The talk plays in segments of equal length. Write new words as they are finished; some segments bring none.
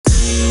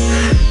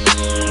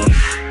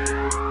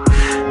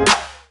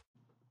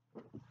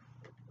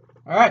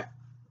All right,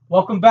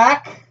 welcome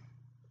back.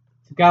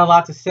 We've got a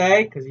lot to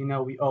say because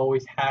we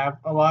always have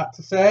a lot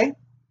to say.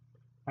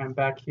 I'm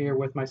back here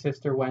with my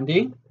sister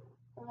Wendy.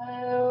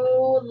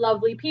 Hello,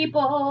 lovely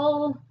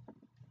people.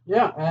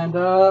 Yeah, and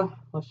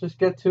let's just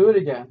get to it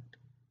again.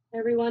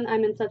 Everyone,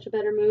 I'm in such a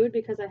better mood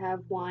because I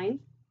have wine.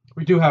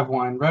 We do have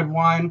wine, red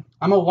wine.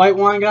 I'm a white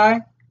wine guy,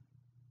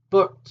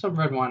 but some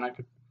red wine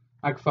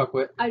I could fuck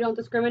with. I don't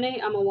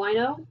discriminate. I'm a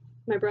wino.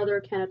 My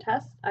brother can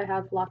attest. I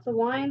have lots of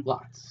wine.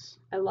 Lots.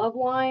 I love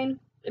wine.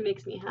 It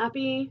makes me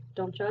happy.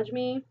 Don't judge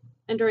me.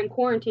 And during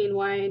quarantine,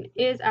 wine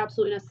is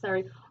absolutely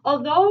necessary.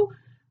 Although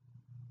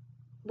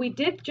we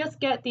did just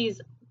get these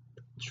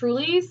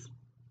Trulies,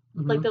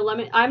 like the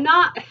lemon. I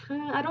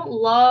don't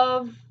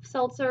love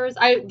seltzers.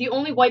 The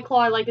only White Claw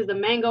I like is the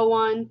mango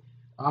one.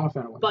 I'm a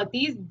fan of wine. But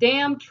these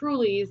damn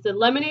Trulies, the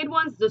lemonade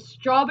ones, the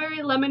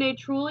strawberry lemonade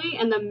Truly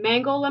and the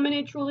mango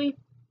lemonade Truly.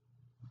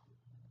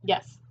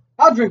 Yes.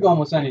 I'll drink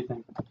almost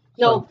anything.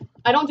 No,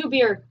 I don't do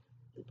beer.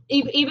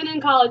 Even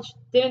in college,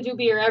 didn't do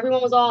beer.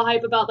 Everyone was all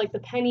hype about like the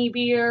penny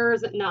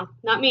beers. No,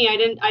 not me. I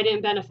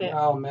didn't benefit.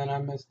 Oh man, I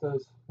miss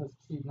those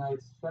cheap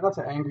nights. Shout out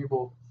to Angry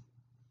Bull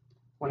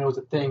when it was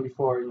a thing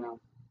before.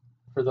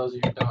 For those of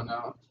you who don't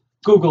know,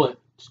 Google it.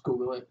 Just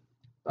Google it.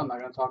 I'm not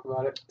gonna talk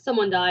about it.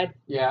 Someone died.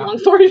 Yeah. Long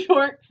story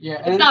short.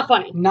 Yeah. It's not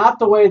funny. Not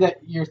the way that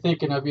you're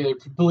thinking of either.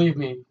 Believe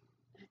me.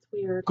 That's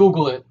weird.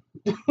 Google it.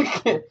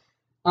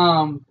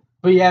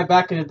 But yeah,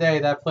 back in the day,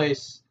 that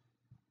place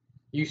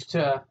used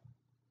to,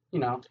 it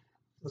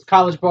was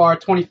college bar,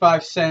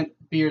 25-cent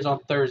beers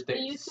on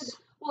Thursdays.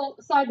 Well,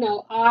 side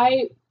note,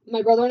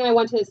 my brother and I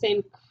went to the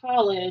same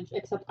college,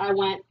 except I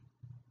went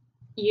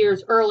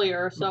years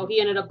earlier, so he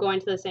ended up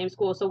going to the same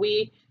school. So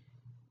we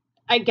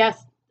ended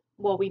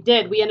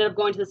up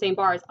going to the same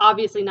bars.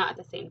 Obviously not at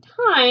the same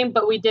time,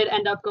 but we did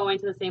end up going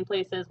to the same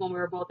places when we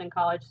were both in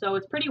college. So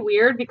it's pretty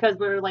weird because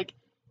we're like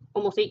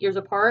almost 8 years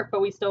apart,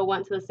 but we still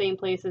went to the same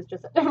places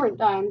just at different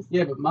times.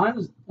 Yeah, but mine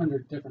was under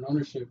different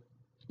ownership.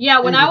 Yeah,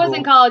 when I was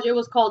in college, it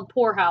was called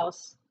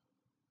Poorhouse.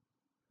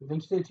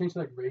 Didn't they change to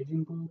like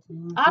Raging Bull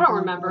too? I don't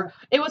remember.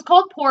 It was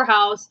called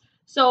Poorhouse.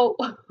 So,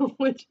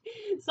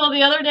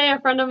 the other day, a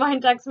friend of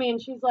mine texted me,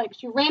 and she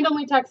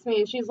randomly texted me,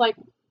 and she's like,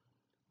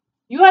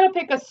 "You had to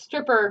pick a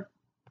stripper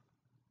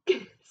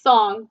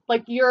song,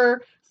 like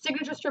your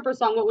signature stripper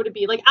song. What would it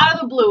be? Like out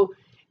of the blue."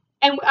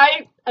 And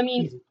I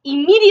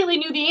immediately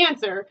knew the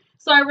answer.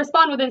 So I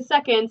respond within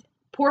seconds,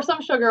 "Pour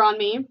Some Sugar on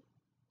Me."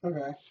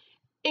 Okay.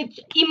 It's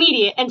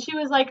immediate. And she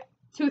was like,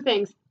 2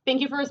 things.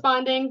 Thank you for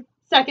responding.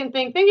 Second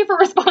thing, thank you for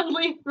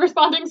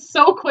responding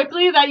so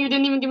quickly that you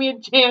didn't even give me a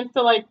chance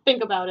to like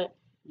think about it.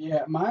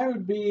 Yeah, mine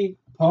would be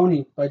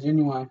Pony by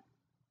Genuine.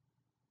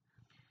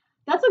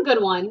 That's a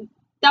good one.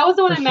 That was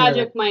the one in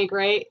Magic Mike,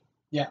 right?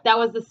 Yeah. That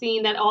was the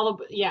scene that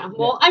Well, yeah.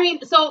 I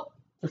mean, so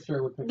for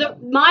sure would pick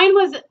mine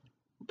was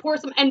Pour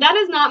Some, and that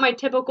is not my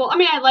typical. I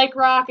mean, I like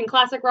rock and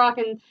classic rock,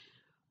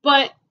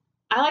 but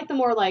I like the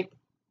more like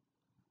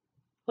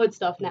hood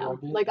stuff now.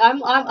 Like I'm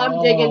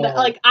digging that.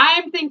 Like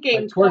I'm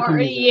thinking,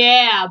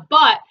 yeah.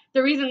 But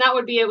the reason that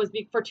would be it was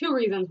for 2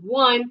 reasons.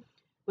 One,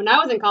 when I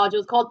was in college, it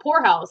was called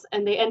Poorhouse,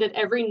 and they ended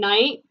every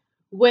night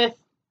with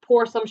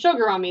 "Pour Some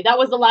Sugar on Me." That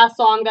was the last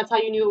song. That's how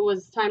you knew it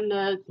was time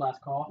to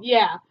last call.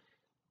 Yeah,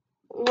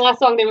 last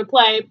song they would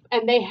play,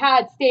 and they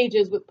had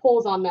stages with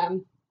poles on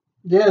them.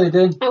 Yeah, they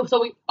did. And so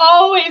we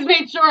always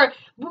made sure.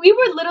 We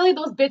were literally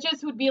those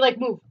bitches who'd be like,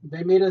 "Move."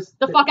 They made us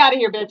fuck out of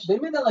here, bitch. They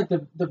made that like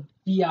the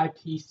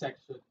VIP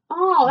section.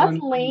 Oh, that's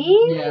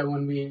lame. Yeah,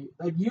 when we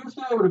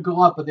usually I would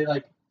go up, but they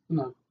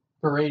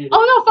paraded.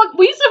 Oh no, fuck!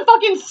 We used to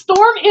fucking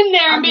storm in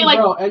there and be like,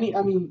 bro,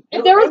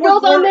 if there was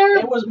girls on there,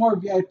 it was more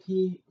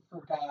VIP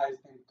for guys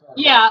than girls.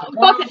 Yeah,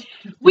 fuck it.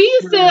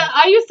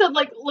 I used to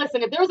like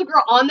listen. If there was a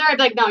girl on there, I'd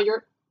be like, no,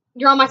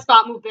 you're on my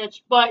spot, move,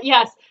 bitch. But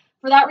yes,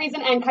 for that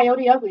reason, and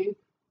Coyote Ugly.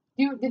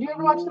 Did you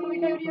ever watch the movie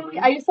Coyote Ugly?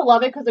 I used to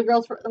love it because the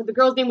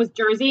girl's name was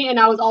Jersey, and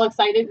I was all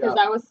excited because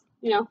I was,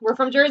 we're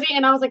from Jersey,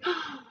 and I was like,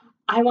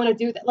 I want to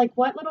do that. Like,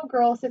 what little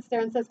girl sits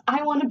there and says,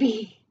 I want to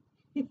be,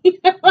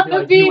 I want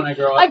to be a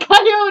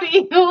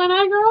coyote when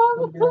I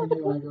grow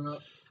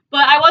up?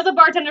 But I was a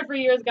bartender for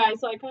years,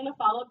 guys, so I kind of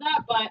followed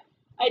that. But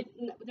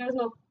there's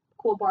no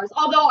cool bars.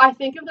 Although I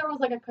think if there was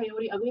like a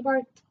Coyote Ugly bar,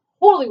 I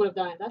totally would have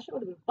done it. That shit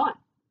would have been fun.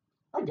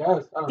 I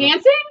guess.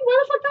 Dancing?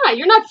 Why the fuck not?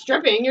 You're not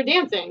stripping. You're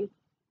dancing.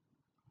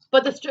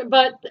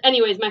 But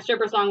anyways, my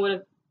stripper song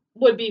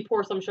would be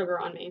 "Pour Some Sugar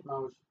on Me."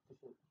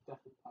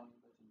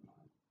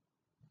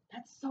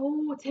 That's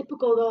so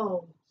typical,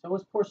 though. So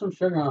let's pour some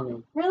sugar on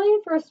me. Really?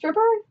 For a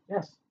stripper?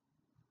 Yes.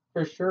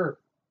 For sure.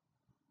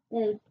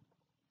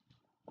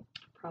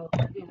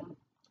 Probably, yeah.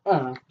 I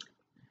don't know.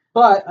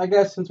 But I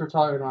guess since we're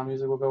talking about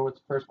music, we'll go with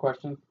the first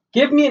question.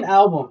 Give me an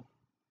album.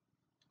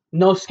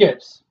 No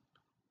skips.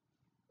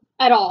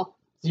 At all.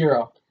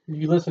 0.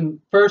 You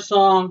listen first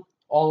song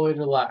all the way to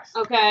the last.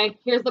 Okay,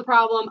 here's the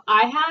problem.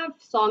 I have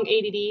song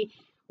ADD.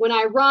 When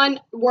I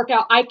work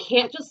out, I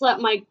can't just let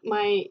my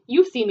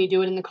you've seen me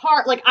do it in the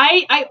car. Like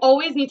I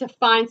always need to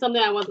find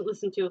something I wasn't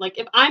listening to. Like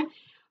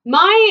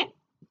my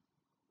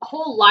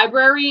whole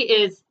library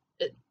is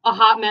a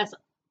hot mess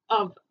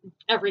of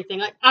everything.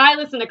 Like I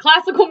listen to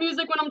classical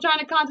music when I'm trying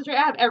to concentrate.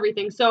 I have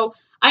everything. So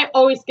I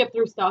always skip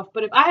through stuff.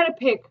 But if I had to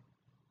pick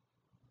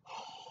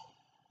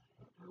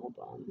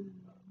album,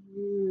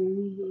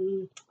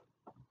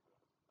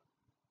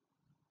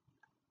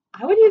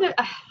 I would either.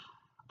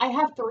 I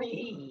have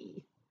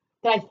 3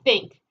 that I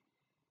think.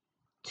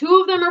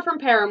 2 of them are from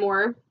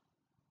Paramore,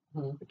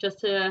 just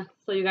so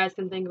you guys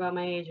can think about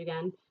my age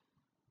again.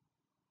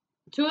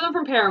 2 of them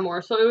from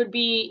Paramore, so it would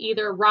be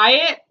either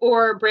Riot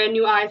or Brand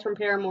New Eyes from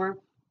Paramore,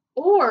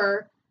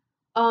 or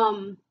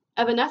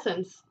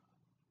Evanescence.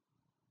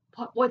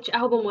 Which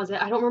album was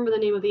it? I don't remember the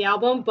name of the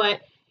album,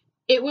 but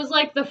it was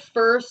like the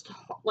first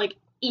like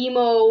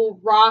emo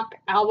rock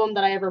album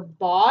that I ever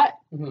bought.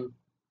 Mm-hmm.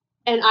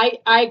 And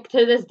I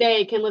to this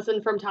day can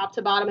listen from top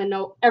to bottom and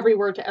know every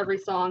word to every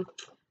song.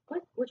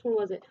 Which one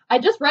was it? I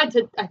just read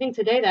I think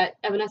today that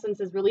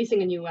Evanescence is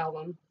releasing a new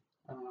album.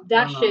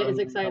 That shit is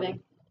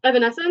exciting.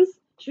 Evanescence?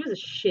 She was a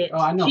shit. Oh,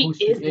 I know who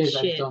she is. The I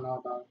shit. just don't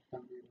know about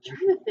them. I'm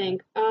trying to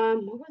think.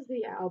 What was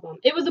the album?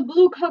 It was a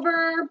blue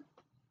cover.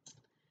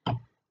 I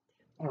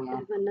don't know.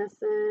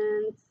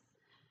 Evanescence.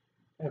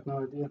 I have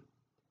no idea.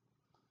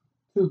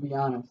 To be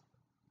honest.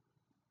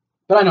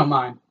 But I know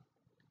mine.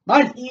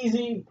 Mine's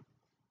easy.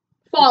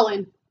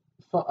 Fallen.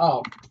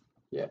 Oh,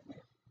 yeah.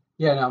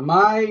 Yeah, no,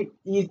 my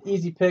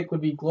easy pick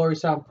would be Glory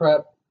Sound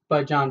Prep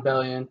by John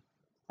Bellion.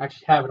 I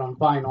actually have it on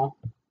vinyl.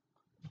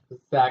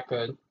 It's that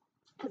good.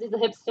 Because he's a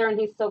hipster and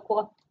he's so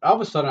cool. All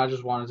of a sudden, I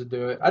just wanted to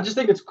do it. I just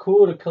think it's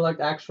cool to collect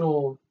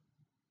actual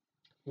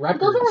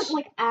records. But those are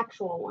like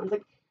actual ones.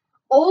 Like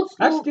old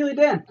school. That's Steely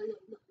Dan.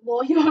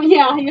 Well, you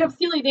have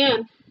Steely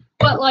Dan.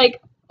 But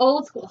like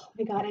old school. Oh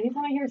my god,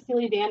 anytime I hear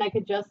Steely Dan,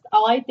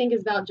 all I think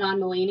is about John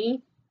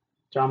Mulaney.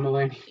 John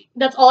Mulaney.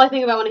 That's all I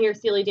think about when I hear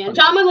Steely Dan.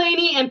 John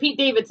Mulaney and Pete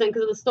Davidson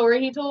because of the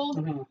story he told.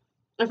 Mm-hmm.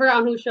 I forgot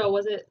on whose show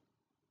was it.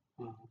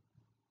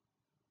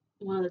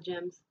 One of the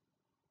gyms.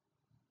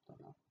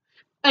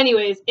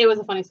 Anyways, it was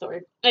a funny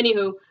story.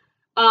 Anywho,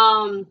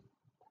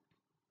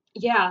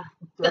 yeah,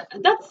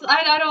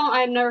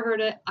 I've never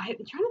heard it. I'm trying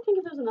to think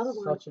if there's another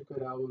one. Such a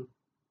good album.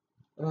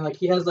 And then, like,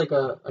 he has like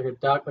a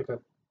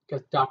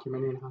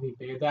documentary on how he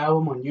made the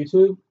album on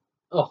YouTube.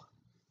 Oh,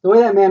 the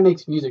way that man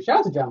makes music. Shout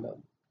out to John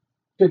Bellion.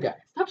 Good guy.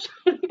 Stop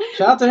shouting.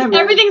 Shout out to him. Man.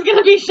 Everything's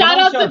gonna be shout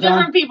outs to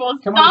different people.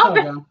 Come on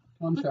the show, John.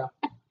 Come on the show.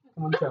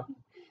 Come on the show.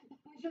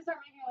 We should start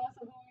making a list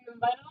of who we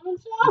invited on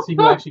the show. Let's see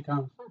who actually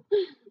comes.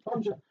 Come on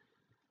the show.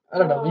 I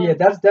don't know. But yeah,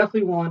 that's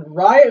definitely one.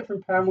 Riot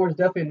from Paramore is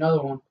definitely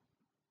another one.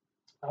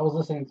 I was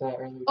listening to that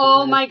earlier.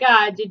 Oh my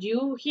god, did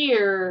you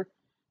hear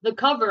the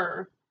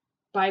cover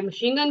by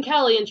Machine Gun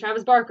Kelly and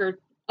Travis Barker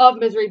of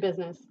Misery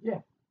Business?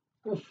 Yeah.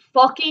 Good.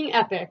 Fucking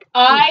epic.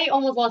 I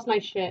almost lost my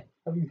shit.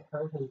 Have you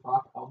heard his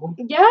rock album?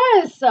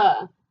 Yes.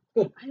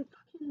 Good.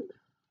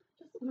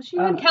 Machine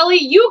Gun Kelly,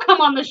 you come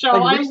on the show.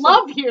 Like I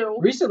love you.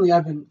 Recently,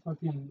 I've been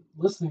fucking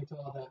listening to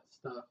all that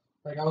stuff.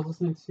 Like, I was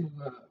listening to,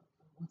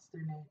 what's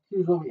their name?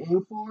 Here's What We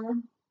Aim For.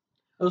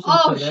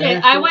 Oh,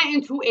 shit. I went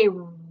into a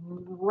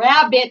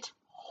rabbit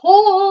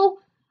hole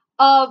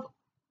of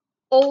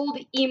old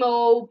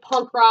emo,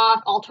 punk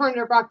rock,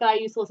 alternative rock that I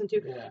used to listen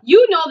to. Yeah.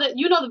 You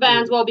know the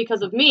bands well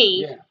because of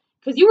me. Yeah.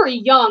 Because you were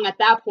young at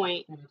that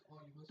point.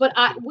 But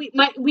my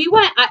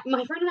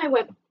friend and I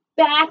went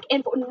back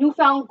and forth.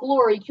 Newfound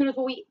Glory, Here's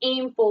What We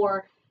Aim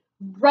For,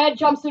 Red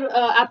Jumpsuit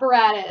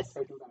Apparatus,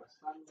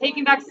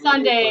 Taking Back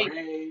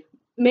Sunday,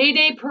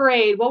 Mayday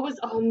Parade. What was?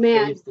 Oh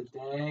man.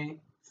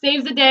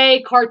 Saves the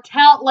Day,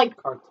 Cartel.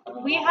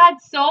 We had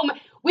so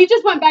much. We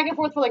just went back and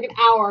forth for like an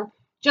hour,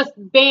 just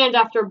band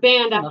after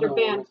band after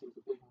band.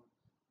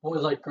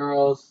 Boys Like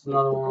Girls,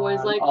 another one.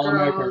 Boys Like All Girls.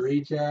 American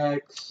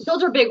Rejects.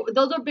 Those are big.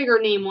 Those are bigger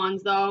name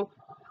ones though.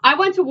 I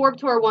went to Warped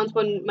Tour once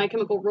when My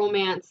Chemical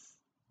Romance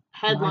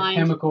headlined.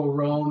 My Chemical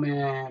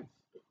Romance.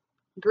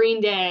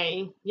 Green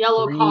Day,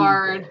 Yellow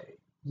Card.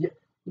 Yeah.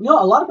 You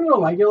know, a lot of people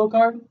don't like Yellow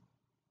Card.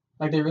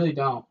 Like, they really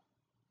don't.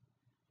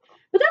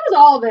 But that was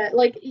all of it.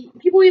 Like,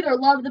 people either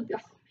love the...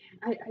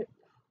 Oh,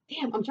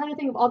 damn, I'm trying to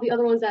think of all the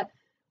other ones that...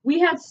 We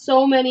had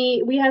so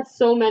many.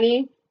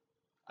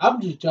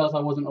 I'm just jealous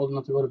I wasn't old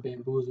enough to go to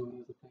Bamboozle when it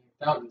was a thing.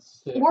 That would be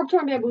sick. Warped Tour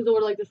and Bamboozle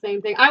were like the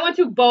same thing. I went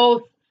to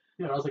both.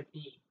 Yeah, I was like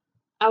 8.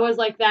 I was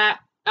like that.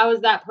 I was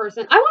that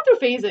person. I went through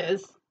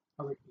phases.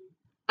 I was like 8.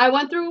 I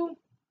went through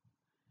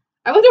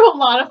a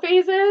lot of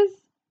phases.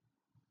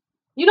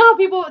 You know how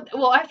people...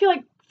 Well, I feel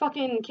like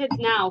fucking kids,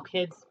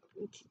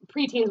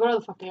 preteens, whatever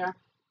the fuck they are.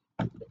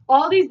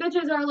 All these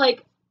bitches are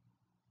like...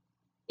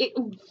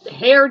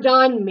 hair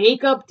done,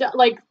 makeup done,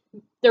 like...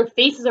 Their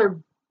faces are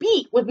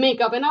beat with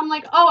makeup. And I'm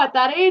like, oh, at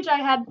that age, I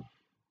had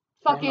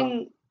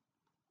fucking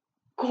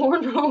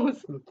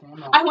cornrows.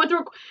 I went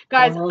through...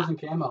 Guys... Cornrows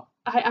and camo.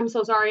 I'm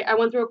so sorry. I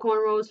went through a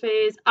cornrows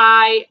phase.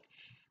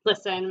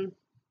 Listen.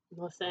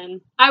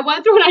 I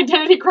went through an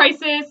identity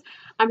crisis.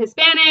 I'm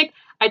Hispanic.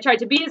 I tried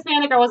to be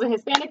Hispanic. I wasn't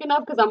Hispanic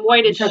enough because I'm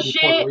white as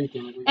shit.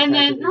 And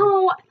then,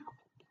 no.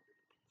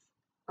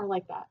 Are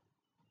like that.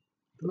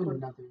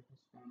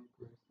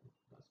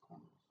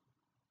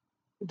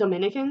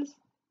 Dominicans?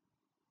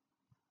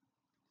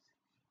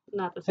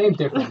 not the Same same.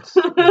 difference,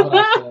 is what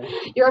I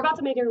say. You're about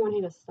to make everyone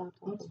hate us. Stop.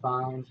 That's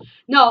fine.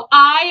 No,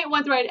 I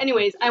went through it.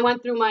 Anyways, I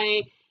went through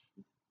my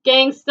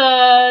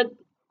gangsta,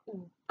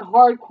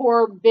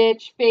 hardcore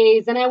bitch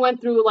phase. And I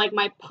went through like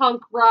my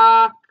punk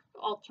rock,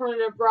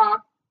 alternative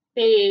rock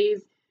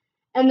phase.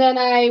 And then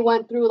I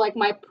went through like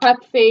my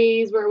prep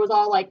phase where it was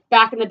all like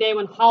back in the day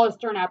when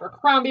Hollister and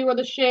Abercrombie were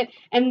the shit.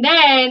 And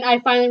then I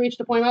finally reached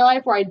a point in my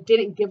life where I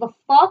didn't give a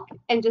fuck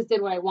and just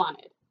did what I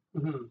wanted.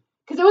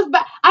 Because it was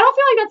I don't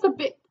feel like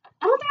that's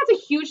I don't think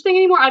that's a huge thing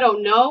anymore. I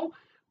don't know.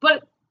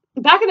 But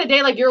back in the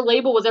day, like your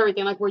label was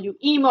everything. Like were you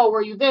emo?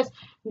 Were you this?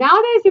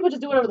 Nowadays people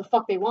just do whatever the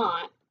fuck they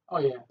want. Oh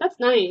yeah. That's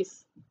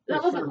nice. That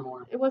For wasn't. sure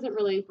more. It wasn't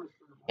really. For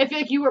sure more. If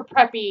like you were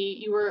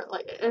preppy, you were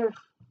like. Ugh,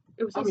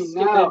 it was so stupid.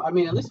 Now, at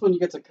least when you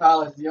get to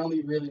college, the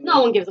only really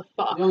no one gives a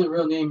fuck. The only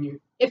real name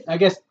I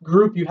guess,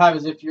 group you have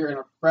is if you're in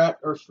a frat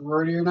or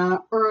sorority or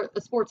not. Or a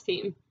sports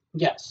team.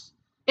 Yes.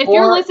 If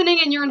you're listening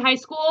and you're in high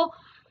school,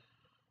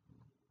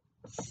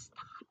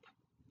 stop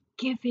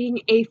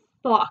giving a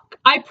fuck.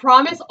 I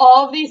promise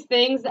all of these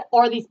things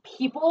or these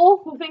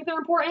people who think they're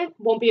important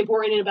won't be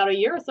important in about a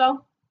year or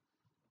so.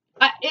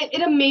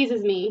 It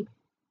amazes me.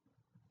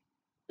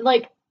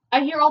 Like,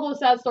 I hear all those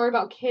sad stories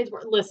about kids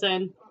where,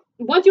 listen,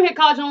 once you hit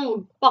college, no one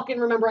will fucking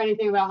remember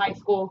anything about high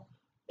school.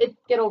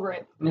 Get over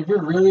it. And if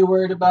you're really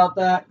worried about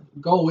that,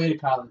 go away to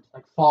college.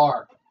 Like,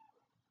 far.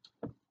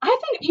 I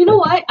think, you know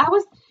what?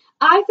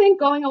 I think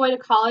going away to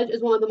college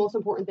is one of the most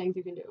important things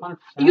you can do. 100%.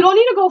 You don't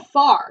need to go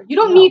far. You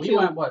don't need to. We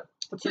went, what?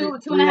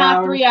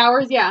 2.5, 3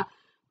 hours, yeah.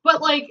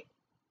 But, like,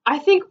 I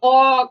think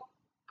I'll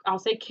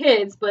say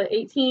kids, but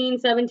 18,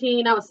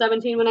 17, I was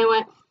 17 when I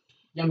went.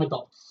 Young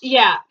adults.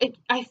 Yeah,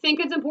 I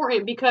think it's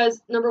important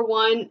because, number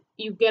one,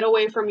 you get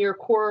away from your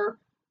core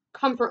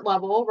comfort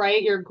level,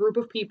 right? Your group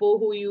of people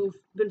who you've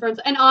been friends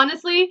with. And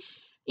honestly,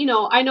 you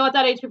know, I know at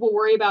that age people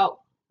worry about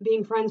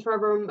being friends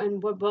forever and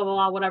blah, blah,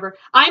 blah, whatever.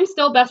 I'm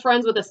still best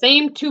friends with the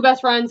same 2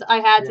 best friends I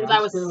had since I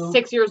was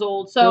 6 years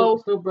old. So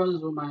still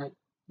brothers with my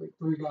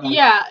 3 guys.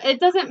 Yeah, it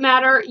doesn't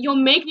matter.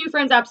 You'll make new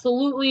friends,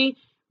 absolutely.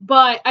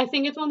 But I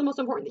think it's one of the most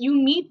important. You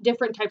meet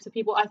different types of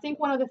people. I think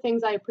one of the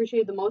things I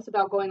appreciated the most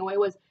about going away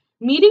was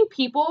meeting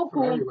people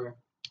from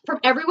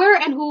everywhere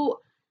and who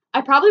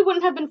I probably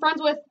wouldn't have been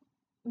friends with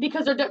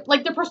because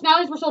their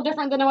personalities were so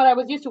different than what I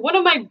was used to. One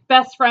of my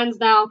best friends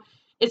now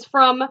is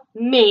from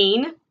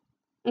Maine.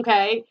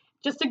 Okay,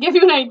 just to give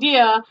you an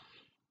idea.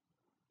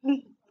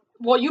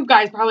 Well, you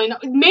guys probably know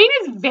Maine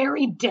is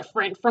very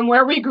different from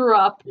where we grew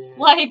up. Yeah.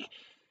 Like,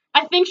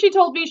 I think she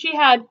told me she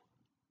had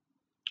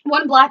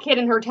one black kid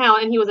in her town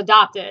and he was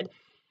adopted.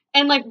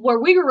 And like where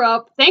we grew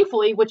up,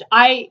 thankfully, which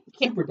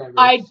super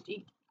diverse.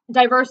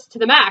 Diverse to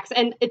the max,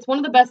 and it's one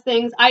of the best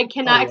things. I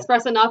cannot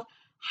express enough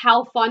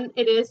how fun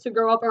it is to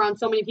grow up around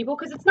so many people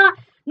because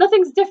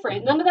nothing's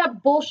different. None of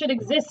that bullshit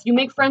exists. You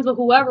make friends with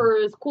whoever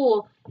is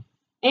cool.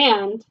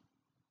 And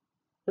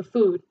the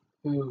food.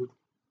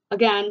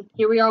 Again,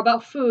 here we are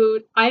about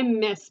food. I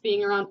miss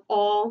being around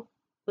all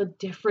the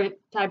different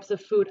types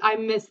of food. I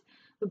miss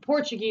the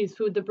Portuguese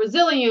food, the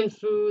Brazilian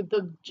food,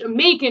 the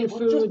Jamaican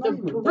food, the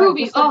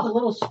Peruvian. Just like the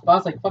little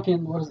spots, like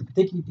fucking, what is it,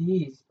 Dickie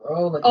D's,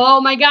 bro. Like,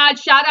 oh my God!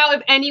 Shout out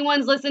if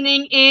anyone's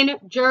listening in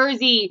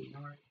Jersey.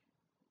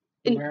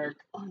 Newark.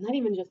 Not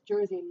even just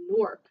Jersey,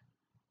 Newark.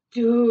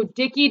 Dude,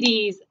 Dickie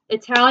D's,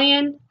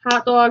 Italian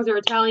hot dogs or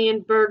Italian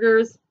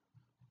burgers.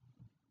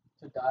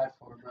 To die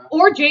for, bro.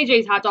 Or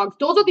JJ's hot dogs.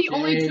 Those are the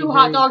only 2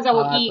 hot dogs I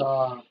will eat.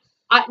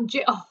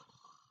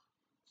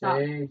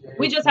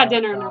 We just had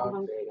dinner and I'm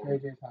hungry again.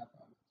 JJ's hot dogs.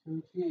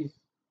 2 cheese.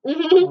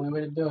 Mm-hmm. Only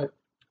way to do it.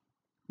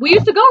 We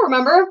used to go,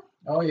 remember?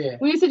 Oh, yeah.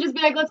 We used to just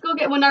be like, let's go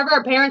get, whenever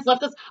our parents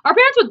left us, our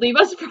parents would leave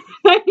us for the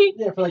night.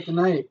 Yeah, for like the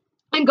night.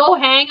 And go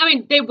hang. I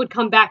mean, they would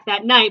come back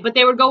that night, but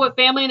they would go with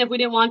family, and if we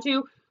didn't want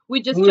to,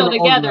 we'd just chill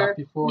together.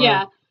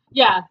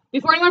 Yeah.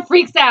 Before anyone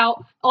freaks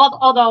out,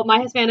 although my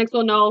Hispanics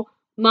will know,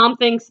 Mom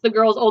thinks the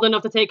girl's old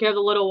enough to take care of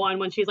the little one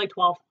when she's like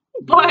 12.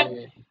 But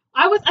yeah.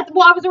 I was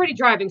already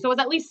driving, so I was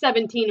at least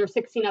 17 or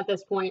 16 at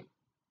this point.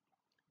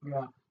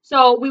 Yeah.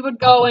 So we would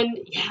go and,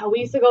 we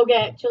used to go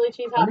get chili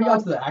cheese hot dogs. We got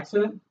to the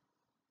accident?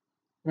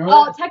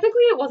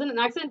 Technically it wasn't an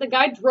accident. The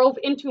guy drove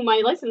into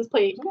my license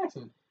plate. It was an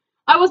accident.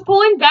 I was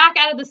pulling back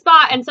out of the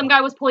spot, and some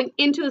guy was pulling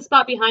into the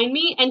spot behind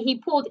me, and he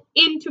pulled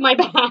into my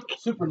back.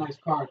 Super nice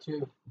car,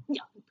 too.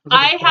 Yeah.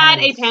 I had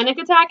a panic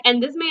attack,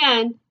 and this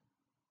man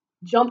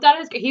jumped out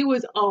of his car. He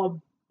was a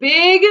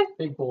big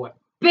boy.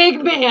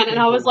 Big man, and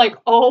I was like,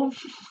 oh,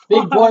 fuck.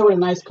 Big boy with a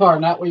nice car,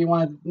 not what you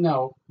wanted.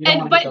 No.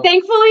 But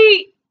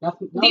thankfully,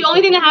 the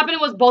only thing that happened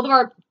was both of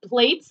our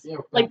plates,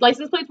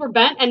 license plates were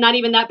bent, and not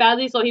even that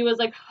badly, so he was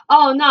like,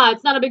 oh, nah,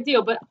 it's not a big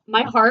deal. But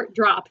my heart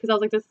dropped, because I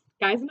was like, this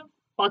guy's gonna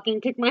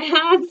fucking kick my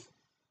ass.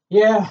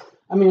 Yeah,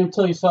 I mean,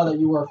 until you saw that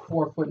you were a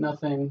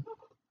 4'0"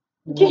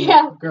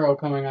 girl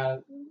coming out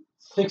of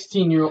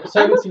 16-year-old,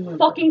 17-year-old.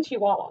 Fucking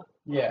Chihuahua.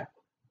 Yeah.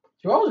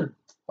 Chihuahuas are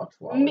fuck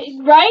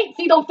chihuahuas. Right?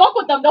 See, don't fuck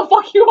with them. They'll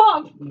fuck you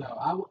up.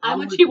 No,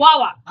 I'm a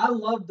Chihuahua. I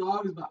love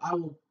dogs, but I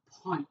will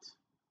punt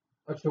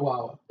a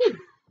Chihuahua.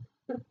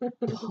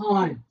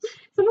 Punt.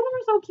 Some of them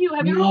are so cute.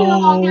 Have you ever seen the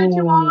long-haired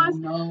chihuahuas?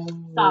 No.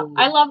 Stop.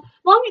 I love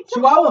long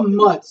Chihuahua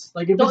mutts.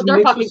 Like if it's they're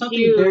mixed fucking with something,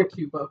 cute. they're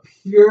cute. But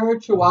pure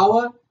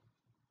Chihuahua,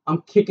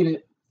 I'm kicking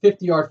it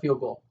 50-yard field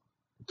goal.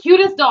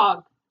 Cutest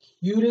dog.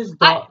 Cutest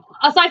dog.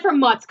 Aside from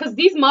mutts, because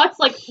these mutts,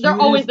 like, they're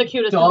always the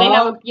cutest. Dog? They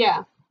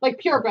have like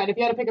purebred. If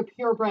you had to pick a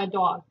purebred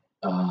dog.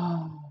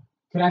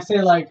 Can I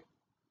say like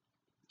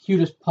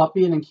cutest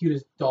puppy and then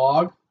cutest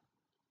dog?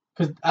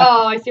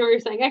 I see what you're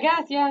saying. I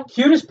guess, yeah.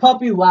 Cutest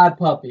puppy, lab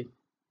puppy.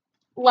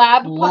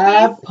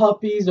 Lab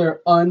puppies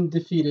are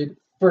undefeated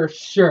for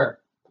sure.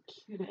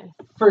 Cutest.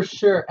 For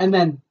sure. And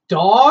then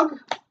dog.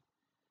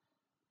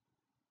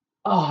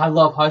 Oh, I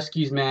love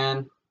huskies,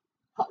 man.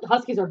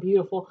 Huskies are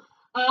beautiful.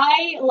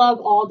 I love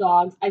all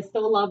dogs. I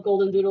still love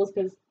golden doodles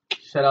because.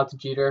 Shout out to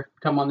Jeter.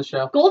 Come on the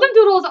show. Golden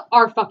doodles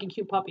are fucking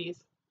cute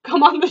puppies.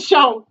 Come on the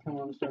show. Come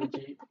on the show,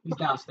 Jeter. He's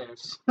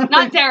downstairs.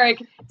 Not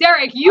Derek.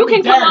 Derek, you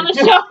can come on the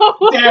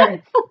show.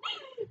 Derek.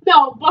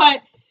 No,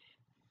 but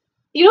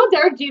you know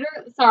Derek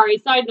Jeter. Sorry,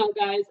 side note,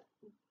 guys.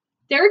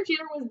 Derek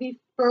Jeter was the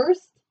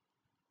first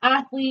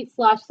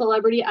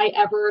athlete/celebrity I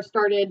ever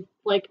started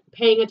like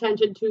paying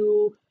attention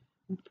to.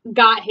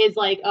 Got his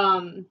like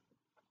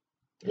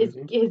his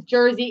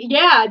jersey.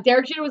 Yeah,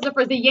 Derek Jeter was the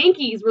first. The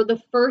Yankees were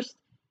the first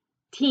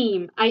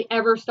team I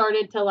ever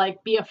started to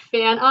like be a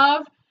fan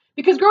of,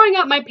 because growing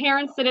up my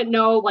parents didn't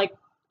know like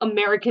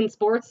American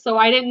sports, so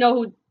I didn't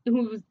know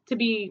who to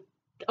be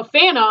a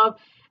fan of.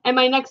 And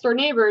my next door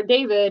neighbor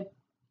David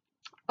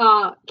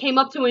came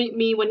up to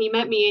me when he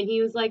met me, and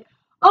he was like,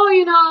 "Oh,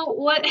 you know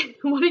what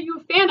are you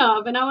a fan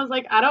of?" And I was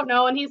like, "I don't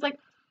know." And he's like,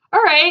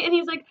 "All right." And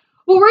he's like,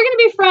 "Well, we're gonna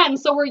be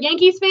friends, so we're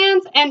Yankees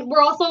fans and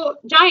we're also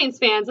Giants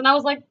fans." And I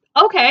was like,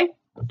 "Okay."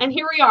 And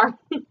here we are.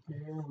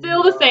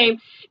 Still the same.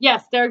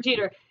 Yes, Derek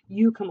Jeter,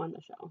 you come on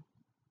the show.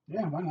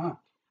 Yeah, why not?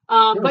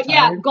 But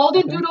yeah,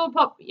 Golden Doodle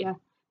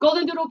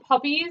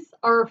puppies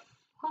are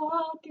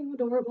fucking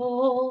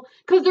adorable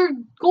because they're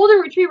golden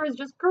retrievers,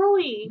 just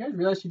girly. You guys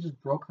realize she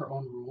just broke her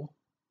own rule?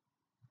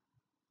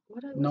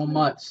 No that?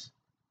 mutts.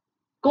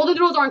 Golden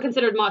Doodles aren't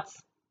considered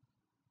mutts.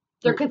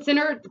 They're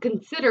considered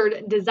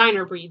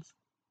designer breeds.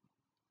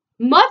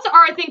 Mutts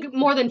are, I think,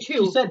 more than 2.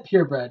 She said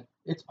purebred.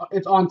 It's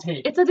on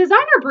tape. It's a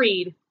designer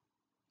breed.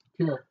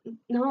 Pure.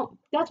 No,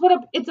 that's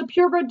what it's a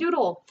purebred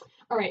doodle.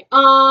 All right.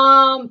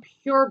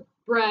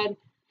 Purebred.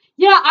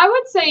 Yeah, I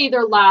would say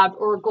either lab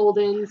or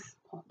goldens,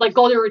 like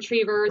golden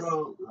retrievers.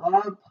 Bro,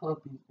 lab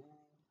puppies.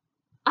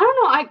 I don't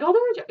know.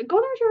 Golden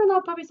retriever and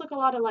lab puppies look a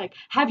lot alike.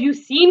 Have you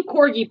seen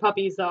corgi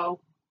puppies though?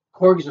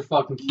 Corgis are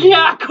fucking cute.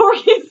 Yeah,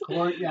 corgis.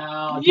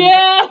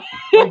 Yeah.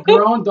 Like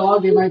grown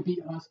dog, they might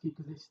be husky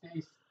because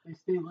they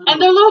stay little.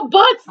 And their little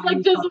butts, tiny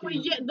like just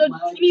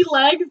the teeny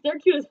legs, they're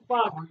cute as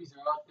fuck. Corgis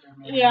are out there,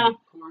 man. Yeah.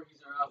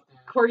 Corgis are out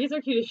there. Corgis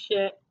are cute as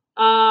shit.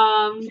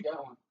 You should get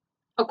one.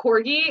 A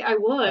corgi? I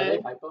would. Are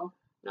they hypo?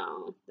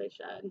 No, they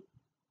should.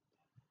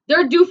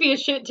 They're doofy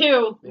as shit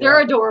too. Yeah. They're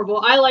adorable.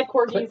 I like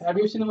corgis. But have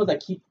you ever seen the ones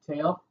that keep the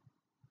tail?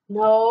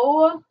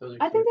 No.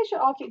 I think they should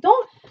all keep.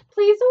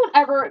 Please don't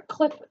ever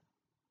clip.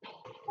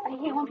 I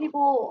hate when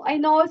people. I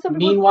know some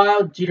people.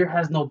 Meanwhile, Jeter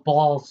has no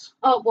balls.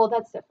 Oh well,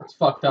 that's different. It's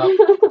fucked up.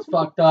 It's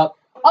fucked up.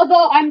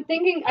 Although I'm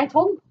thinking, I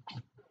told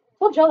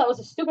Joe that was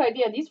a stupid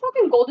idea. These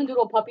fucking golden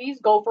doodle puppies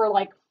go for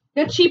like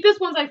the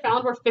cheapest ones I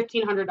found were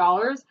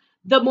 $1,500.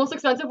 The most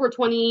expensive were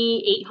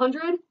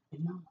 $2,800.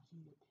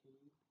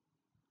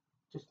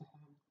 Just to have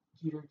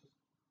Jeter just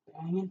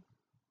banging.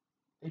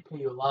 They pay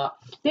you a lot.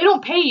 They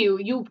don't pay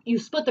you. You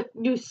split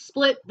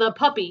the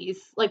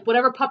puppies. Like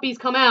whatever puppies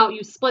come out,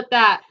 you split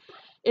that.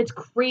 It's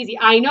crazy.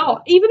 I know.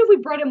 Even if we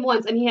bred him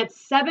once and he had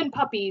 7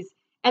 puppies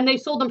and they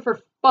sold them for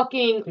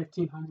fucking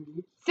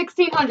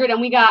 $1,600 and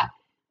we got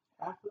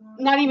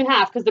not even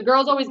half because the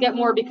girls always get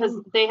more because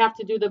they have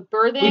to do the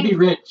birthing. We'd be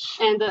rich.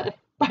 And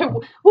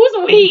who's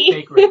we?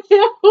 Fake rich.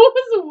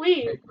 Who's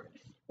we? Fake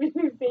rich. We'd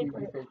be fake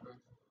rich.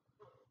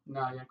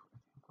 No, yeah.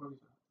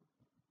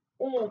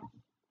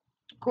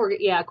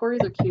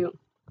 Corgis are cute.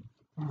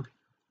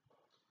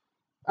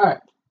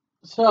 Alright.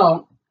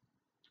 So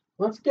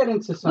let's get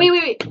into some.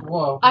 Wait.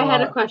 Whoa. I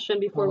had a question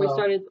before we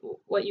started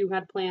what you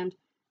had planned.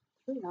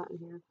 What do we got in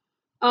here?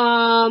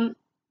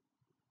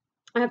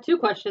 I have 2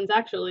 questions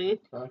actually.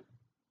 Okay.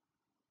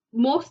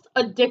 Most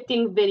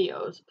addicting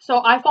videos.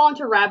 So I fall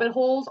into rabbit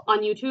holes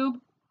on YouTube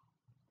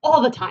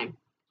all the time.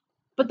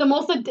 But the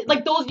most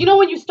like those, you know,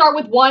 when you start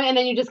with one and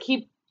then you just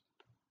keep.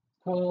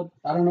 I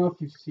don't know if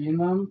you've seen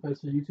them, but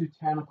it's a YouTube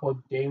channel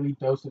called Daily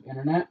Dose of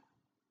Internet.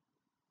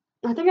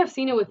 I think I've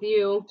seen it with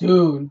you.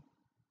 Dude.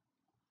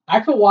 I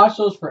could watch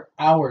those for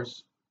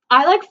hours.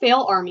 I like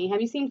Fail Army.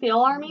 Have you seen Fail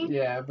Army?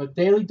 Yeah, but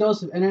Daily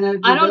Dose of Internet.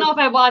 Dude, I don't know if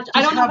I watched.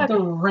 I don't know if the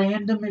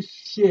randomest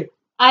shit.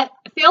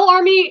 Fail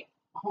Army.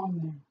 Oh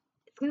man.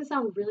 It's gonna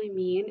sound really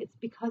mean. It's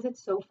because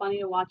it's so funny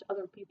to watch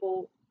other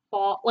people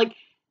fall. Like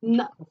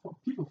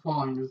people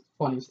falling is the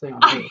funniest thing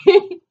on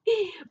earth.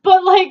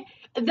 But like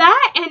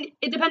that, and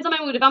it depends on my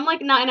mood. If I'm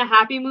like not in a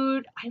happy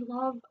mood, I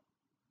love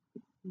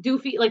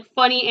doofy, like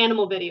funny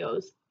animal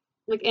videos.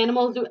 Like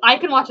animals do. I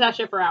can watch that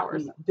shit for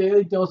hours.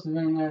 Daily Dose of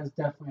Internet is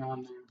definitely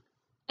on there.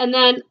 And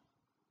then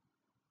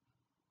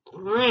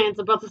Alright, it's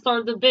about to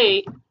start a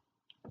debate.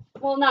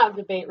 Well, not a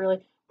debate, really.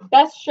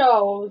 Best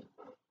shows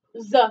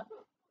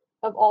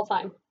of all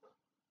time.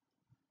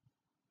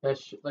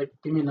 Like,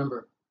 give me a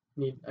number.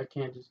 I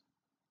can't just.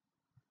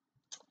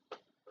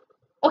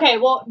 Okay,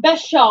 well,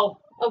 best show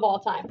of all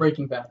time.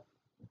 Breaking Bad.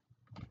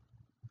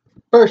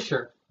 For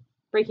sure.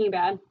 Breaking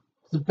Bad.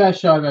 It's the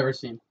best show I've ever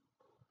seen.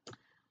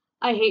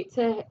 I hate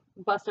to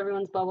bust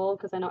everyone's bubble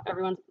because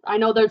I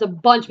know there's a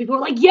bunch of people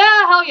who are like,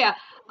 yeah, hell yeah.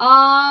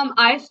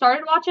 I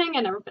started watching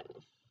and never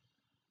finished.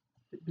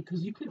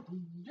 Because you're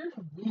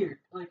weird.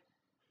 Like,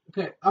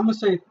 okay, I'm gonna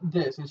say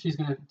this, and she's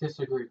gonna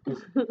disagree.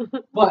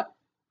 But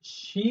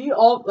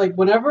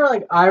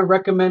whenever I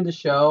recommend a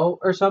show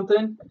or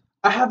something,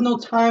 I have no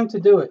time to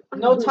do it.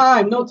 No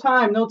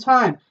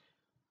time.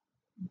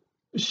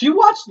 She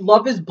watched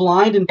Love Is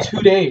Blind in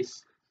 2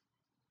 days.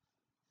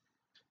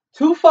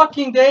 2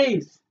 fucking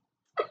days.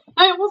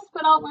 I almost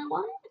spit out my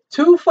wine.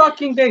 2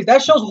 fucking days.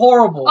 That show's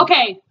horrible.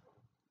 Okay,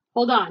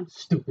 hold on.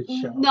 Stupid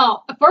show.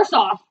 No, first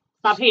off,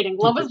 stop hating.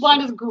 Love Is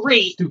Blind is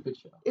great. Stupid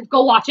show.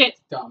 Go watch it.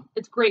 It's dumb.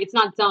 It's great. It's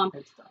not dumb.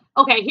 It's dumb.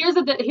 Okay, here's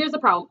the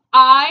problem.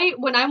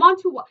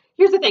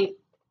 Here's the thing.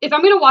 If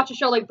I'm gonna watch a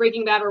show like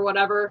Breaking Bad or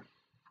whatever,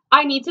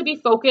 I need to be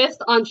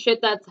focused on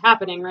shit that's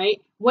happening,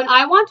 right? When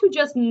I want to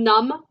just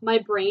numb my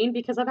brain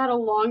because I've had a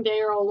long day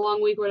or a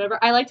long week or whatever,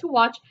 I like to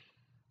watch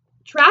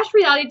trash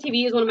reality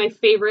TV. Is one of my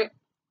favorite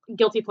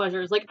guilty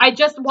pleasures. Like, I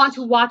just want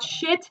to watch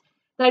shit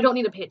that I don't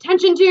need to pay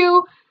attention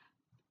to.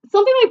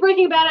 Something like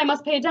Breaking Bad, I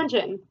must pay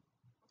attention.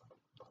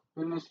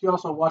 And then she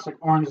also watched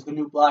Orange is the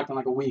New Black in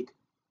a week.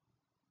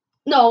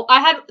 No, I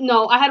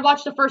had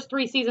watched the first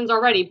 3 seasons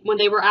already when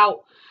they were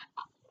out.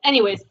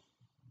 Anyways,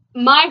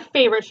 my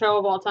favorite show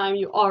of all time,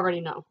 you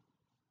already know.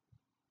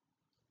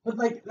 But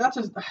that's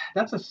a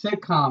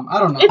sitcom. I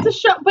don't know. It's a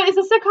show, but it's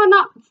a sitcom,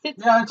 not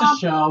sitcom. Yeah, it's a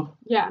show.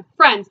 Yeah,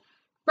 Friends.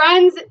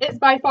 Friends is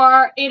by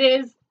far, it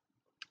is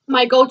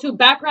my go-to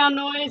background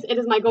noise. It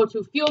is my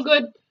go-to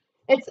feel-good.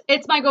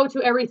 It's my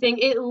go-to everything.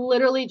 It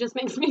literally just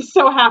makes me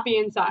so happy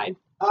inside.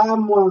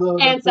 I'm one of those.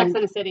 And Sex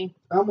and the City.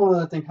 I'm one of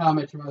those that think How I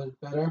Met Your Mother is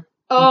better.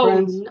 Oh,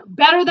 Friends. No,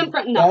 better than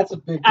Friends. No. That's a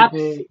big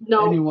debate.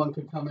 No. Anyone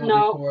could come in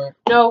No. before it.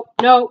 No.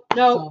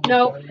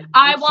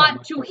 I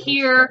want to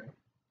hear.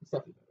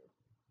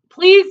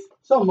 Please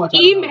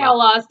email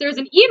us. There's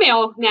an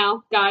email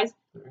now, guys.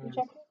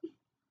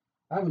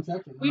 I haven't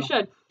checked it. No. We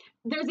should.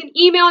 There's an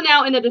email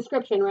now in the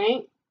description,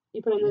 right?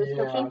 You put it in the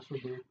description.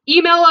 Yeah,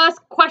 email us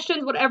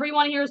questions, whatever you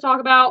want to hear us talk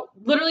about.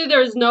 Literally,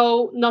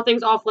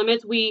 nothing's off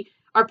limits. We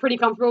are pretty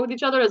comfortable with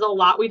each other. There's a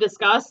lot we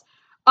discuss.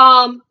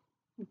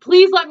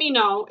 Please let me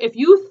know if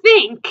you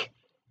think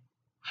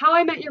How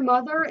I Met Your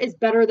Mother is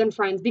better than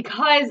Friends,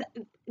 because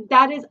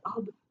that is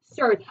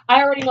absurd.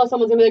 I already know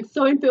someone's gonna be like,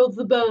 Seinfeld's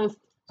the best.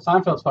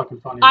 Seinfeld's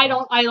fucking funny. I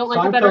don't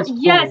like it better.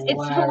 Yes,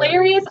 it's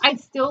hilarious. I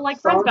still like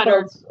Friends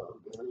better. So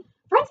good.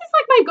 Friends is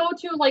my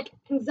go-to,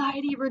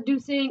 anxiety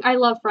reducing. I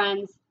love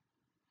Friends.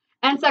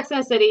 And Sex and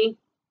the City.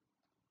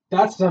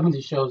 That 70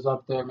 show's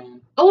up there,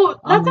 man. Oh,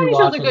 that 70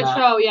 show's a good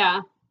show,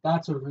 yeah.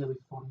 That's a really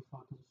funny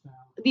fucking show.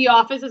 The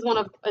Office is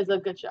a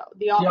good show.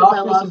 The Office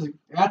I love.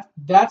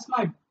 That's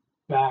my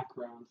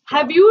background.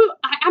 Have you?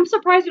 I'm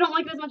surprised you don't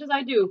like it as much as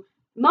I do.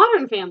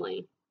 Modern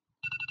Family.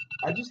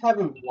 I just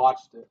haven't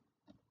watched it.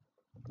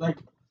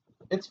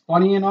 It's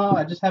funny and all.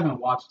 I just haven't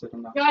watched it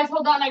enough. Guys,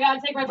 hold on. I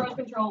gotta take my birth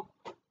control.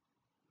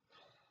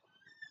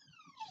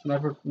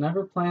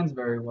 Never plans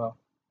very well.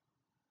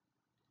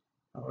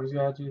 Always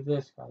gotta do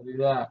this, gotta do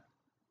that.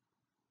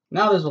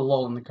 Now there's a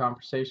lull in the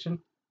conversation.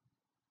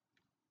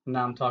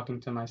 Now I'm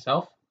talking to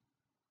myself.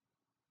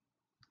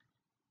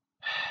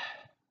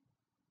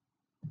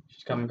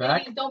 She's coming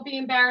back. Please don't be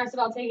embarrassed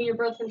about taking your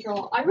birth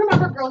control. I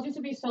remember girls used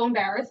to be so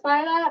embarrassed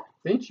by that.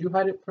 Didn't you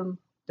hide it from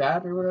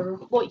Dad or whatever?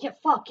 Well, yeah,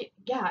 fuck it.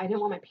 Yeah, I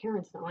didn't want my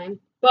parents knowing.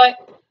 But,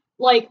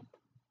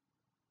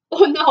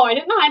 oh no, I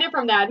didn't hide it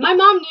from Dad. My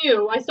mom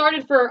knew. I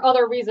started for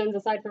other reasons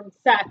aside from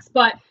sex,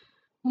 but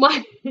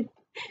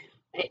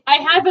I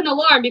have an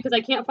alarm because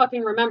I can't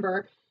fucking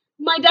remember.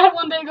 My dad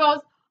one day goes,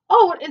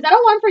 oh, is that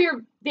alarm for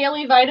your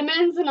daily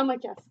vitamins? And I'm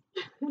like, yes.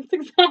 I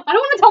don't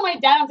want to tell my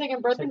dad I'm taking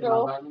birth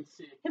control.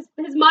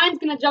 His mind's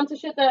going to jump to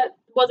shit that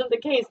wasn't the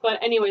case.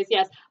 But anyways,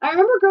 yes. I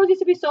remember girls used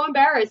to be so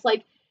embarrassed.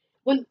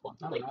 When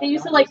they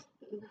used to It's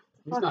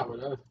not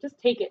with us. just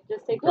take it.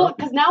 Just take it. Well,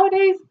 because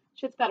nowadays,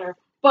 shit's better.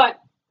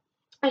 But,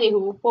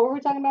 anywho, what were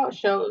we talking about?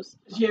 Shows.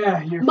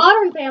 Yeah.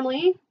 Modern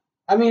Family.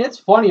 I mean, it's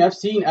funny. I've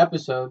seen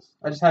episodes.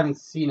 I just haven't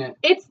seen it.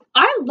 It's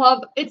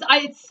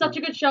such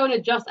a good show and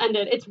it just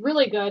ended. It's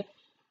really good.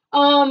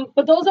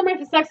 But those are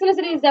my Sex and the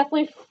City is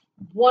definitely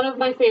one of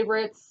my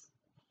favorites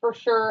for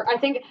sure. I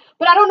think,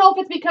 but I don't know if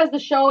it's because the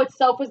show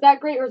itself was that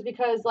great or it's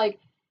because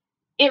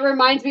it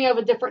reminds me of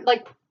a different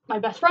my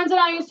best friends and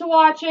I used to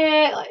watch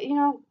it.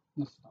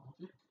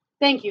 Nostalgic.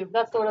 Thank you.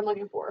 That's the word I'm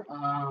looking for.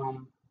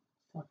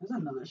 There's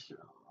another show.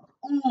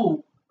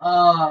 Oh,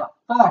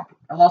 fuck.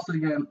 I lost it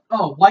again.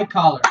 Oh, White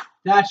Collar.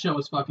 That show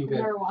was fucking good.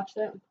 Never watched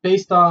it.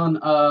 Based on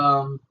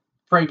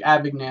Frank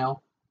Abagnale.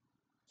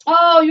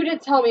 Oh, you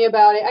did tell me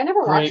about it. I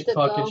never watched it. Great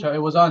fucking show.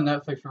 It was on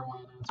Netflix for a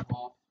while. It's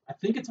fall. I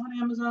think it's on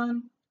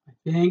Amazon. I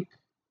think.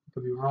 I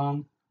could be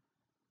wrong.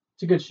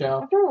 It's a good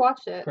show. I've never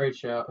watched it. Great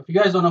show. If you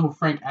guys don't know who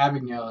Frank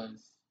Abagnale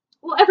is.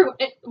 Well, everyone.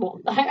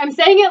 I'm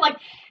saying it like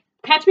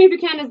Catch Me If You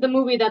Can is the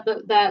movie that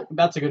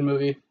That's a good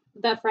movie.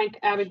 That Frank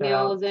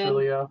Abagnale is in.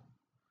 Leo.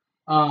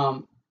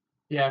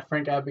 Yeah,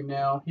 Frank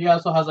Abagnale. He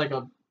also has like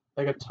a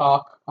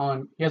talk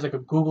on. He has like a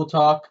Google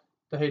talk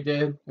that he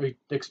did. Where he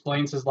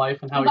explains his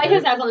life and how Invite he did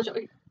his it. ass on the show.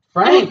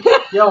 Frank,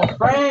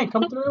 Frank,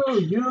 come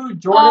through. You,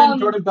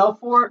 Jordan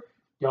Belfort.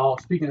 Yo,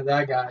 speaking of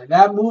that guy,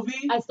 that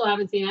movie. I still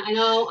haven't seen it. I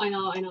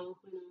know.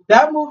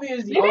 That movie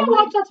is the Maybe I'll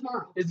watch that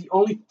tomorrow. Is the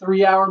only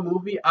 3-hour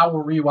movie I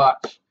will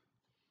rewatch.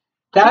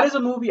 That is a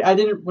movie I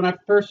didn't when I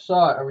first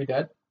saw it. Are we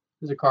dead?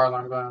 There's a car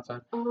alarm going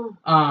outside. Oh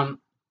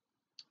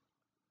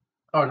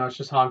no, it's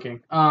just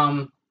honking.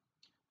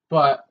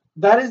 But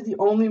that is the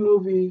only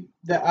movie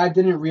that I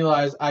didn't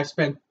realize I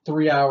spent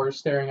 3 hours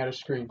staring at a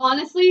screen.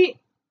 Honestly,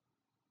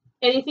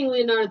 anything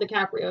Leonardo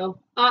DiCaprio.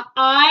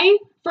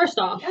 First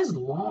off, he has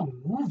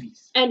long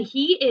movies, and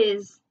he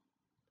is.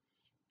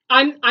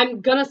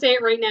 I'm gonna say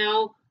it right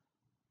now.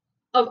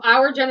 Of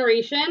our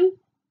generation,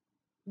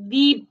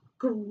 the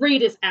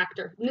greatest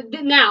actor.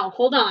 Now,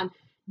 hold on.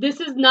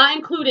 This is not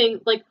including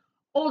like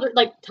older,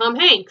 like Tom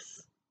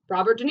Hanks,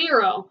 Robert De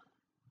Niro.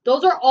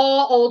 Those are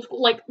all old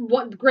school, like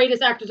what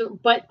greatest actors.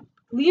 But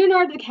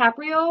Leonardo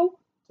DiCaprio.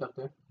 He's up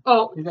there.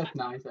 Oh, he's up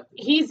there.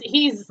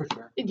 He's for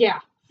sure. Yeah.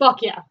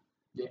 Fuck yeah.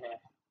 Yeah.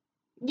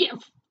 Yeah.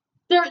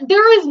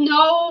 There is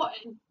no.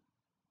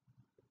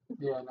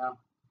 Yeah.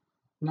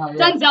 No. Yeah.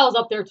 Denzel's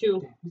up there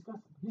too. Yeah,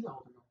 he's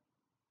older.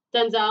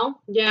 Denzel.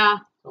 Yeah.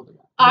 Older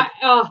guy.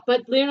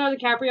 But Leonardo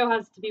DiCaprio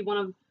has to be one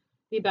of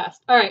the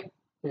best. All right.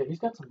 Yeah, he's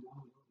got some long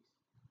movies.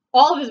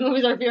 All of his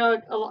movies are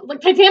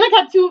like Titanic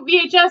had 2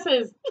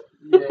 VHSs.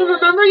 Yeah.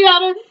 Remember you had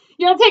to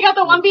take out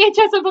the one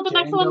VHS and put the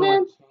next one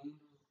in?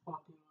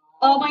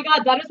 Oh my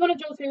god, that is one of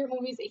Joe's favorite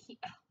movies.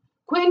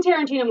 Quentin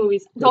Tarantino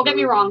movies. Don't get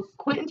me wrong.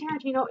 Quentin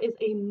Tarantino is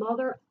a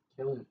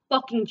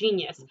fucking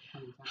genius.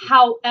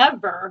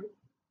 However,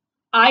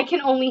 I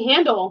can only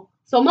handle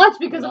so much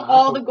because of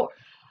all the gore.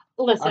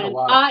 Listen,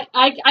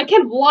 I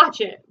can watch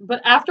it,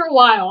 but after a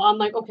while, I'm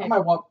like, okay. I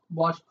might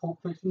watch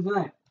Pulp Fiction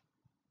tonight.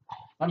 I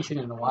haven't seen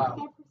it in a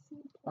while.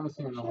 I haven't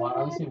seen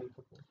it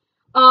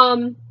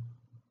before.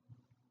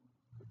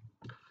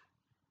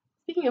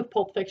 Speaking of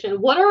Pulp Fiction,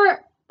 what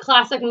are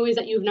classic movies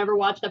that you've never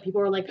watched that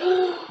people are like,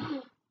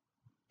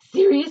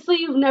 seriously,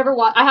 you've never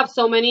watched? I have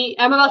so many.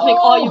 I'm about to make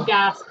all you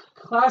gasp.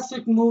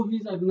 Classic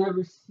movies I've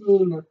never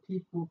seen that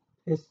people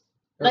piss.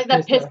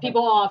 That piss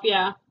people off,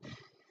 yeah.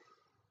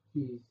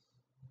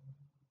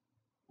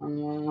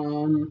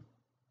 Oh no.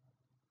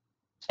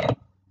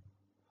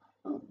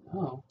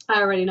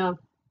 I already know.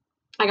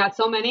 I got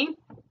so many.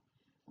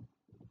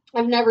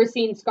 I've never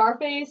seen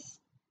Scarface.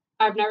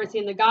 I've never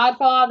seen The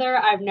Godfather.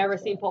 I've never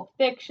seen Pulp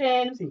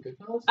Fiction. Seen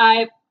Goodfellas?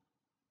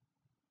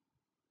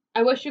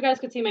 I wish you guys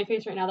could see my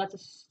face right now. That's a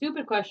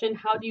stupid question.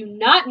 How do you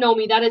not know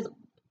me? That is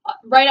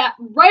right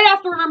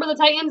after Remember the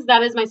Titans.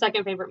 That is my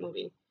second favorite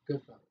movie.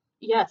 Goodfellas.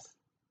 Yes.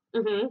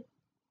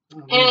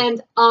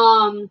 And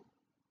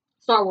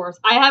Star Wars.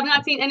 I have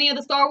not seen any of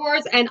the Star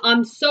Wars, and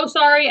I'm so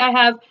sorry. I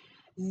have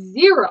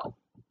zero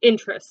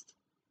interest.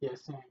 Yeah,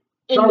 same.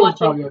 In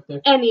watching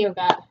any of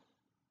that.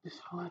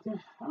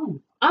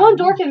 I'm a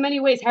dork in many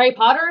ways. Harry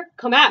Potter,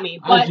 come at me.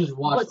 But I just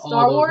watched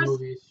Star all Wars those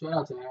movies. Shout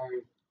out to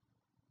Harry.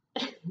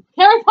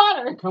 Harry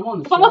Potter. Come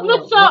on the show.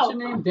 What's your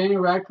name?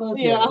 Daniel Radcliffe?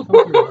 Yeah. Come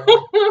through, right?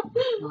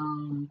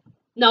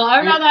 No, I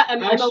would rather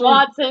Emma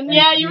Watson.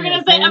 Yeah, you were going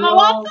to say Emma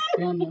Watson?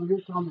 Daniel, you're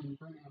coming.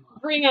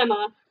 Bring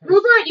Emma.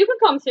 Rupert, you can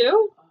come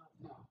too.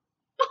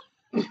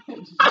 No. We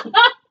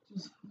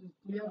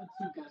have 2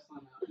 guests on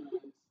that.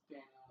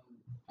 Daniel and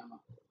Emma.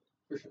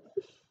 For sure.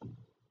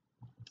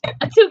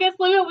 A 2-guest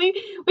limit?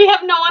 We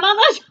have no one on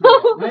the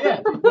show. Not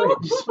yet.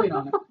 Wait, just wait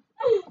on it.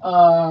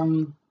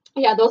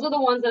 Yeah, those are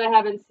the ones that I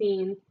haven't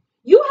seen.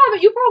 You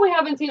probably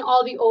haven't seen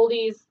all the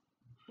oldies.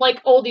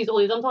 Like oldies.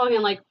 I'm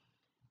talking like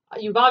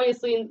you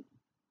obviously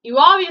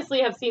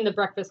have seen The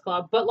Breakfast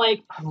Club, but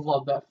like I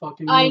love that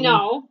fucking movie. I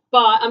know,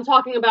 but I'm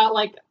talking about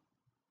like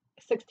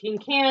 16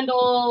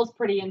 Candles,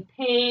 Pretty in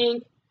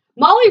Pink.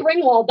 Molly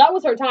Ringwald, that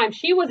was her time.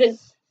 She was in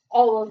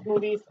all those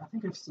movies. I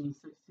think I've seen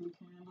 16 Candles.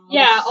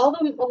 Yeah, all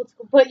them old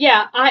school. But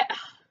yeah,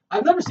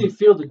 I've never seen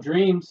Field of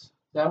Dreams. Is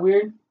that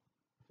weird? I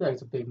feel like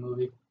it's a big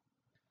movie.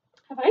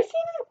 Have I seen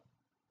it?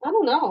 I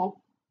don't know.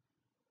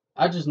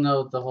 I just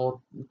know the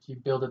whole if you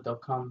build it, they'll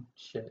come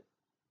shit.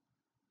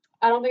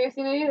 I don't think I've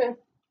seen it either.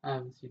 I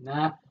haven't seen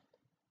that.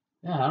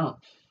 Yeah, I don't.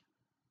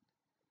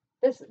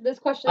 This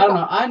question. I don't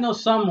know. I know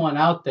someone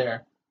out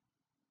there,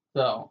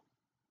 though,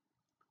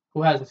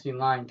 who hasn't seen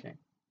Lion King,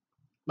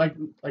 like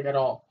at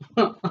all.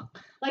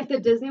 Like the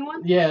Disney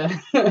one? Yeah,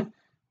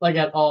 like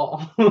at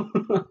all.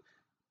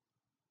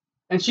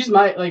 And she's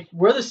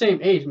we're the same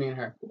age, me and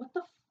her. What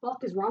the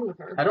fuck is wrong with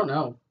her? I don't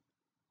know.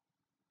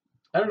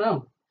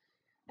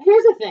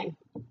 Here's the thing.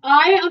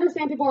 I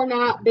understand people are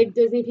not big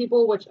Disney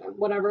people, which,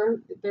 whatever,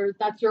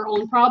 that's your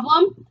own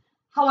problem.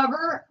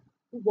 However,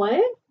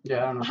 what?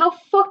 Yeah, I don't know. How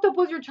fucked up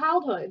was your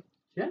childhood?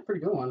 She had a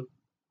pretty good one.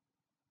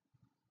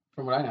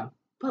 From what I know.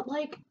 But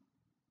like,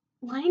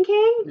 Lion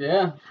King?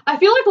 Yeah. I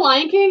feel like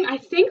I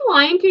think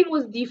Lion King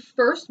was the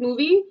first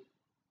movie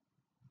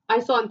I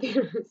saw in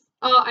theaters.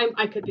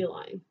 I could be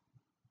lying.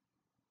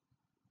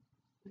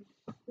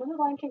 When did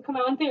Lion King come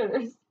out in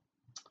theaters?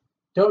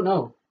 Don't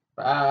know.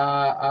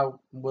 I'm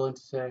willing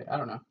to say, I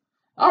don't know.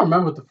 I don't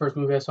remember what the first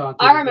movie I saw in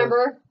theaters I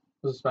remember.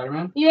 Was it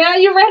Spider-Man? Yeah,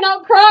 you ran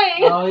out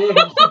crying. Oh, yeah,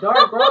 because it's too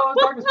dark, bro. It was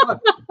dark as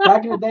fuck.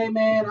 Back in the day,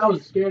 man, I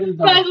was scared of the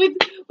dark. Guys,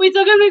 we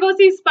took him to go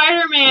see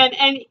Spider-Man,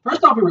 and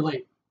First off, we were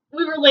late.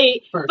 we were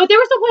late. First. But they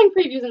were still playing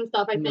previews and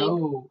stuff, I think.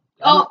 No.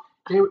 Oh.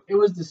 It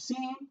was the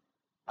scene.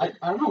 I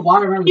don't know why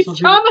I remember He's so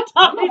vividly. traumatized.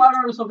 I don't know why I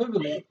remember so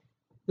vividly.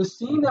 The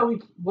scene that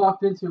we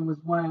walked into was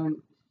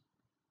when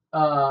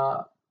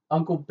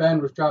Uncle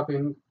Ben was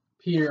dropping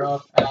Peter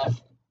off at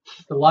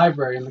the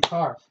library in the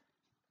car.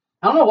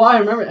 I don't know why I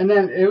remember, and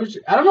then it was,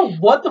 I don't know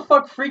what the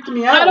fuck freaked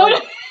me out. I don't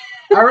know.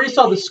 I already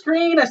saw the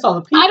screen, I saw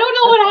the people. I don't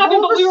know what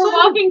happened, but we were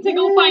walking to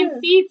go yeah.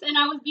 find seats, and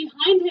I was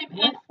behind him,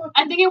 and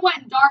I think it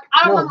went dark.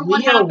 I don't remember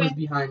what Leo happened. was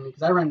behind me,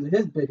 because I ran into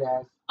his big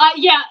ass.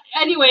 Yeah,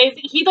 anyways,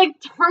 he like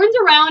turns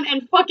around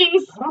and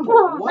fucking I don't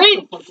know what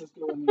the sprints. fuck is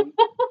going on.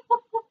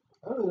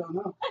 I really don't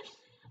know.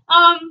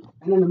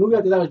 And then the movie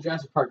after that was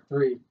Jurassic Park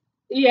 3.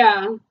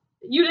 Yeah.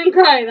 You didn't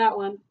cry that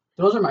one.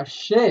 Those are my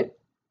shit.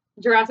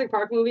 Jurassic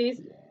Park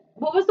movies. Yeah.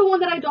 What was the one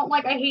that I don't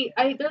like?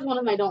 There's one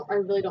of them I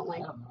really don't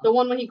like. The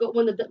one when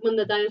when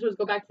the dinosaurs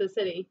go back to the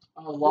city.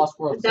 Oh, Lost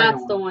World.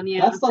 That's the one,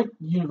 yeah. That's like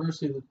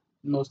universally the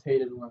most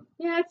hated one.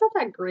 Yeah, it's not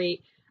that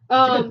great.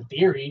 It's a good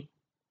theory.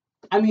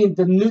 I mean,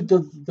 the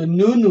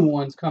new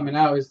ones coming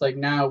out is like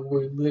now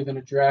we live in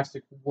a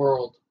Jurassic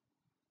World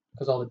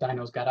because all the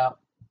dinos got out.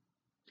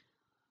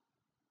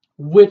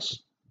 Which,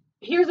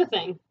 here's the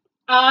thing,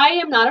 I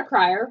am not a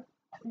crier,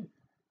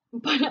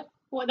 but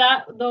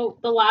the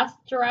last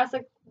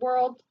Jurassic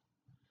World,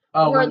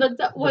 where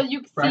you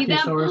see them,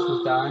 Brachiosaurus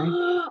was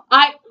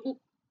dying.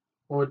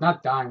 Or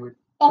not dying.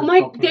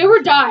 They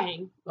were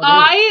dying.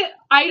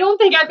 I don't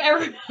think I've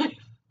ever.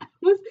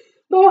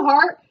 My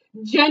heart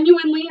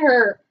genuinely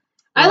hurt.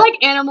 Yeah. I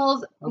like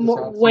animals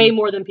way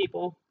more than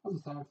people.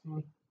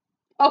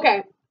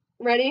 Okay,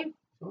 ready?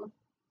 Sure.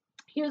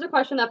 Here's a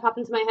question that popped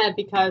into my head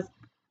because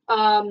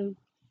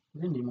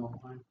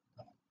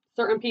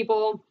certain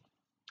people,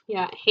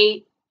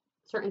 hate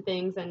certain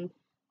things and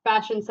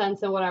fashion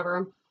sense and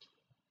whatever.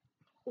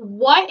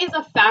 What is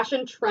a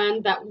fashion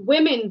trend that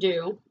women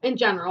do in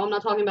general? I'm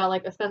not talking about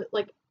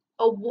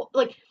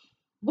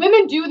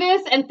women do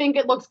this and think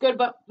it looks good,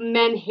 but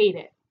men hate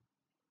it.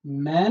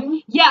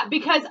 Men? Yeah,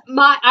 because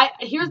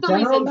here's the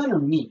reason. General men or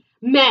me?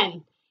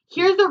 Men.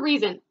 Here's the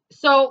reason.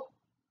 So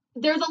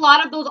there's a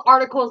lot of those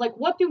articles like,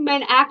 what do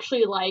men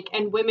actually like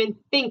and women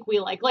think we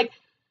like? Like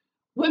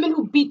women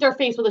who beat their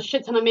face with a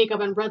shit ton of makeup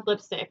and red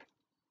lipstick.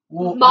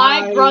 Well,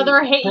 my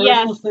brother hates.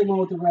 Yes. Stigma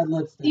with the red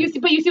lipstick. You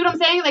see what I'm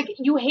saying? Like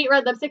you hate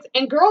red lipsticks,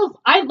 and girls,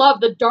 I love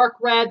the dark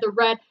red, the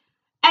red,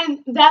 and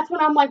that's when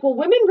I'm like, well,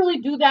 women really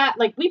do that.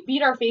 Like we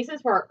beat our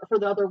faces for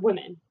the other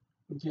women.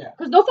 Yeah.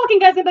 Because no fucking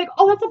guy's gonna be like,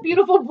 oh, that's a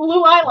beautiful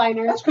blue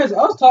eyeliner. That's crazy.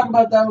 I was talking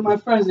about that with my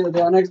friends the other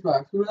day on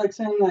Xbox. We were like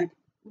saying like,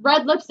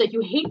 red lipstick.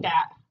 You hate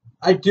that.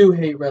 I do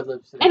hate red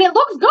lipstick. And it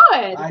looks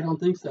good. I don't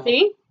think so.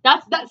 See?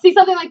 See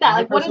something like that.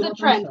 Like what is a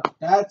trend? So.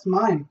 That's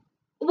mine.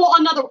 Well,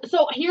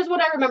 so here's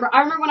what I remember.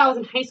 I remember when I was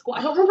in high school.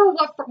 I don't remember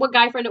what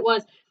guy friend it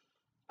was.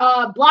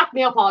 Black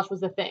nail polish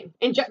was the thing.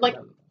 And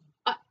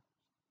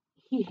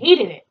he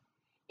hated it.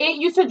 It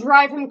used to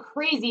drive him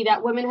crazy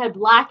that women had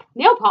black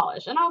nail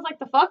polish. And I was like,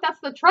 the fuck? That's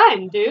the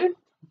trend, dude.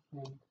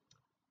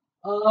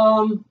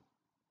 I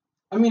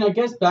mean, I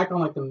guess back on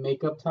like the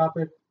makeup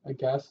topic, I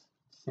guess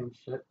same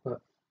shit,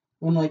 but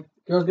when like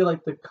girls get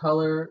like the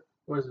color,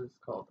 what is this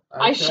called?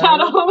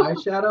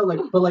 Eyeshadow, like,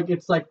 but like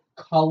it's like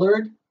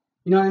colored.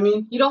 You know what I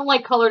mean? You don't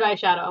like colored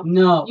eyeshadow.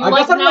 No, I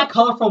guess I like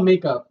colorful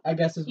makeup. I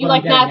guess is you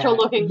like natural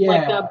looking,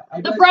 yeah,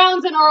 like the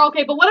browns and are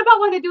okay. But what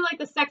about when they do like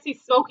the sexy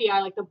smoky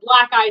eye, like the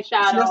black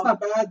eyeshadow? See, that's not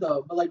bad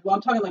though. But like, well,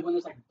 I'm talking like when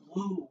there's like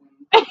blue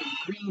and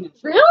green and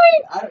shit.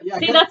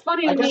 Really? That's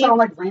funny. I guess I don't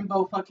like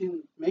rainbow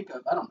fucking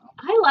makeup. I don't know.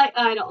 I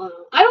don't know.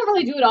 I don't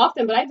really do it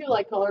often, but I do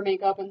like color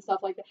makeup and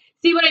stuff like that.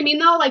 See what I mean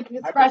though? Like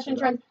it's fashion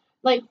trends.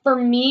 Like for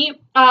me,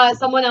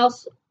 someone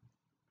else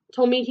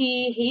told me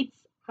he hates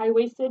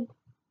high-waisted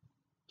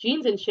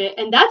jeans and shit,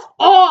 and that's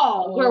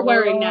all we're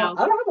wearing now.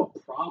 I don't have a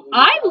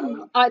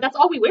problem. That's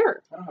all we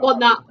wear. Well,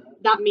 not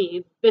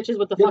me. Bitches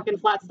with the fucking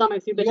flat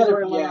stomachs. You bitches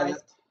wearing low-rise.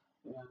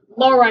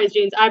 Low-rise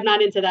jeans. I'm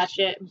not into that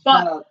shit.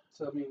 But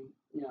shout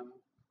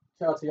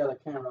out to the other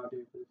camera,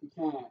 dude. If you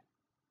can't,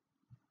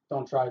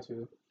 don't try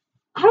to.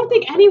 I don't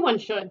think anyone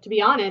should, to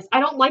be honest. I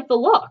don't like the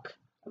look.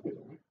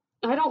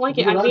 I don't like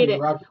it. I hate it.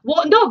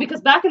 Well, no,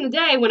 because back in the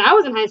day when I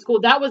was in high school,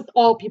 that was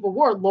all people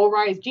wore,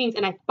 low-rise jeans,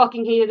 and I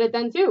fucking hated it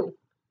then too.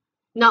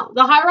 No,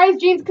 the high-rise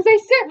jeans, because they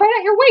sit right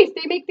at your waist.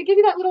 They give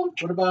you that little...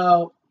 What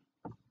about,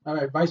 all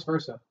right, vice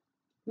versa?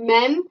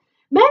 Men,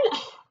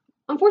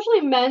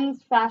 unfortunately,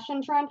 men's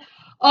fashion trend.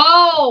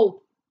 Oh,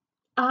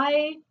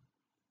 I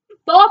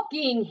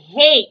fucking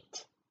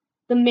hate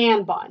the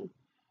man bun.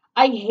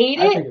 I hate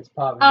I it. think it's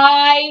popping.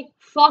 I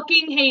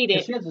fucking hate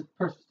it. She has a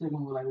perfect stigma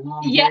with like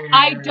long Yeah, hair.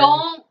 I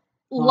don't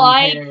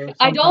like. Hair,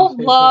 I don't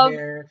love.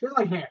 Hair. She doesn't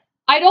like hair.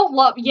 I don't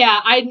love. Yeah,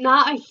 I'm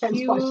not a That's why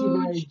she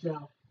married huge.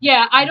 Joe.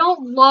 Yeah, I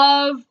don't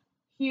love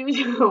huge.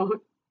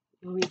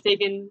 He's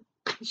taking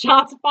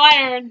shots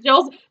fired.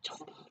 Joe's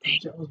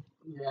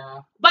yeah.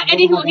 But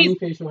anywho,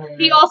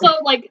 he also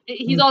like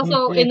he's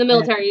also in the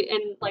military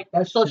and like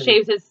still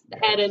shaves his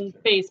head and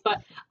face.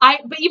 But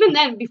even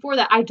then, before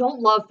that, I don't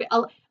love.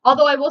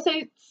 Although I will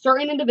say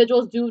certain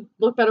individuals do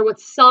look better with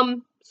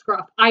some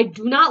scruff. I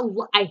do not.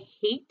 I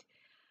hate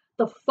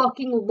the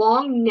fucking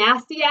long,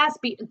 nasty ass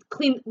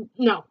clean.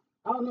 No.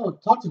 I don't know.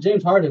 Talk to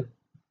James Harden.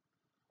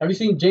 Have you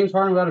seen James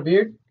Harden without a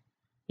beard?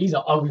 He's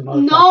an ugly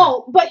motherfucker.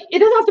 No, but it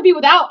doesn't have to be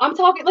without. I'm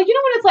talking like when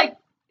it's like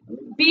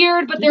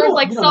beard, but there's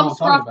like some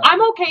scruff.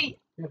 I'm okay.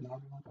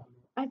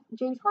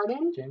 James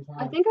Harden?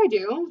 I think I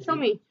do. Show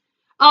me.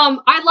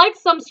 I like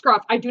some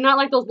scruff. I do not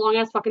like those long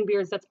ass fucking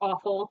beards. That's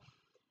awful.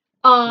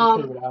 Without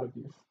a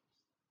beard.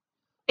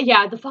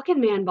 Yeah, the fucking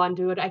man bun,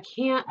 dude. I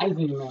can't.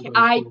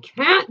 I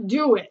can't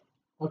do it.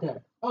 Okay.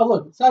 Oh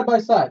look, side by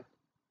side.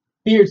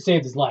 Beard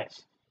saved his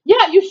life.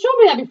 Yeah, you showed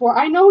me that before.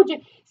 I know.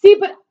 See,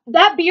 but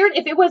that beard,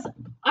 if it was,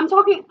 I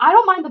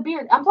don't mind the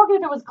beard. I'm talking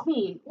if it was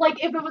clean.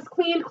 Like, if it was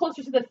clean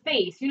closer to the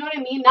face. You know what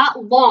I mean?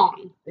 Not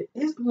long. It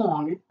is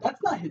long.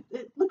 That's not his.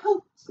 Look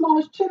how small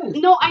his chin is.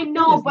 No, I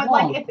know, but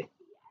long. Like,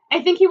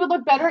 I think he would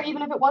look better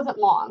even if it wasn't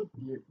long.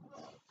 Yeah.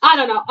 I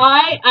don't know.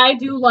 I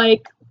do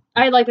like,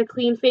 I like a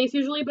clean face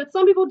usually, but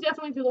some people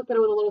definitely do look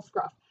better with a little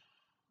scruff.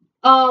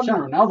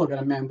 Cristiano Ronaldo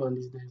got a man bun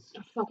these days.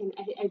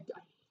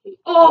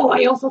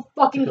 I also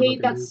fucking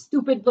hate that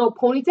stupid little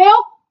ponytail.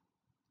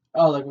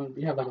 Oh, like when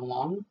you have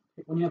long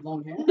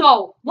hair?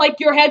 No, like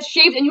your head's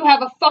shaved and you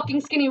have a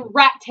fucking skinny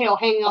rat tail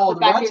hanging off the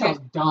back of your head. Oh, the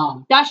rat tail's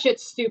dumb. That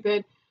shit's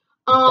stupid.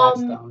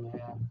 That's dumb,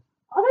 yeah.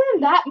 Other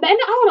than that, men,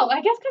 I don't know.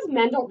 I guess because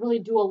men don't really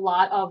do a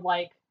lot of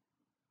like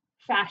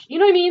fashion. You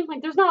know what I mean?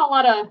 Like, there's not a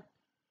lot of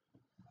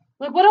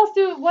like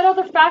what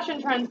other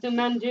fashion trends do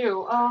men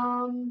do?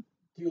 Do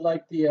you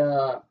like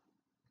the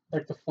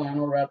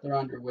flannel wrapped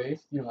around your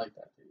waist? You don't like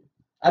that, do you?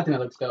 I think that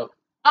looks dope.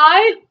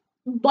 I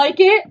like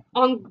it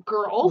on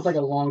girls. It's like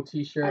a long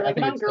t-shirt. I like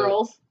it on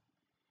girls.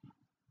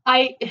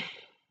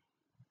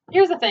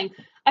 Here's the thing.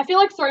 I feel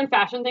like certain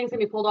fashion things can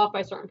be pulled off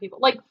by certain people.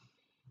 Like,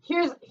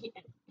 hear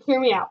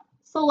me out.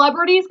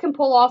 Celebrities can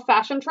pull off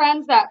fashion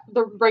trends that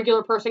the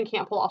regular person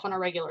can't pull off on a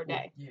regular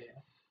day. Yeah.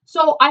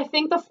 So I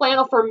think the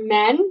flannel for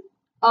men,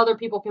 other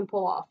people can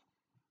pull off.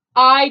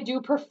 I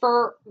do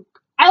prefer.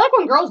 I like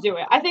when girls do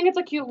it. I think it's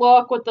a cute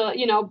look with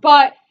the,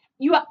 but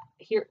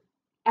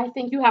I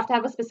think you have to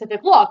have a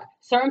specific look.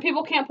 Certain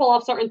people can't pull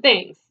off certain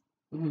things.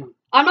 Mm.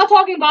 I'm not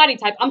talking body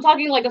type. I'm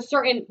talking like a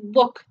certain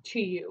look to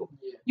you.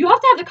 Yeah. You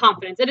have to have the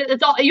confidence.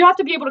 It's all. You have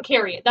to be able to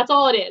carry it. That's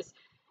all it is.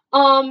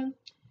 I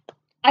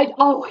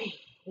always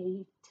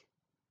hate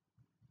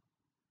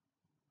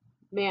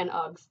man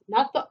Uggs.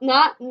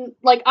 Not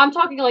like I'm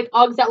talking like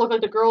Uggs that look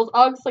like the girls'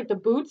 Uggs, like the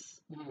boots.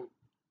 Mm.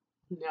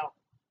 No.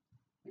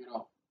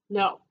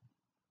 No.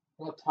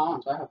 Well,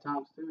 Toms. I have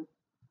Toms too.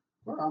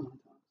 Where are my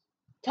Toms?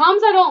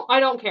 Toms I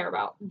don't care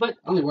about, but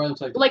I only wear them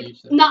to like the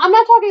beach. No, I'm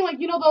not talking like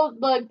those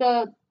like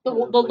the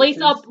lace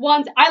up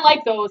ones. I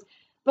like those,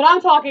 but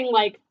I'm talking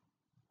like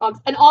Uggs.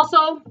 And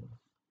also,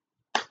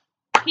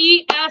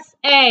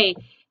 PSA: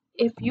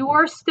 if you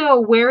are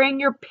still wearing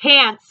your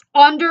pants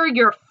under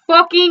your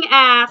fucking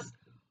ass,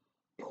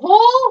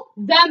 pull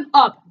them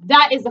up.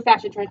 That is the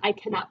fashion trend I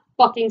cannot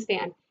fucking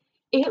stand.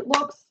 It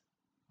looks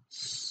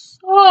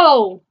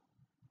so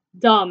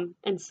dumb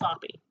and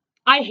sloppy.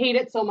 I hate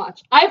it so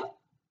much. I've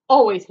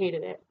always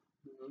hated it.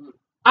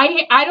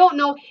 I don't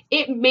know.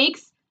 It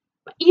makes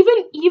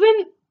even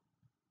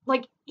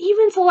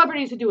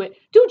celebrities who do it.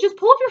 Dude, just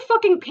pull up your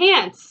fucking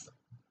pants.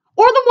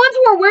 Or the ones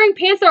who are wearing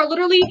pants that are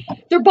literally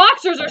their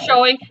boxers are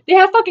showing. They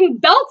have fucking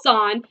belts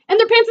on, and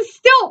their pants is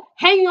still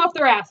hanging off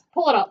their ass.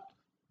 Pull it up.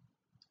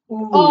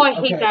 Ooh, I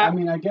hate that. I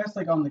mean, I guess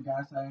like on the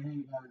guy side, I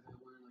hate guys that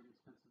wear like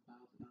expensive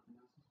belts and nothing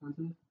else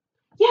expensive.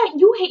 Yeah,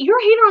 you're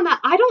a hater on that.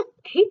 I don't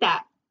hate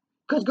that.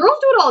 Because girls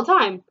do it all the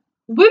time.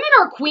 Women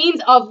are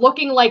queens of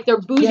looking like they're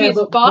bougie as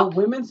fuck. But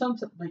women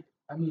sometimes, like,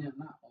 I mean,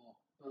 not all,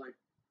 but like,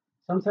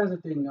 sometimes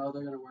if they know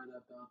they're going to wear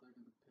that belt, they're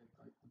going to pick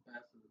like the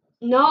best of the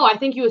best. No, I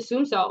think you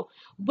assume so.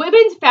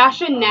 Women's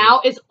fashion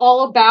now is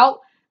all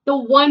about the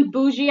one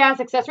bougie ass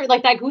accessory,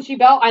 like that Gucci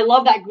belt. I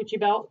love that Gucci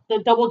belt,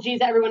 the double G's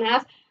that everyone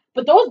has.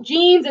 But those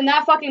jeans and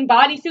that fucking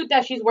bodysuit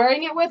that she's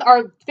wearing it with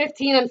are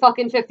 $15 and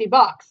fucking $50.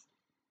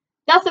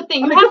 That's the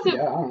thing. Girls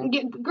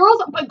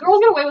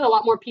get away with a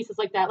lot more pieces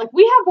like that. Like,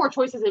 we have more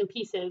choices in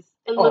pieces,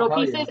 and little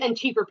pieces, and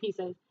cheaper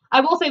pieces.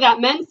 I will say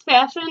that men's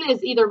fashion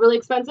is either really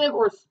expensive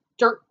or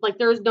dirt. Like,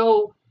 there's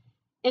no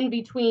in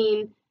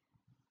between.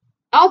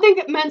 I don't think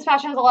that men's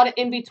fashion has a lot of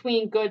in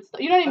between goods.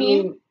 You know what I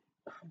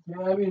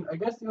mean? I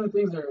guess the only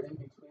things that are in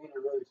between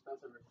are really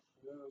expensive are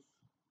shoes.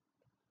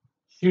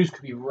 Shoes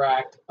could be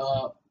racked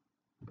up.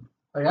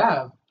 Like,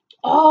 I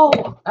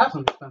have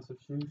some expensive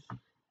shoes.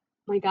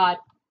 My God.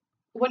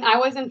 when I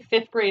was in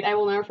 5th grade, I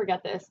will never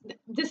forget this.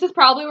 This is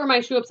probably where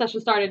my shoe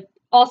obsession started.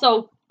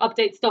 Also,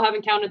 updates, still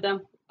haven't counted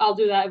them. I'll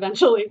do that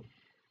eventually.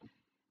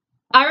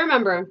 I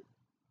remember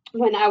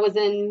when I was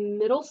in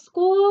middle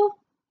school,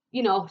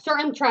 you know,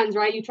 certain trends,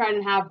 right? You try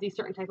and have these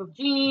certain type of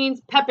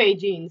jeans. Pepe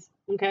jeans,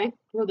 okay?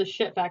 Were the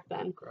shit back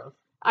then. Gross.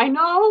 I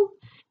know.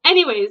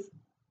 Anyways,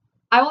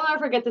 I will never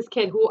forget this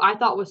kid who I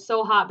thought was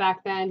so hot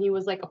back then. He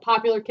was like a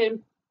popular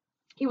kid.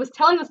 He was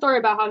telling the story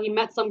about how he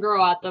met some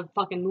girl at the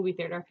fucking movie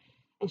theater.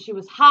 And she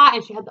was hot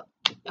and she had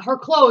her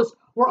clothes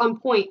were on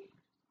point.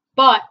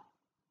 But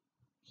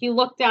he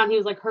looked down, he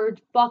was like, her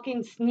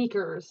fucking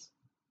sneakers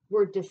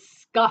were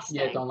disgusting.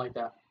 Yeah, don't like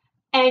that.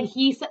 And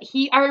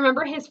I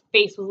remember his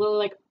face was literally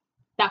like,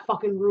 that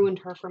fucking ruined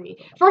her for me.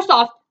 First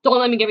off, don't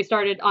let me get me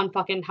started on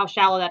fucking how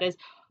shallow that is.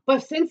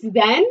 But since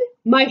then,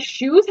 my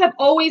shoes have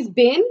always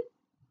been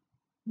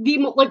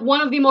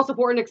one of the most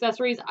important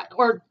accessories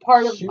or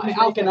part of my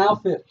outfit. An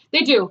outfit. They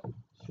do.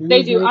 Shoes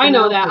they do. I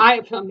know that.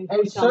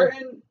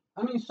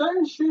 And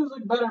certain shoes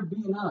look better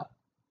beaten up.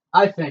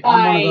 I think.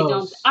 I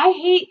don't. I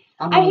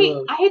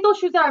hate those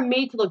shoes that are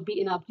made to look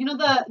beaten up. You know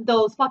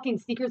those fucking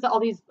sneakers that all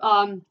these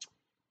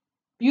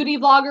beauty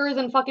vloggers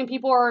and fucking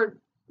people are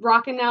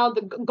rocking now,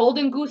 the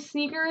Golden Goose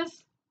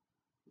sneakers?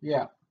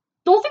 Yeah.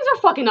 Those things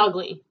are fucking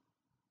ugly.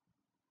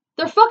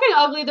 They're fucking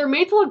ugly. They're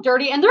made to look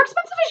dirty and they're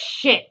expensive as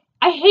shit.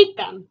 I hate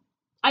them.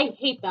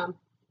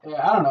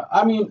 Yeah, I don't know.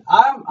 I mean,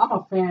 I'm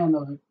a fan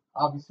of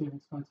obviously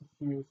expensive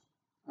shoes.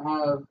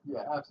 I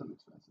have some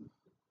expensive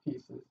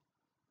pieces.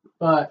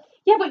 But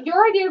yeah, but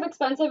your idea of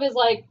expensive is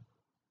like,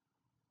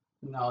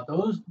 no,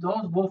 those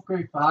Wolf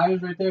Grade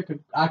 5s right there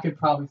I could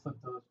probably flip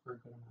those for a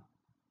good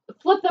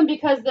amount. Flip them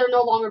because they're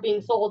no longer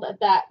being sold at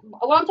that.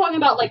 What I'm talking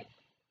about, like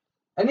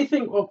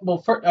anything.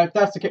 Well, if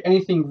that's the case,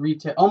 anything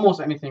retail,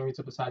 almost anything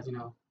retail besides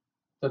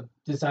the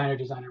designer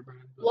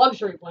brand.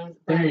 Luxury brands.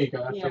 There you go.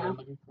 That's what I'm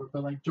looking for.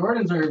 But like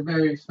Jordans are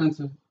very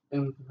expensive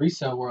in the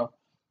resale world.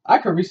 I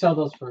could resell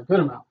those for a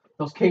good amount.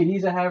 Those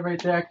KDs I have right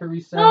there, I could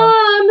resell.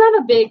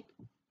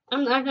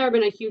 I've never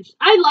been a huge.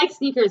 I like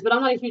sneakers, but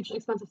I'm not a huge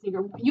expensive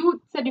sneaker.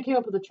 You said you came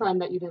up with a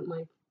trend that you didn't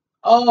like.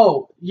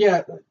 Oh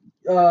yeah,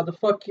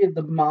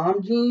 the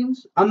mom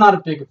jeans. I'm not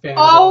a big fan.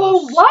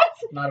 Oh, what?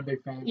 Not a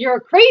big fan. You're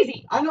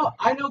crazy. I know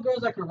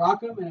girls that can rock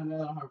them and I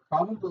don't have a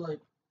problem, but like.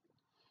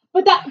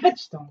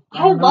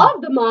 I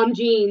love the mom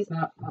jeans.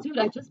 Dude,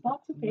 I just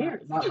bought 2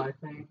 pairs. Not my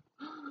thing.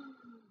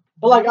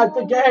 But like I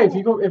think, hey,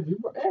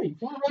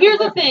 here's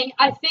the thing.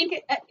 I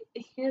think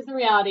here's the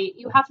reality.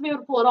 You have to be able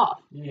to pull it off.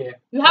 Yeah.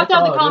 You have to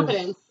have the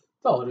confidence.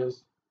 That's all it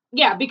is.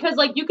 Yeah, because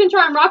like you can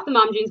try and rock the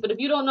mom jeans, but if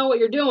you don't know what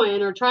you're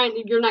doing or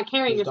you're not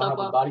carrying you yourself don't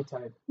have up. Body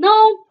type.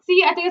 No,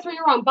 see, I think that's where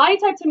you're wrong. Body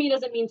type to me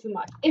doesn't mean too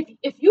much.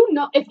 If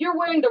you're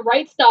wearing the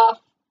right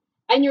stuff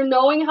and you're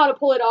knowing how to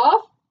pull it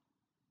off.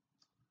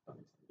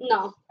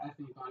 No. I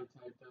think body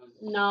type does.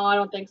 No, I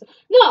don't think so.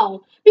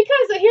 No,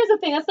 because here's the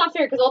thing. That's not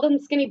fair because all them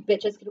skinny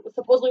bitches can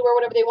supposedly wear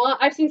whatever they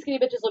want. I've seen skinny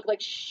bitches look like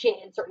shit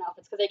in certain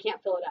outfits because they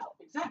can't fill it out.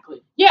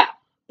 Exactly. Yeah,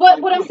 but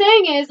what I'm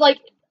saying is,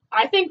 like,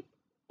 I think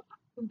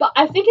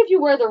if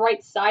you wear the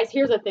right size,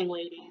 here's the thing,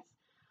 ladies.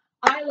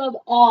 I love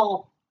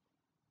all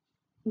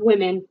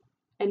women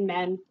and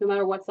men, no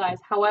matter what size.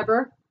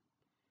 However,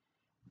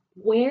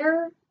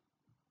 wear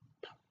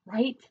the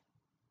right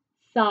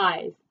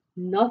size.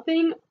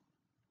 Nothing.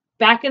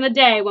 Back in the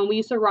day when we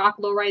used to rock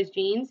low-rise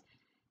jeans,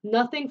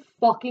 nothing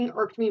fucking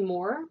irked me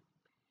more.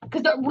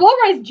 Because the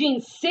low-rise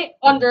jeans sit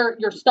under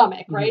your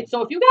stomach, right? Mm-hmm.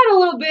 So if you got a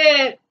little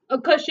bit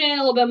of cushion, a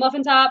little bit of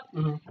muffin top,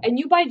 mm-hmm. and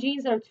you buy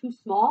jeans that are too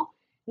small,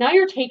 now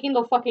you're taking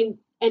the fucking,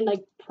 and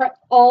like,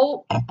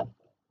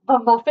 the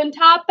muffin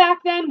top back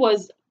then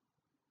was,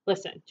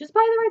 listen, just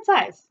buy the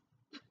right size.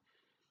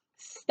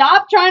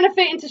 Stop trying to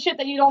fit into shit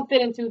that you don't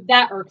fit into.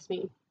 That irks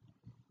me.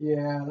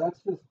 Yeah, that's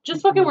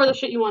just fucking wear the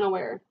shit you want to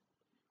wear.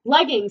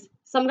 Leggings.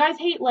 Some guys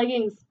hate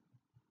leggings.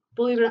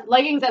 Believe it or not.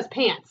 Leggings as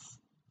pants.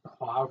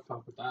 Oh, I would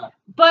fuck with that.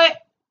 But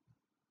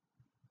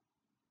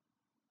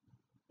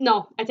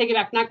no, I take it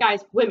back. Not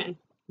guys. Women.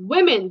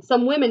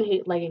 Some women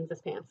hate leggings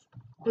as pants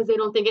because they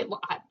don't think it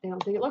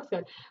looks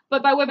good.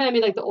 But by women, I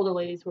mean like the older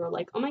ladies who are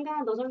like, "Oh my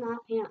god, those are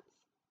not pants."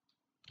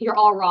 You're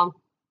all wrong.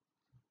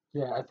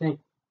 Yeah, I think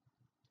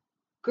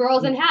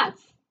girls in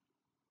hats.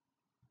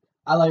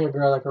 I like a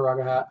girl that can rock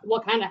a hat.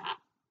 What kind of hat?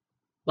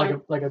 Like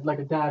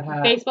a dad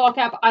hat. Baseball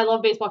cap. I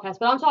love baseball caps,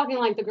 but I'm talking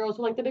like the girls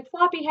who like the big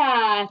floppy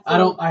hats.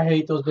 I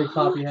hate those big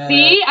floppy hats.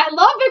 See, I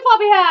love big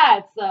floppy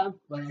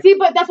hats. See,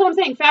 but that's what I'm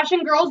saying.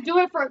 Fashion girls do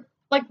it for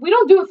we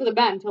don't do it for the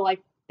men to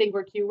like think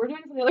we're cute. We're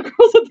doing it for the other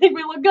girls to think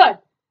we look good.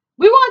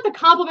 We want the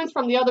compliments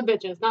from the other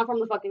bitches, not from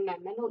the fucking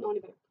men. Men don't know any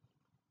better.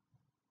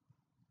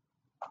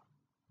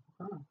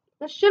 Huh.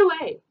 That shit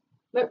away.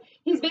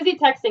 He's busy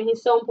texting.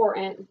 He's so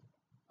important.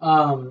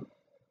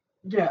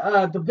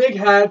 Yeah, the big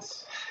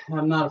hats,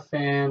 I'm not a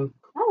fan.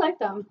 I like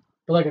them.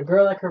 But like a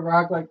girl that could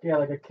rock like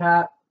a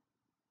cap,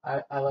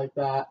 I like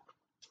that.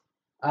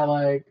 I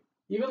like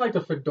even like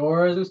the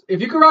fedoras.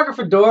 If you could rock a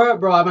fedora,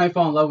 bro, I might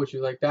fall in love with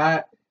you like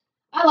that.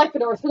 I like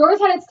fedoras. Fedoras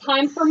had its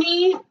time for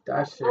me.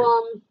 That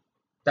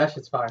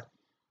shit's fire.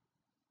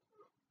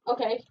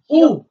 Okay.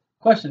 Oh,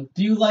 question.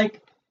 Do you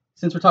like,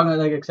 since we're talking about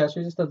like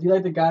accessories and stuff, do you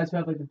like the guys who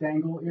have like the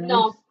dangle earrings?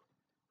 No.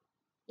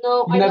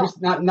 No,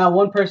 You've never, not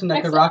one person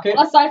that could rock it?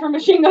 Aside from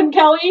Machine Gun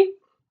Kelly.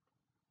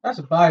 That's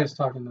a bias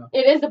talking though.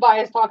 It is the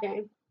bias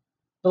talking.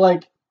 But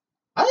like,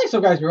 I think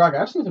some guys can rock it.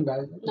 I've seen some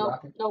guys that can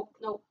rock it. No.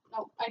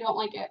 I don't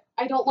like it.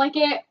 I don't like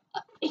it.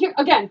 Here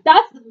again,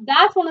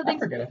 that's one of the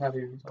things. I forget it. Have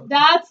you?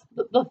 That's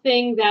the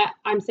thing that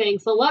I'm saying.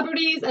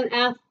 Celebrities and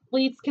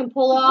athletes can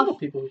pull off.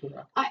 People who can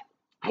rock.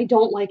 I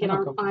don't like it.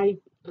 I'm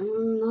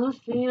not a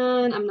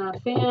fan. I'm not a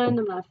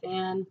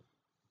fan.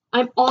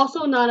 I'm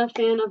also not a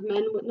fan of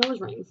men with nose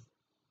rings.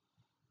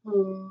 I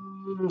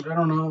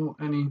don't know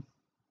any.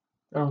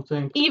 I don't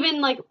think.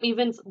 Even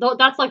though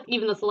that's like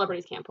even the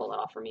celebrities can't pull that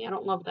off for me. I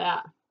don't love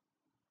that.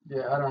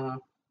 Yeah, I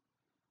don't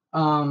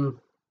know.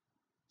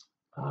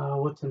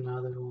 What's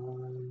another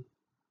one?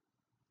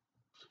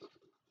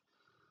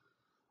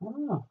 I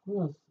don't know.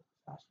 Who else?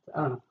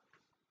 I don't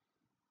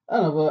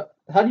know. But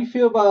how do you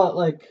feel about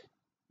like,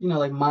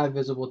 like my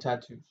visible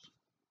tattoos?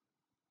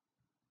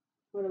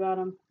 What about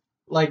them?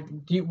 Like,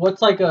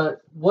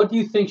 what do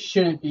you think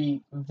shouldn't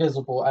be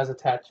visible as a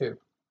tattoo?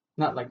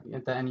 Not like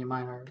that any of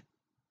mine are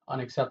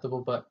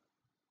unacceptable, but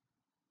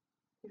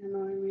I don't know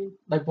what I mean.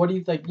 Like, what do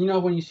you like?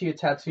 When you see a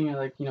tattoo, you're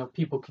like,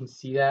 people can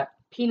see that.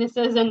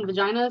 Penises and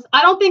vaginas.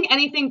 I don't think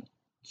anything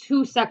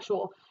too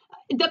sexual.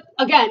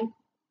 Again,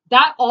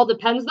 that all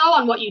depends though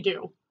on what you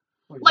do.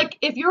 Like,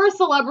 if you're a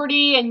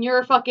celebrity and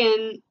you're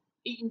fucking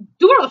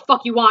do whatever the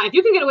fuck you want. If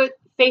you can get away with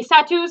face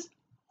tattoos,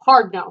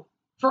 hard no.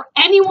 For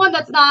anyone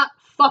that's not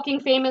fucking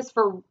famous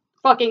for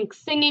fucking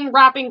singing,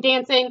 rapping,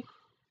 dancing,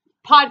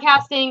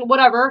 podcasting,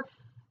 whatever,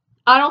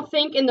 I don't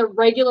think in the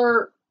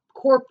regular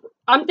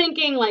I'm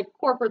thinking like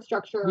corporate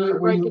structure.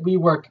 We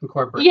work in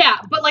corporate. Yeah,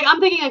 but like I'm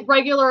thinking like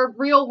regular,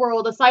 real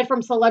world, aside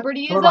from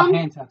celebrityism. What about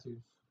hand tattoos?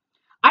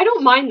 I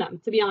don't mind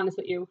them, to be honest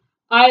with you.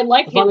 I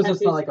like as hand long as tattoos.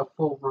 it's not like a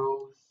full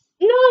rose.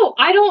 No,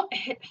 I don't.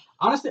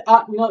 Honestly,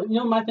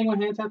 my thing with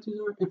hand tattoos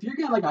are if you're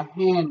getting like a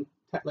hand,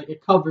 like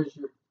it covers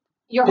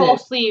your whole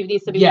sleeve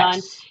needs to be done.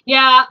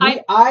 Yeah,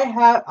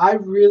 I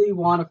really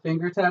want a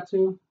finger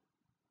tattoo.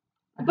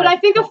 But I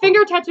think a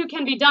finger tattoo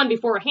can be done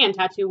before a hand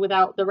tattoo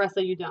without the rest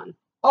of you done.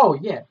 Oh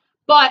yeah.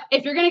 But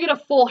if you're gonna get a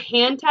full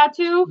hand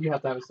tattoo, you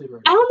have to have a sleeve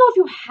ring. I don't know if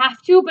you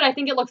have to, but I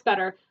think it looks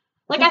better.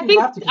 Like I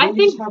think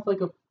have like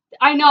a.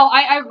 I know.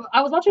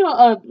 I was watching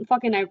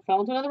I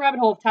fell into another rabbit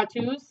hole of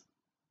tattoos,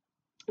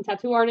 and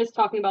tattoo artists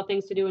talking about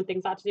things to do and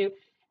things not to do,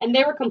 and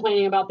they were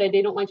complaining about that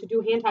they don't like to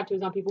do hand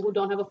tattoos on people who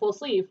don't have a full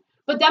sleeve.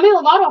 But Demi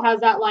Lovato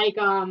has that like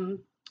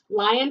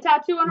lion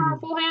tattoo on her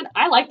full hand.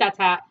 I like that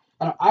tat.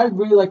 I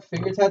really like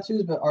finger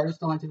tattoos, but artists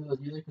don't like to do those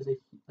either because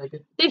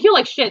they heal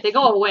like shit. They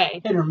go away.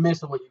 Hit or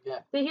miss on what you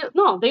get. They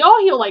all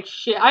heal like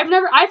shit.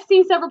 I've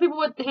seen several people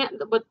with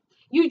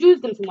you use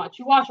them too much.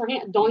 You wash your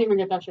hands. Don't even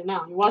get that shit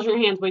now. You wash your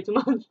hands way too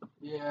much.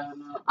 Yeah,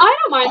 no. I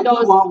don't mind those.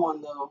 I do want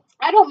one though.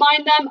 I don't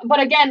mind them,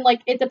 but again,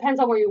 like it depends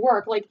on where you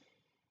work. Like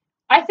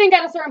I think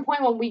at a certain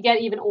point when we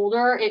get even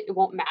older, it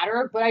won't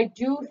matter. But I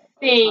do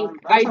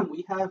think by the time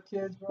we have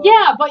kids, bro.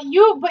 Yeah, but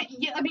you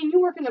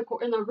work in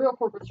the real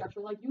corporate structure.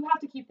 Like you have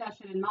to keep that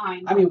shit in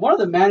mind. I mean, one of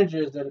the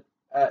managers at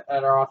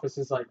our office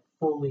is like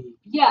fully.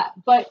 Yeah,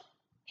 but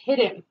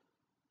hidden.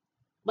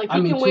 Like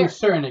to a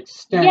certain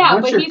extent. Yeah,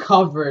 once you're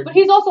covered. But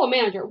he's also a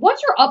manager.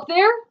 Once you're up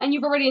there and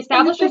you've already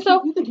established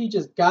yourself. You think he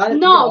just got it?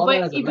 No,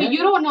 but you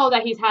don't know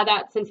that he's had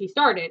that since he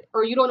started,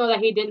 or you don't know that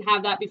he didn't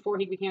have that before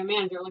he became a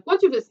manager. Like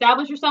once you've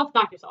established yourself,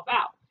 knock yourself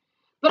out.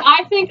 But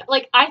I think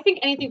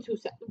anything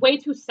way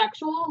too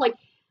sexual, like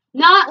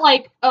not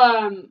like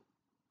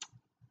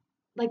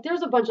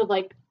there's a bunch of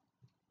like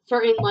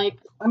certain like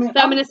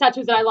feminist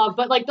tattoos that I love,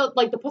 but like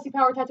the pussy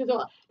power tattoos,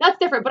 that's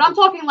different. But I'm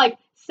talking like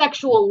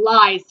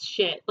sexualized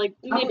shit. Like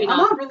maybe I'm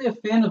not really a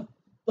fan of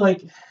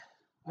like.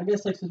 I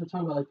guess like since we're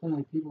talking about like putting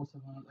like people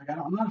like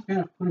I'm not a fan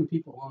of putting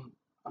people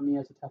on me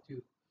as a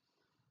tattoo.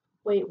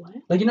 Wait, what?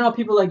 Like how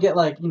people like get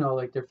like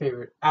like their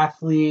favorite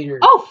athlete or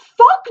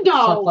fuck no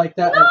stuff like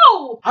that. No,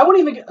 like, I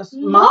wouldn't even get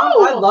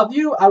Mom. I love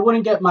you. I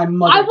wouldn't get my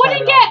mother. I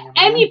wouldn't get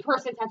any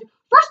person tattooed.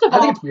 First of all,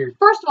 I think it's weird.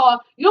 First of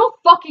all, you don't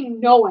fucking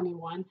know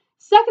anyone.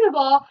 Second of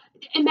all,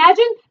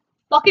 imagine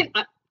fucking.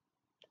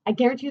 I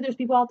guarantee you, there's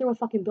people out there with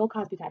fucking Bill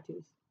Cosby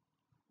tattoos.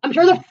 I'm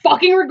sure they're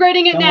fucking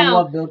regretting it now.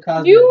 Love Bill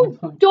Cosby. You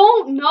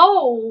don't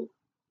know.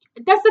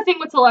 That's the thing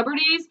with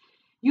celebrities.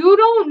 You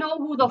don't know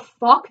who the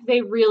fuck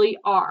they really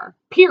are.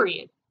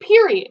 Period.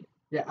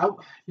 Yeah,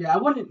 I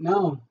wouldn't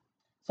know.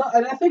 So,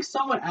 and I think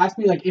someone asked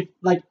me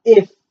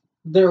if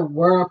there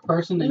were a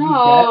person that you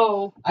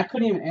get, I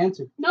couldn't even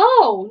answer.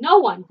 No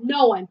one.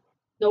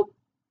 Nope.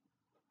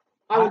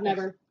 I would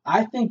never.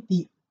 I think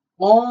the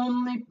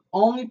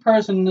only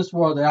person in this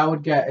world that I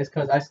would get is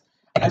because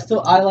I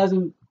still idolize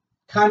him.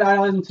 Kind of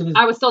idolize him to this.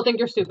 I would still think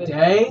you're stupid.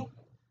 Day.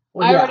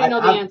 Well, I already know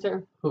the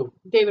answer. Who?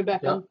 David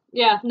Beckham. Yep.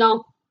 Yeah.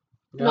 No.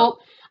 Yep. Nope.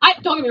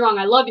 Don't get me wrong.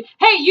 I love you.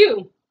 Hey,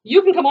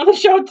 you can come on the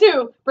show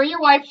too. Bring your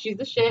wife. She's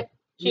the shit.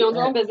 She owns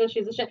her own business.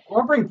 She's the shit.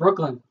 Or bring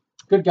Brooklyn.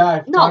 Good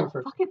guy. No.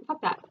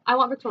 Fuck that. I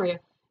want Victoria.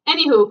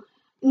 Anywho,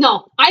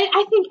 no.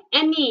 I think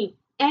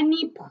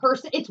any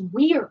person. It's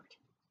weird.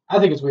 I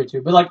think it's weird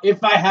too. But like,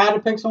 if I had to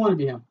pick someone, it'd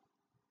be him.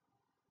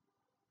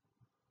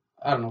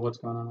 I don't know what's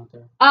going on out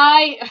there.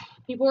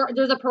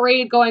 There's a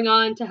parade going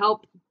on to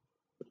help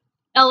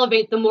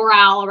elevate the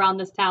morale around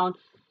this town.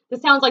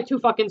 This town's like 2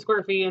 fucking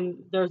square feet,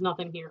 and there's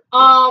nothing here.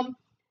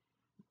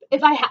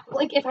 If I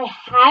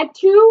had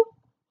to,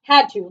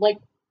 like,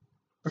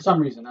 for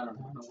some reason, I don't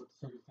know what the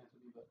circumstance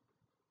would be, but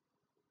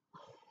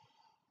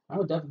I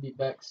would definitely be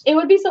Bex. It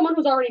would be someone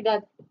who's already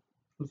dead.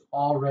 Who's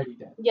already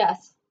dead?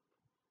 Yes.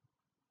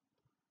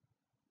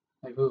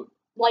 Like who?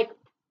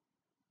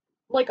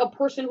 Like a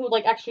person who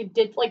like actually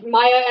did, like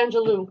Maya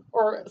Angelou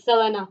or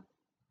Selena.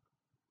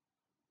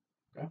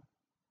 Okay.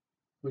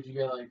 Would you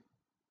get like?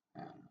 I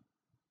don't know.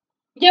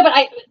 Yeah, but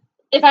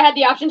if I had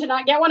the option to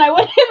not get one, I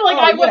would.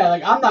 I would. Yeah,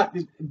 like I'm not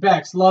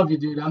Bex. Love you,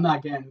 dude. I'm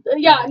not getting.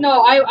 Yeah,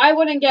 no, I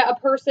wouldn't get a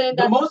person.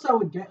 The most I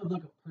would get of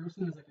like a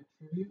person as like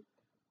a tribute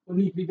would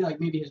need to be like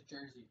maybe his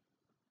jersey.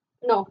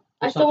 No,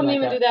 I still wouldn't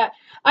even do that.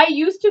 I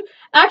used to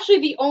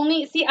actually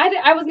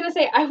I was gonna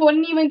say I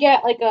wouldn't even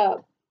get like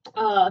a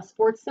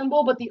sports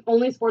symbol, but the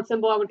only sports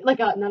symbol I would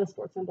not a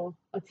sports symbol,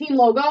 a team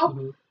logo.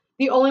 Mm-hmm.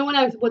 The only one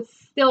I would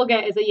still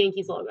get is a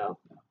Yankees logo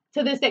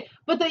to this day.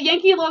 But the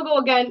Yankee logo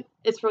again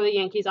is for the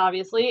Yankees,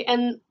 obviously,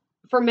 and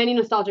for many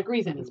nostalgic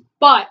reasons. Mm-hmm.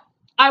 But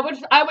I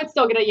would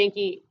still get a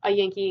Yankee.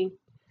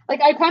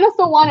 Like I kind of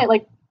still want it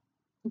like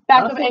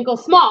back of ankle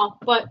small,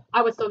 but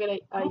I would still get a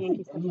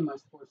Yankee. Any of my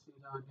sports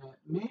teams I would get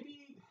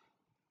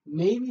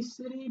maybe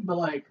City, but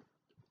like.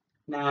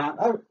 Nah,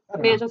 I don't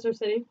Manchester know.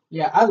 City.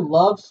 Yeah, I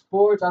love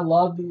sports. I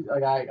love these.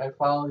 Like, I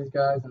follow these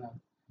guys, and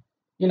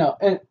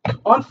and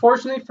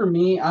unfortunately for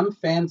me, I'm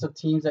fans of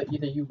teams that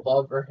either you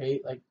love or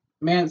hate. Like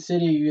Man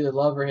City, you either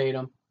love or hate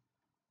them.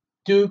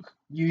 Duke,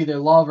 you either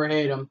love or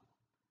hate them.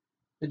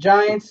 The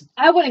Giants.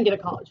 I wouldn't get a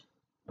college.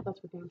 That's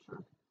for damn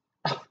sure.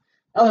 The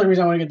only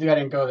reason I want to get I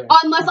didn't go there.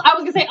 Unless I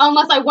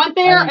went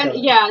there,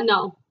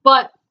 no.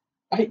 But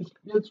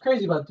what's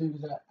crazy about Duke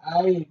is that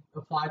I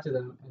applied to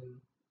them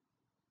and.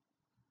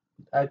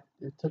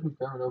 It took me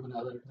forever to open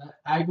that letter.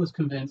 I was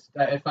convinced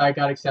that if I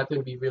got accepted, it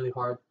would be really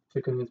hard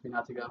to convince me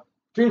not to go.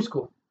 Dream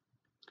school.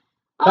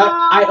 But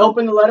I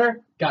opened the letter,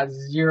 got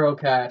 0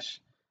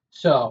 cash.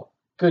 So,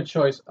 good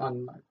choice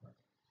on my part.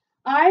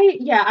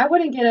 I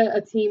wouldn't get a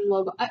team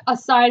logo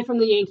aside from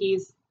the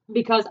Yankees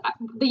because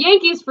the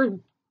Yankees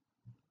don't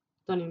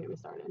even get me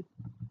started.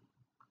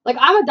 Like,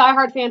 I'm a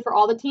diehard fan for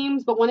all the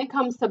teams, but when it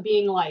comes to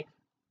being like,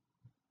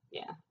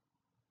 yeah,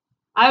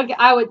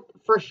 I would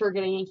for sure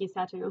get a Yankees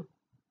tattoo.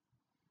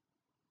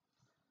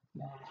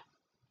 Nah.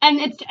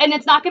 And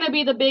it's not gonna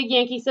be the big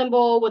Yankee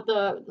symbol with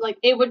the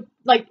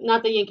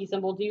not the Yankee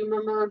symbol. Do you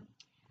remember?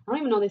 I don't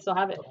even know they still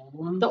have it.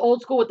 The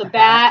old school with the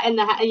bat and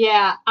the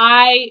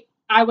I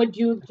would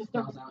do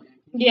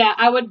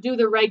I would do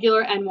the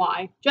regular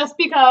NY just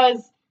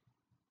because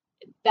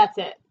that's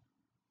it.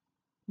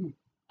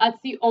 That's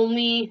the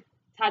only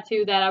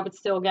tattoo that I would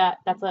still get.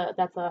 That's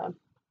a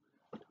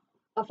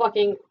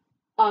fucking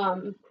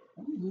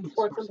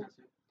sports symbol.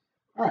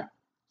 All right.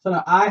 So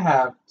now I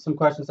have some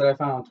questions that I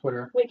found on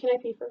Twitter. Wait, can I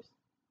pee first?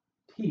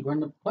 Pee? We're in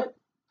the what?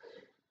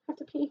 I have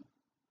to pee.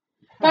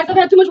 Guys, I've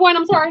had too much wine.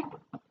 I'm sorry.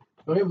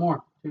 Go get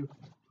more, too.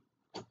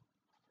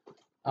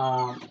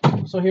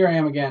 So here I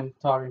am again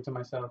talking to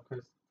myself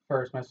because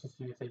first my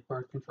sister needs to take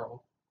birth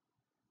control,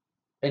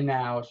 and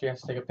now she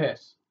has to take a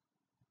piss.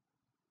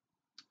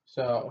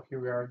 So here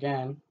we are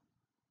again,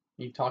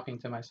 me talking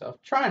to myself,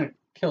 trying to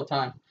kill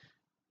time,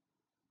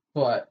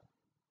 but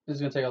this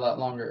is gonna take a lot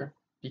longer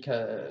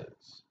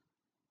because.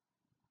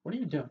 What are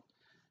you doing?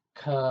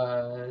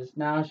 Because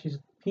now she's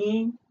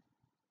peeing.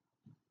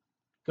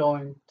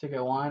 Going to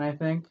get wine, I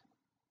think.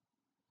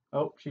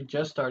 Oh, she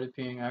just started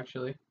peeing,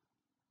 actually.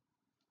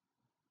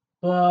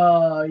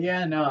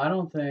 Yeah, no, I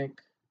don't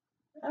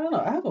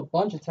know. I have a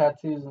bunch of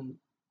tattoos and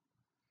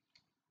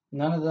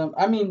none of them.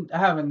 I mean, I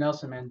have a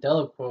Nelson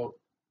Mandela quote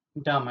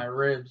down my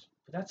ribs,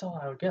 but that's all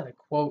I would get, like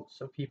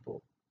quotes of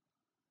people.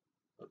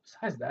 But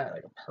besides that,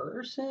 like a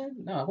person?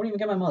 No, I wouldn't even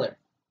get my mother.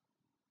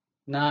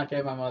 Not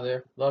get my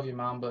mother. Love you,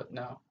 Mom, but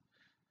no.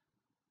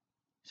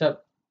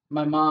 Except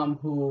my mom,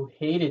 who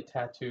hated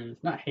tattoos,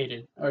 not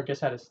hated, or I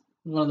guess had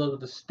one of those with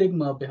the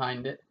stigma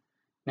behind it,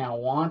 now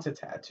wants a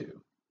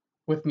tattoo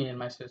with me and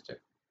my sister.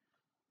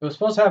 It was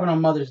supposed to happen on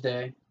Mother's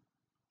Day,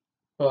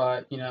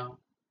 but,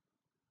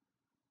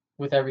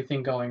 with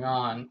everything going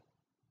on,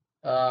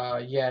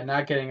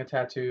 not getting a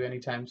tattoo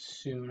anytime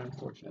soon,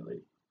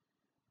 unfortunately.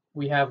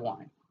 We have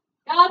wine.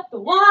 Got the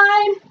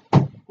wine!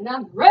 And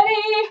I'm ready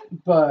to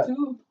party.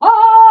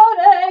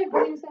 What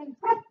are you saying?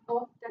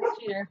 Oh, that's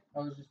cheater. I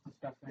was just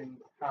discussing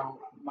how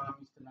Mom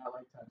used to not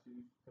like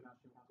tattoos, but now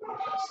she wants to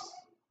like us.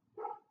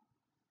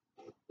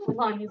 Hold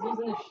on, he's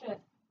losing his shit.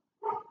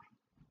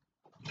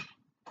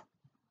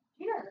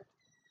 Cheater.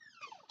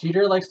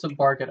 Jeter likes to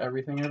bark at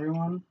everything,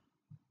 everyone.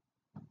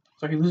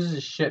 So he loses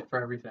his shit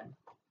for everything.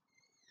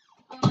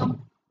 But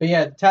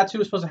yeah, the tattoo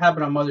was supposed to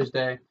happen on Mother's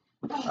Day.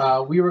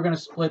 We were gonna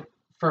split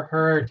for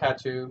her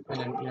tattoo, and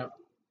then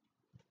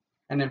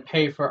and then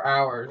pay for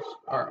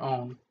our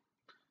own.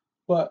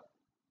 But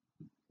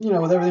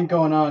with everything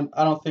going on,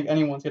 I don't think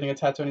anyone's getting a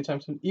tattoo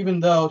anytime soon. Even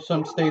though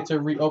some states are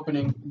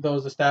reopening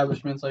those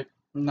establishments, like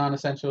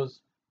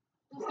non-essentials,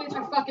 Those states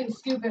are fucking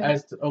stupid.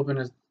 as open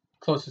as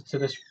closest to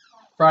this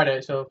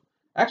Friday. So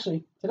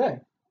actually, today.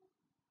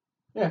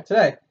 Yeah,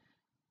 today.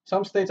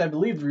 Some states, I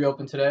believe,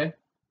 reopened today.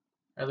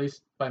 At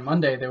least by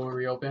Monday, they will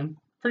reopen.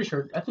 Pretty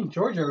sure. I think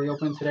Georgia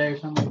reopened today or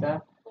something like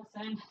that.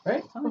 Listen,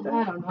 Right? Something like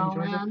that. I don't know,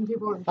 man.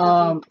 People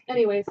are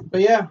anyways.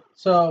 But yeah,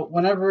 so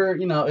whenever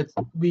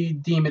we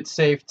deem it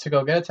safe to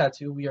go get a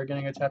tattoo, we are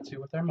getting a tattoo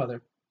with our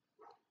mother,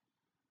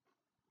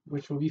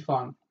 which will be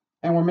fun.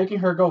 And we're making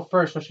her go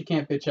first so she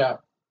can't bitch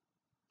out.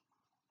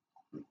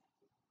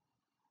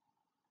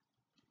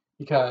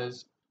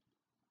 Because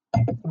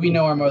we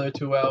know our mother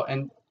too well,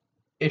 and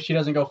if she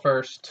doesn't go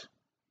first,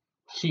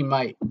 she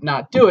might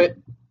not do it.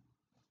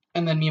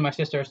 And then me and my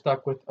sister are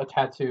stuck with a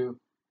tattoo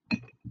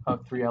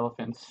of 3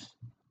 elephants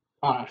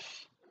on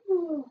us.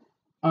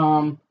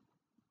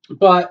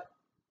 But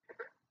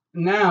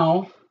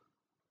now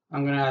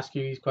I'm gonna ask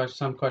you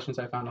some questions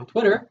I found on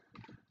Twitter.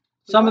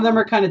 Some of them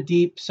are kind of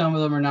deep, some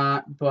of them are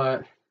not.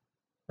 But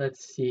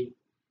let's see.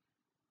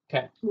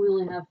 Okay. We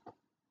only have.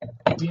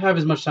 We have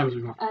as much time as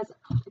we want.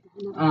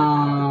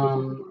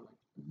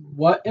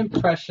 What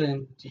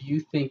impression do you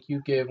think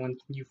you give when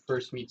you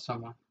first meet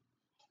someone?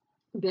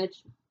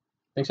 Bitch.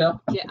 Think so?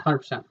 Yeah.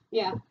 100%.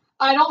 Yeah.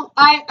 Not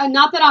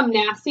that I'm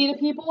nasty to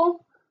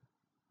people.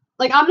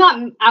 Like, I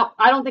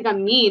don't think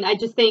I'm mean. I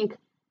just think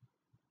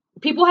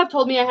people have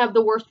told me I have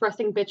the worst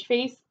resting bitch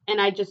face,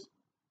 and I just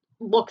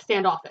look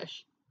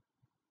standoffish.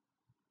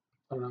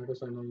 I don't know. I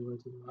guess I know you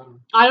went to the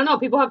bottom. I don't know.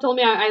 People have told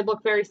me I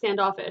look very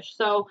standoffish.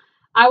 So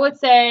I would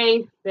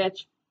say,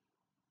 bitch.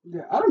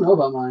 Yeah, I don't know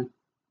about mine.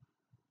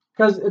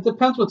 Because it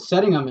depends what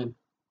setting I'm in.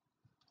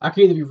 I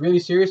could either be really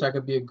serious or I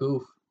could be a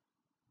goof.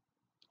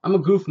 I'm a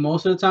goof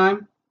most of the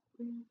time.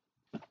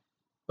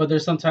 But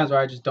there's some times where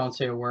I just don't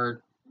say a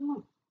word.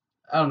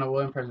 I don't know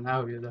what impression that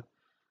would be,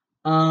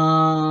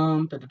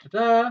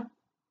 though.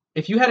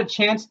 If you had a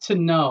chance to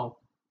know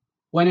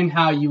when and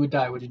how you would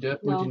die, would you do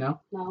it? No. Would you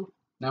know? No.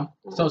 No?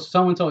 So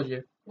someone told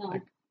you? No.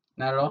 Like,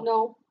 not at all?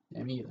 No.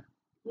 Yeah, me either.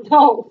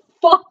 No.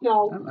 Fuck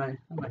no. That's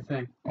my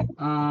thing.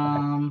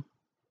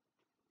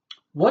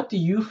 What do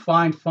you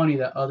find funny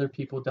that other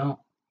people don't?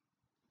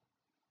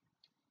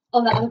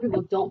 Oh, that other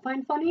people don't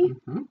find funny?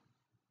 Mm-hmm.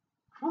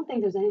 I don't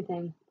think there's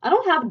anything. I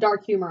don't have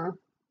dark humor.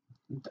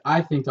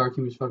 I think dark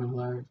humor is fucking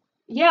hilarious.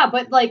 Yeah,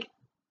 but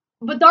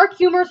dark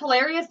humor is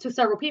hilarious to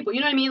several people.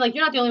 You know what I mean? Like,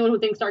 you're not the only one who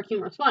thinks dark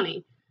humor is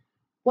funny.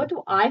 What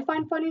do I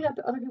find funny that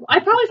other people... I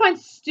probably find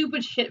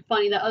stupid shit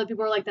funny that other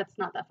people are like, that's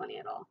not that funny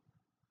at all.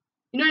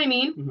 You know what I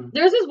mean? Mm-hmm.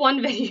 There's this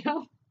one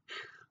video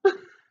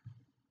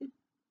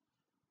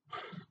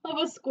of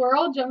a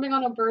squirrel jumping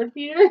on a bird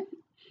feeder.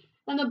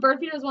 And the bird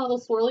feeder is one of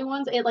those swirly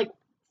ones. It, like,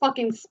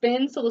 fucking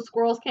spins so the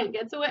squirrels can't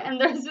get to it.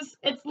 And there's this...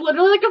 It's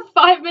literally like a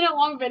 5-minute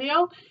long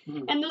video.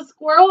 Mm-hmm. And the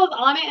squirrel is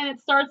on it and it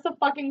starts to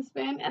fucking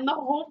spin. And the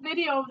whole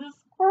video of this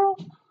squirrel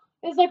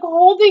is, like,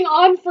 holding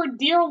on for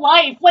dear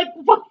life. Like,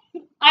 what?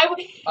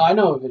 I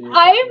know a video.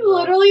 I'm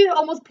literally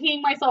almost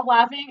peeing myself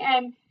laughing.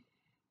 And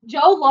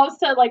Joe loves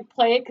to, like,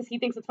 play it because he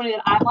thinks it's funny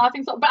that I'm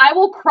laughing. But I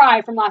will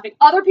cry from laughing.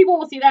 Other people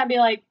will see that and be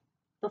like,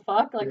 the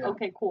fuck? Like,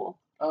 okay, cool.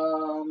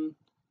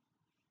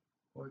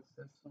 What's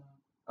this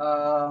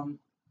one?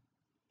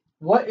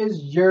 What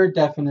is your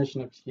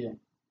definition of cheating?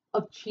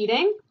 Of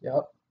cheating?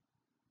 Yep.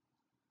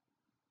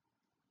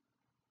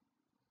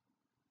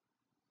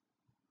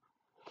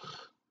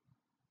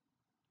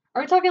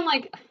 Are we talking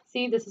like,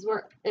 see, this is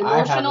where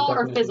emotional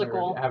or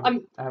physical? I have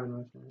an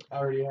emotional. I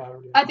already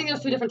have. I think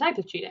there's 2 different types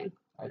of cheating.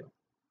 I don't.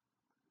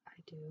 I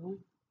do.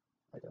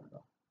 I don't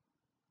know.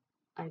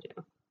 I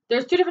do.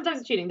 There's 2 different types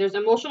of cheating. There's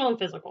emotional and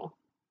physical.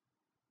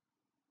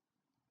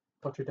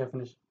 What's your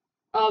definition?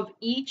 Of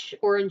each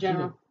or in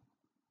general? Cheating.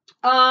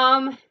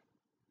 I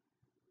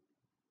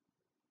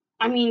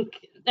mean,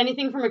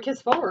 anything from a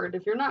kiss forward.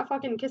 If you're not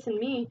fucking kissing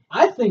me.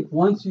 I think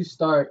once you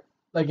start,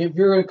 like, if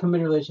you're in a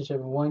committed relationship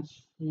and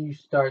once you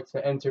start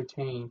to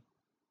entertain,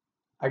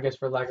 I guess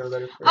for lack of a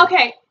better phrase.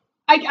 Okay,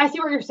 I see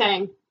what you're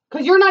saying.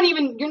 Because you're not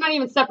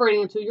even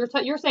separating the two.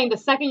 You're saying the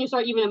second you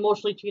start even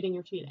emotionally cheating,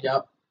 you're cheating.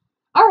 Yep.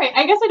 All right,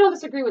 I guess I don't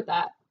disagree with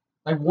that.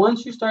 Like,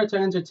 once you start to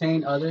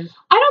entertain others.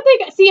 I don't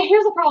think. See,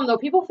 here's the problem though.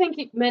 People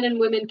think men and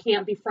women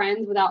can't be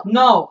friends without.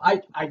 No,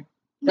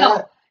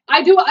 No,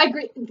 I do. I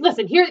agree.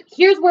 Listen,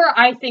 here's where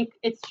I think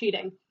it's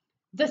cheating.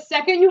 The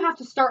second you have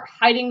to start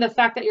hiding the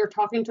fact that you're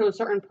talking to a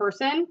certain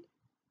person,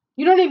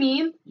 you know what I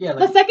mean? Yeah.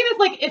 Like, the second is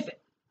like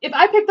if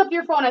I picked up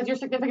your phone as your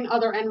significant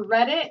other and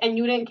read it and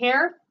you didn't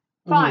care,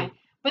 fine. Mm-hmm.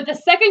 But the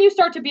second you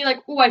start to be like,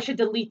 oh, I should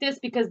delete this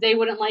because they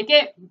wouldn't like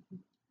it.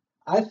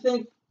 I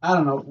think, I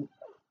don't know.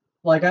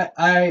 Like,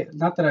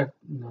 not that I've,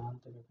 no,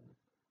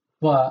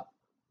 but,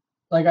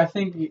 like, I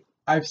think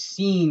I've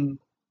seen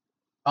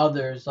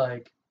others,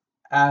 like,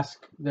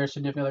 ask their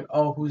significant, like,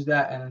 oh, who's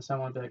that? And then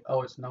someone would be like,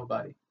 oh, it's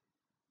nobody.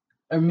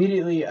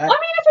 Immediately, I mean,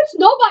 if it's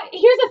nobody,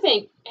 here's the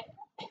thing.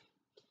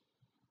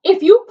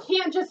 If you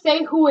can't just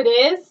say who it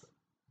is,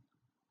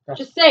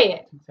 just say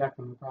it. That's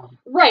exactly the problem.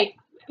 Right.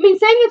 I mean,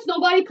 saying it's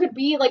nobody could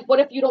be like, what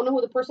if you don't know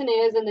who the person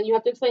is and then you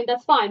have to explain?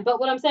 That's fine. But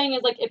what I'm saying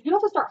is, like, if you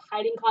have to start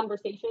hiding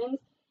conversations,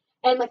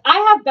 and like,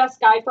 I have best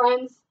guy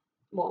friends.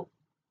 Well,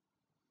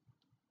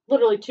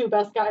 literally 2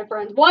 best guy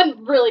friends.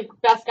 One really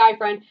best guy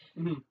friend,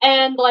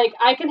 and like,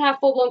 I can have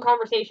full blown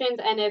conversations,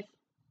 and if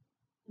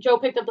Joe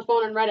picked up the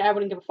phone and read it, I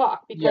wouldn't give a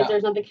fuck because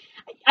there's nothing.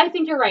 I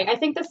think you're right. I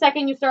think the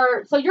second you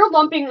start, so you're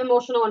lumping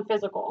emotional and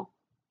physical.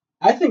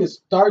 I think it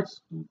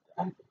starts.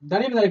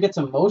 Not even that it gets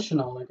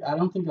emotional. Like, I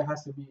don't think it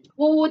has to be.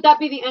 Well, would that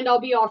be the end all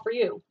be all for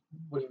you?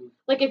 What do you mean?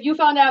 Like, if you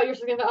found out your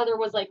significant other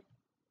was like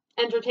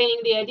entertaining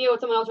the idea with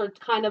someone else or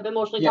kind of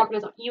emotionally talking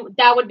to someone,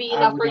 that would be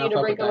enough for you to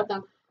break up with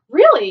them.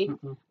 Really?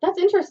 Mm-hmm. That's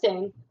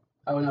interesting.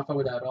 I would not fuck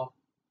with that at all.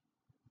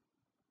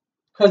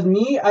 Because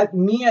me at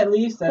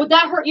least. Would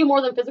that hurt you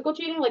more than physical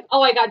cheating? Like,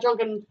 oh, I got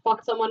drunk and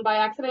fucked someone by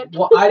accident?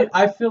 Well,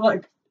 I feel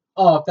like,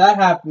 if that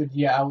happened,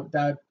 yeah,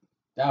 that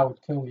would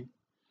kill me.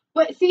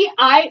 But see,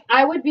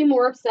 I would be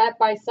more upset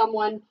by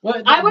someone.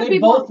 Well, they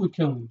both would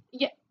kill me.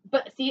 Yeah,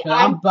 but see,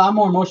 I'm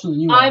more emotional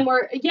than you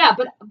are. Yeah,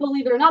 but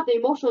believe it or not, the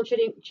emotional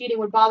cheating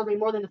would bother me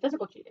more than the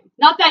physical cheating.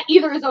 Not that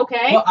either is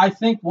okay. Well, I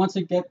think once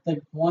she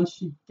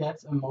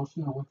gets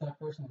emotional with that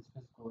person, it's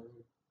physical.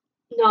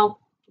 No,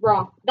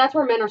 wrong. That's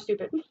where men are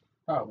stupid.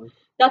 Probably.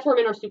 That's where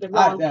men are stupid.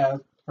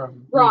 Wrong.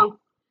 Probably. Wrong.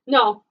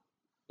 No.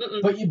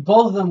 But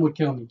both of them would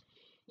kill me.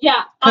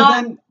 Yeah.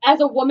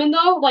 As a woman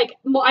though, like,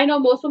 I know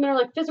most women are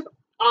like physical.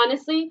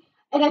 Honestly,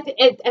 and I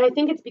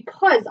think it's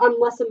because I'm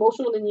less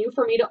emotional than you.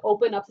 For me to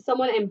open up to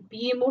someone and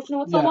be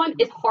emotional with someone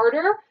is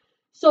harder.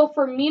 So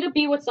for me to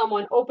be with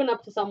someone, open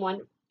up to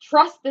someone,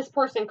 trust this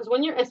person, because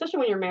especially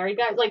when you're married,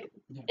 guys, like,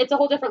 it's a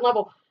whole different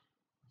level.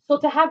 So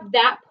to have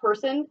that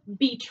person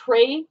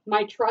betray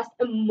my trust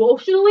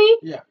emotionally,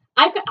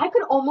 I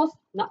could almost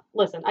not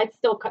listen. I'd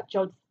still cut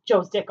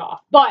Joe's dick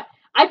off, but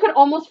I could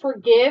almost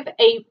forgive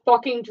a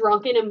fucking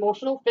drunken,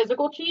 emotional,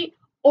 physical cheat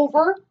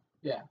over.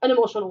 Yeah. An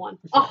emotional one.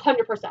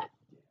 100%.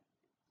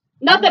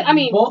 Not that, I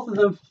mean. Both of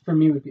them for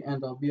me would be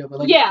end all be all. But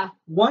like,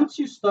 once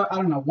you start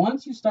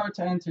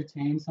to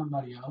entertain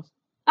somebody else.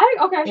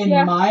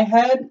 In my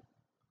head,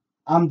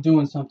 I'm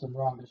doing something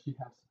wrong that she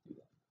has to do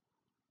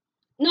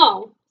that.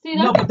 No. See,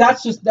 no, but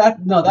that's just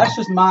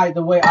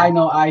the way I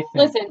know I think.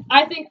 Listen,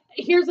 I think,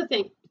 here's the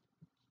thing.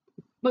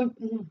 Don't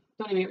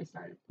even get me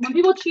started. When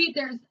people cheat,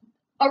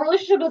 a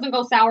relationship doesn't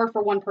go sour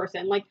for one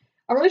person. Like,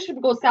 a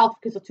relationship goes south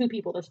because of 2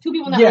 people. There's 2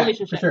 people in that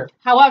relationship. For sure.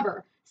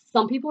 However,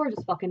 some people are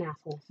just fucking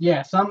assholes.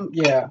 Yeah,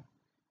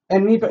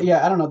 And me, but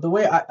I don't know. The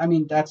way I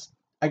mean, that's,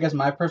 I guess,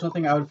 my personal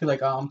thing. I would feel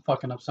like, I'm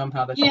fucking up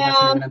somehow that she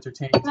hasn't even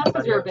entertained. That's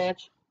because you're a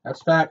bitch.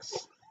 That's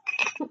facts.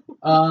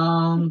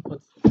 Not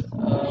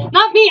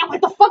me. I'm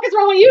like, the fuck is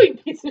wrong with you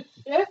piece of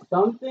shit?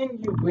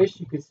 Something you wish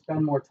you could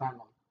spend more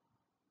time on.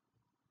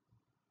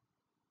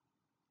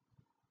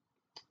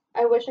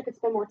 I wish I could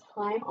spend more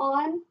time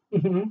on.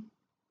 Mm-hmm.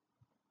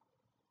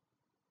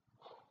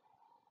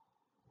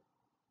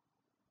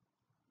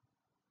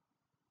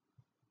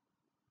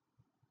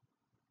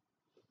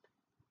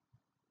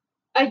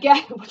 I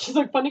guess, which is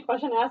a funny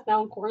question to ask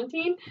now in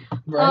quarantine.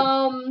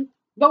 Right.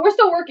 But we're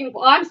still working.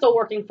 I'm still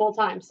working full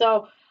time.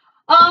 So,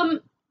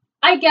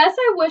 I guess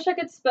I wish I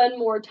could spend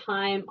more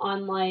time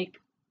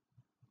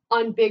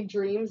on big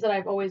dreams that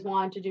I've always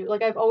wanted to do.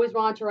 Like, I've always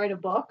wanted to write a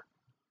book.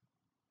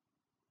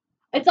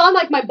 It's on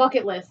like my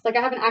bucket list. Like,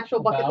 I have an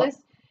actual bucket list.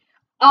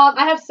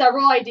 I have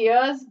several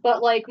ideas,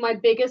 but like my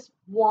biggest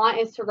want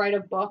is to write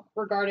a book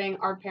regarding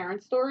our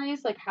parents'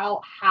 stories, like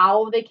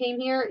how they came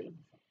here.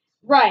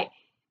 Right.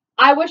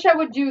 I wish I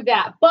would do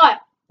that,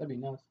 but that'd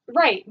be nice.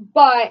 Right,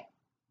 but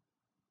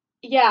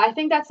yeah, I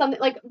think that's something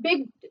like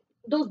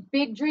those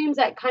big dreams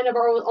that kind of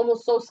are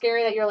almost so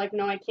scary that you're like,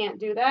 no, I can't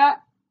do that.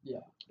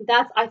 Yeah.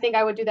 I think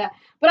I would do that,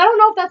 but I don't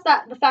know if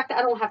that's the fact that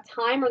I don't have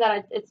time or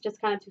that it's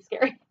just kind of too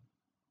scary.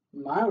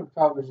 Mine would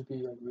probably just be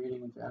like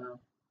reading in general,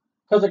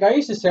 because like I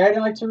used to say I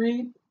didn't like to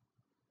read.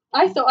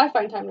 I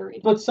find time to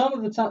read. But some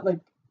of the time, like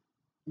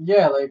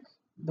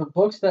the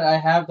books that I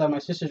have that my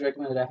sisters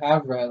recommended, I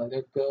have read, like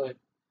they're good.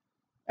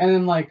 And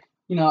then, like,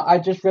 I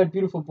just read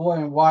Beautiful Boy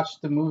and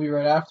watched the movie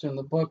right after, and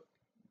the book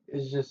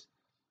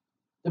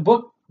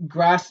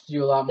grasps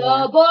you a lot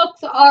more. The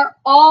books are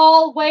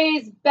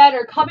always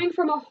better. Coming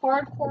from a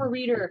hardcore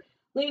reader,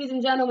 ladies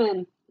and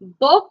gentlemen,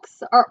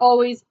 books are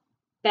always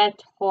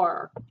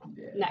better.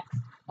 Yeah. Next.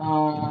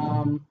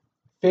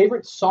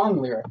 Favorite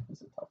song lyric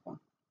is a tough one.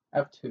 I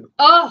have 2.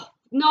 Oh,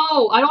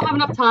 no, I don't have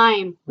enough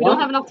time. We don't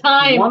have enough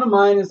time. One of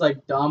mine is,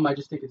 like, dumb. I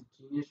just think it's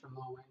genius from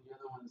Lil Wayne. The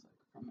other one is,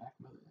 like, from Mac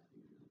Miller.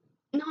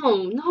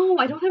 No,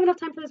 I don't have enough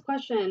time for this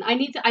question. I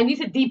need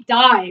to deep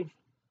dive.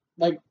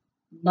 Like,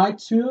 my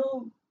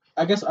 2,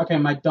 I guess, okay,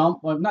 my dumb,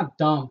 well, not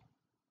dumb,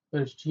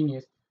 but it's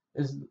genius,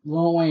 is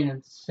Lil Wayne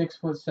and 6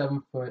 foot,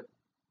 7 foot,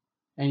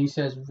 and he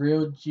says,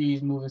 real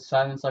G's move in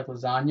silence like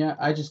lasagna.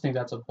 I just think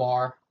that's a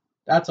bar.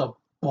 That's a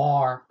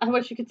bar. I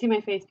wish you could see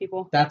my face,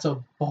 people. That's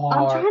a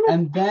bar.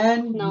 And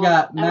then you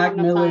got Mac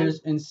Miller's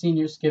in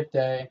Senior Skip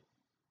Day.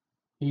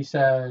 He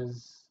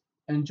says,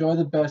 enjoy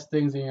the best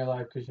things in your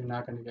life because you're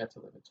not going to get to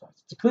live it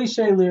twice. It's a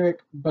cliche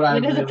lyric, but I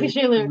It is a really,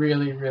 cliche lyric.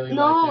 really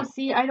No, like it.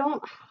 see, I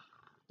don't.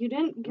 You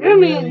didn't give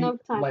me enough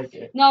time. Like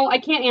it. No, I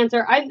can't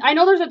answer. I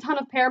know there's a ton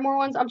of Paramore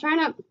ones. I'm trying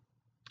to.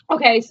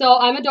 Okay, so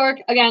I'm a dork.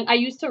 Again, I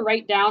used to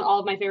write down all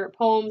of my favorite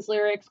poems,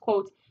 lyrics,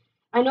 quotes.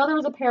 I know there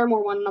was a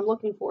Paramore one, and I'm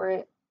looking for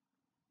it.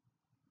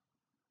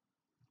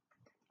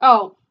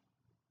 Oh.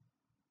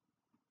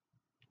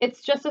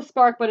 It's just a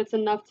spark, but it's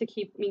enough to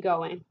keep me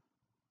going.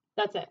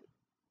 That's it.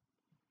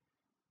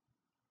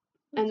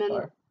 And then,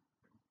 Fire.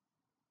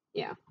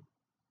 yeah,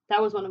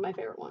 that was one of my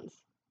favorite ones.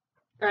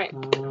 All right.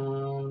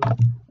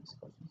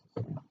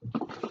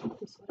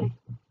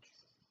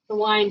 The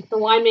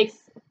wine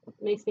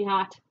makes me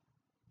hot.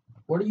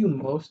 What are you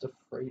most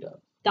afraid of?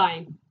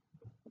 Dying.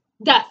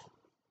 Death.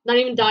 Not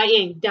even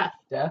dying. Death.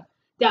 Death?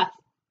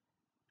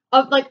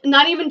 Of like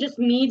not even just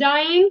me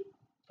dying.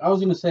 I was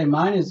gonna say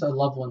mine is a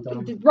loved one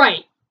dying.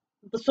 Right.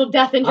 So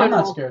death in general.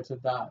 I'm not scared to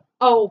die.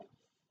 Oh,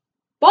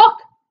 fuck.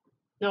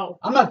 No.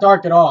 I'm not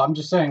dark at all. I'm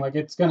just saying like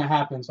it's gonna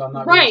happen, so I'm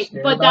not really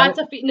scared but about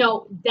that's it.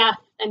 no death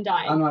and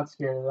dying. I'm not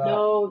scared of that.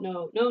 No.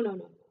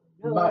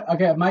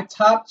 Okay, my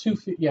top two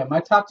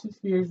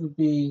fears would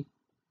be,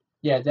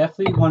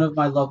 definitely one of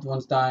my loved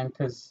ones dying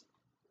because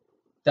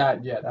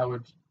that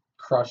would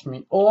crush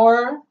me.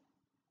 Or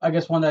I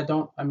guess one that I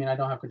don't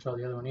have control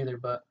of the other one either,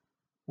 but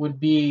would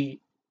be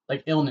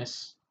like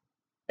illness.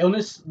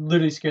 Illness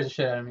literally scares the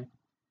shit out of me.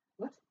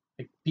 What?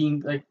 Like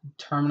being like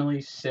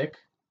terminally sick,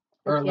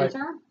 or cancer?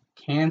 like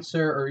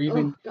cancer, or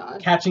even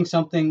catching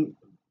something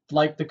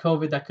like the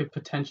COVID that could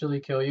potentially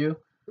kill you.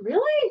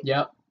 Really?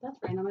 Yep. That's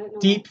random. I didn't know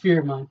Deep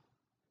fear of mine.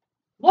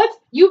 What?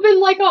 You've been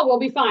like, oh, we'll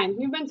be fine.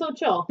 You've been so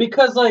chill.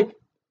 Because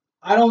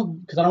I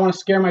don't want to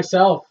scare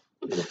myself.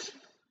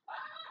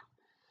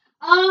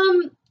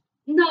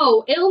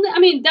 No, illness. I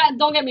mean, that.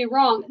 Don't get me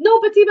wrong. No,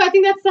 but see, I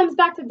think that stems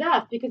back to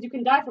death because you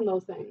can die from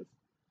those things.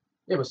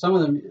 Yeah, but some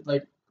of them,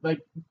 like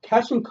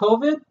catching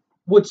COVID,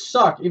 would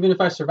suck even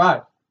if I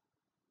survived.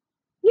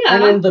 Yeah.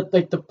 And then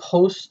the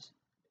post,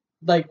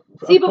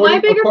 see, but my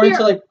bigger according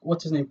fear... to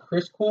what's his name,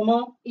 Chris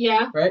Cuomo.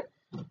 Yeah. Right.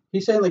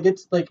 He's saying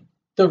it's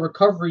the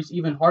recovery's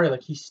even harder.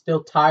 Like he's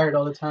still tired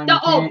all the time.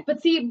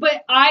 But see,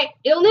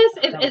 illness.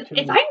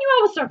 If I knew I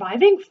was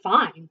surviving,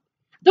 fine.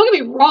 Don't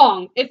get me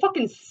wrong. It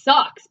fucking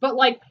sucks. But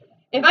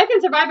if I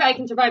can survive it, I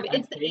can survive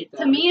it.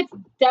 To me, it's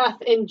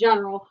death in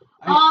general.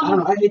 I don't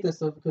know. I hate that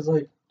stuff because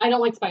I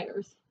don't like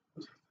spiders.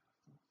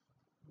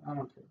 I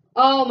don't care.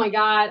 Oh my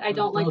god, I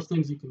don't like those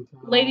things you can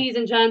kill. Ladies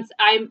and gents,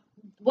 I'm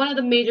one of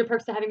the major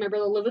perks to having my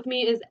brother live with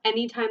me is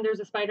anytime there's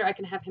a spider, I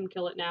can have him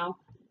kill it now.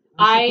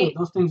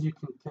 Those things you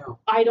can kill.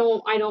 I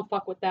don't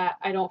fuck with that.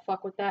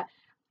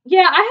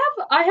 Yeah,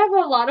 I have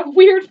a lot of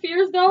weird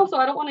fears though, so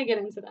I don't want to get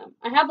into them.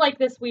 I have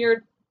this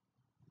weird.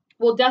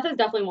 Well, death is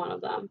definitely one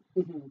of them.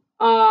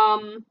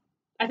 Mm-hmm.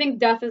 I think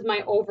death is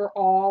my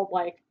overall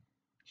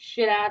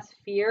shit ass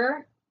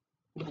fear.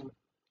 Mm-hmm.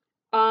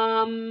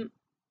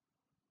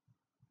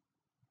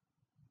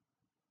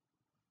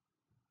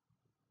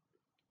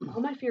 All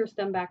my fears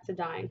stem back to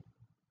dying.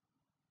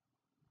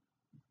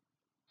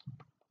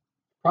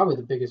 Probably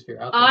the biggest fear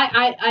out there.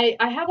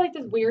 I have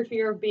this weird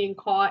fear of being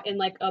caught in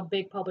a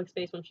big public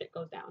space when shit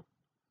goes down.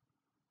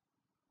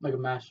 Like a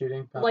mass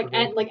shooting.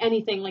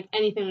 Anything like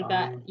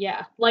that.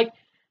 Yeah.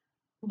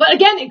 But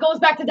again, it goes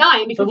back to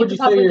dying because so would you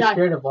say you're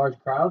scared of large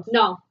crowds?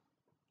 No,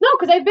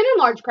 because I've been in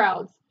large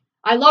crowds.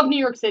 I love New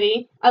York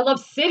City. I love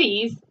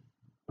cities.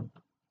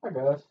 I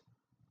guess.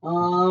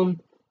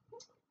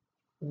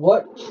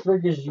 What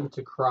triggers you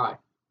to cry?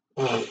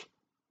 It's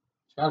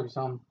gotta be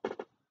something.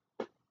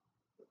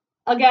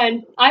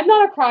 Again, I'm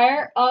not a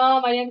crier.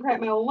 I didn't cry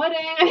at my own wedding.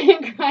 I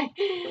didn't cry.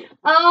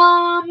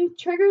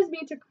 Triggers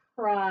me to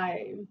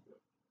cry.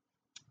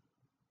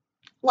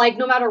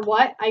 No matter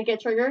what, I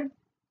get triggered.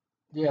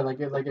 Yeah,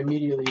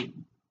 immediately.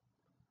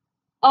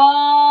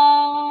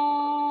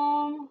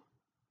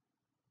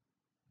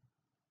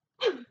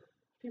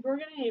 People are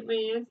gonna hate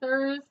my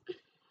answers.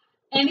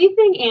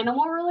 Anything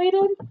animal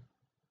related,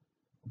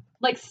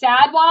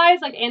 sad wise,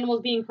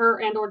 animals being hurt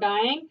and or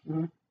dying.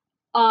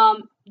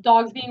 Mm-hmm.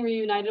 Dogs being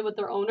reunited with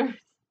their owners,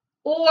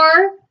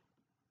 or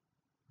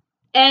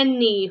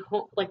any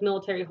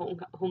military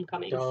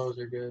homecomings. Those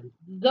are good.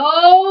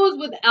 Those,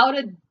 without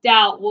a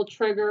doubt, will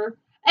trigger,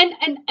 and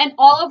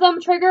all of them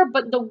trigger.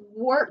 But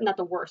not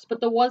the worst,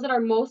 but the ones that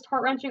are most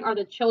heart wrenching are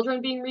the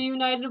children being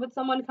reunited with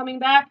someone coming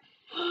back.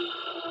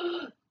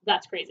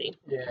 That's crazy.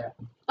 Yeah.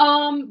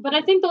 But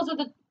I think those are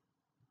the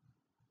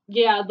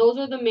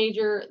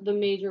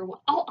major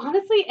ones. Oh,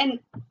 honestly, and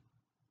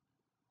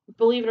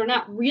believe it or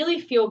not, really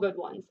feel good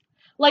ones.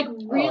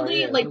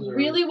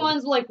 Really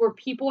ones where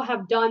people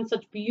have done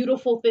such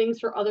beautiful things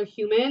for other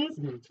humans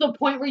to the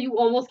point where you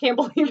almost can't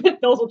believe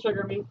it. Those will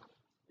trigger me.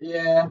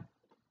 Yeah.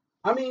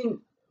 I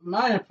mean,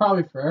 mine are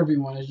probably for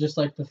everyone. It's just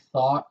the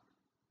thought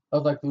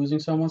of losing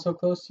someone so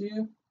close to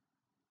you.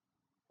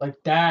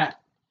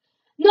 That.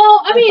 No,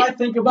 I mean, if I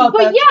think about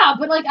but that. Yeah,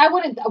 but I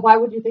wouldn't. Why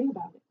would you think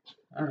about it?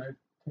 I don't know.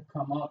 To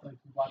come up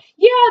watch.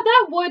 Yeah,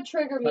 that would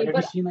trigger me. Have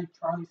you seen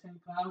Charlie St.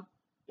 Cloud?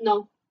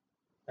 No.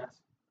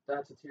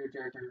 that's a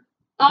tearjerker.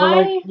 But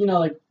like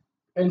like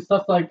and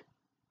stuff like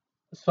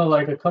so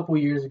like a couple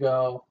years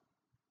ago,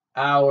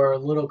 our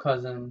little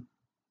cousin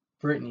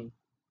Brittany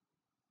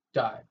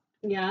died.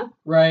 Yeah.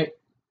 Right,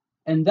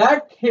 and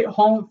that hit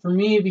home for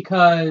me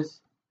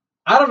because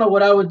I don't know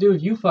what I would do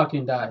if you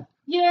fucking died.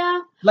 Yeah.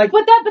 Like,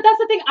 but that's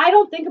the thing. I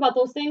don't think about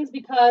those things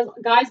because,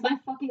 guys, my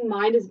fucking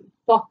mind is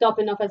fucked up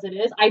enough as it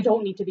is. I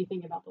don't need to be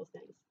thinking about those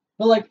things.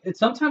 But like,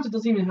 sometimes it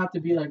doesn't even have to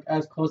be like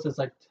as close as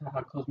like to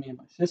how close me and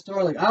my sister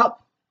are. Like,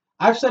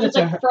 I've said Just it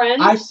to like her.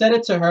 friends? I've said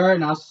it to her,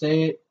 and I'll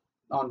say it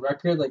on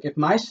record. Like, if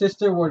my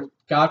sister were,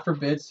 God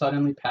forbid,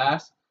 suddenly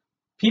pass,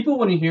 people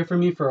wouldn't hear from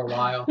me for a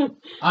while. But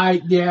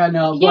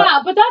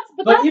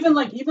But even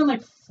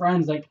like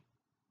friends, like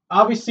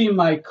obviously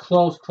my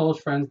close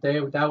friends,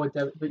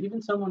 but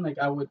even someone like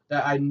I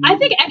knew. I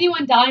think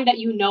anyone dying that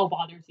you know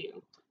bothers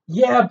you.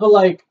 Yeah, but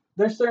like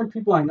there's certain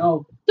people I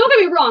know. Don't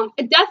get me wrong.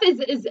 Death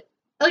is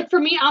like, for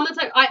me, I'm the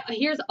type.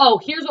 Here's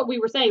what we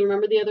were saying.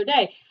 Remember the other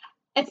day?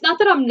 It's not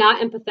that I'm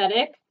not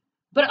empathetic,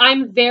 but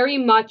I'm very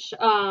much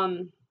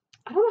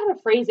I don't know how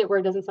to phrase it where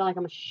it doesn't sound like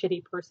I'm a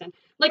shitty person.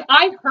 Like,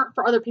 I hurt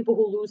for other people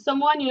who lose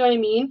someone, you know what I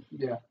mean?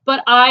 Yeah.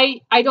 But I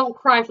don't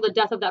cry for the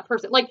death of that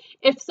person. Like,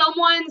 if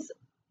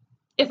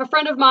a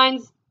friend of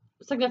mine's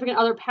significant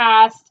other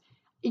passed,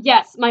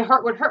 yes, my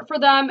heart would hurt for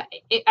them.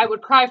 I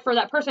would cry for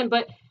that person,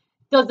 but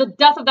does the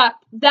death of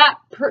that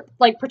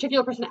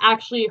particular person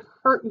actually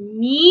hurt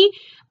me?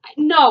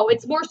 No,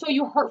 it's more so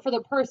you hurt for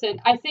the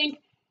person. I think,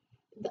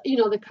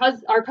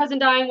 our cousin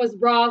dying was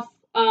rough.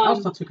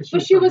 Also too,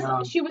 but she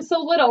was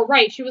so little,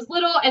 right? She was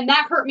little, and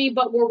that hurt me.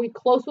 But were we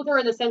close with her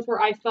in the sense where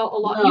I felt a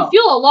loss? No. You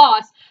feel a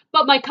loss,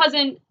 but my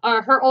cousin,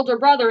 her older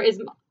brother, is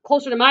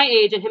closer to my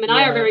age, and him and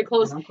I are very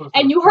close,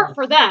 and you hurt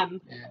for them.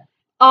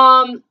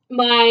 Yeah.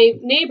 My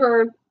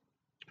neighbor,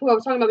 who I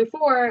was talking about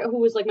before, who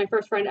was like my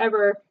first friend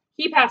ever,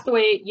 he passed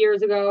away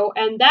years ago,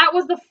 and that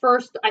was the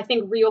first, I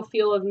think, real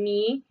feel of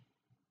me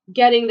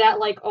getting that,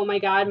 like, oh my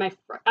god,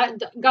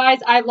 guys,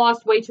 I've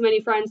lost way too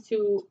many friends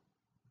to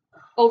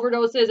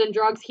overdoses and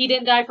drugs. He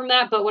didn't die from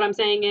that, but what I'm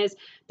saying is,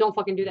 don't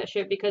fucking do that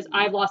shit, because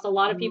I've lost a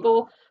lot of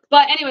people.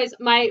 But anyways,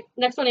 my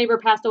next door neighbor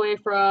passed away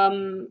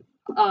from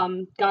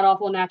god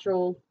awful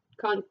natural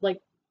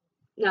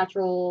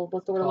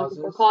what's the word I'm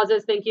looking for?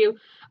 Causes. Thank you.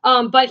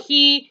 But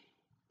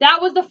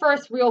that was the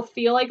first real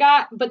feel I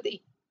got,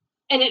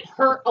 and it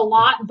hurt a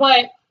lot,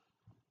 but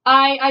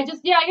I guess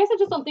I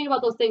just don't think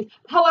about those things.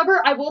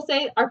 However, I will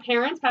say our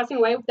parents passing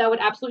away, that would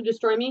absolutely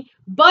destroy me,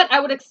 but I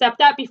would accept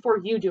that before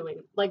you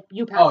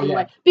passing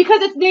away,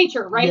 because it's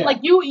nature, right? Yeah.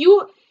 Like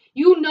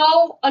you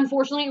know,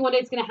 unfortunately, one day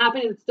it's going to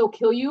happen and still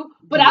kill you,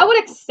 but I would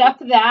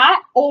accept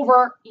that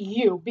over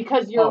you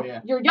because you're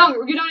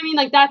younger. You know what I mean?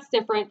 Like, that's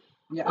different.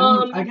 Yeah,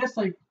 I guess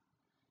like.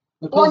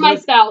 Or my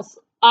spouse.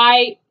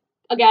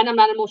 Again, I'm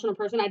not an emotional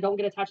person. I don't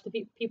get attached to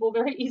people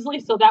very easily,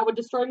 so that would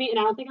destroy me, and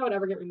I don't think I would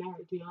ever get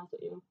remarried, to be honest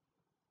with you.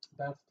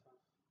 That's tough.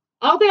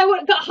 I don't think I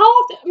would. How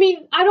often? I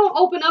mean, I don't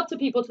open up to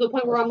people to the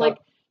point where I'm like,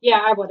 yeah,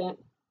 I wouldn't.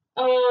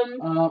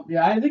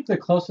 Yeah, I think the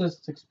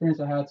closest experience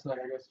I had to, like,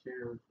 I guess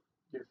your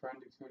friend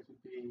experience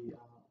would be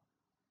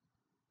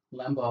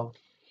Lembo.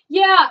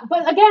 Yeah,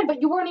 but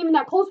you weren't even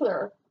that close with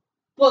her.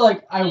 Well,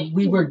 like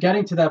we were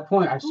getting to that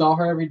point. I saw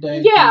her every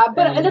day. Yeah,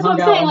 but that's what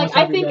I'm saying. Like,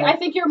 I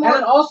think you're more. And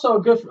then also a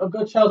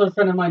good childhood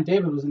friend of mine,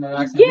 David, was in that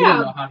accident. Yeah, we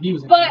didn't know how he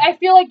was. But I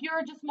feel like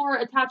you're just more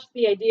attached to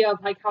the idea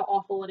of like how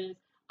awful it is.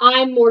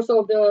 I'm more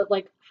so of the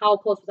like how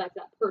close was I to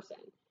that person.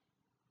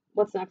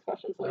 What's the next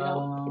question? So we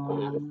don't keep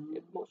going on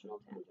this emotional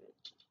tangent,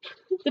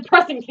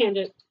 depressing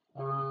tangent.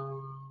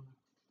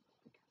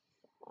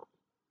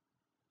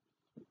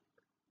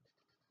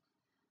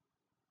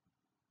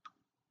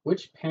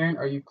 Which parent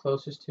are you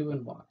closest to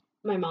and why?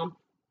 My mom.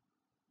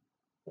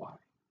 Why?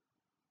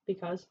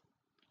 Because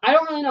I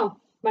don't really know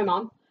my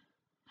mom.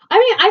 I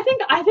mean, I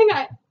think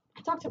I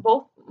talk to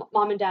both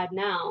mom and dad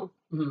now.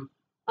 Mm-hmm.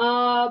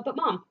 But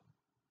mom,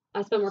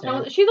 I spend more time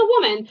with her. She's a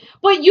woman,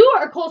 but you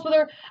are close with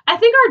her. I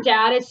think our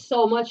dad is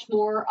so much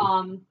more.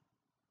 I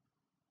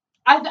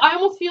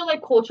almost feel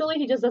like culturally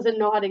he just doesn't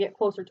know how to get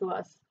closer to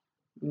us.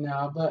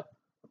 No, but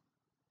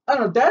I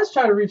don't know. Dads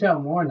try to reach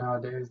out more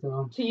nowadays,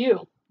 though. To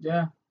you.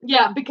 Yeah.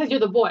 Yeah, because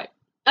you're the boy.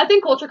 I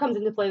think culture comes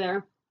into play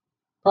there.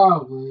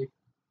 Probably.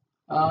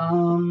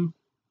 Wow,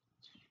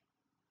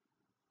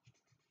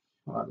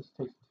 this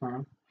takes a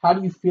turn. How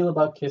do you feel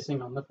about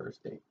kissing on the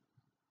first date?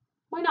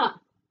 Why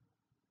not?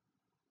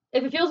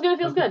 If it feels good, it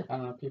feels good. I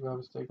don't know. People have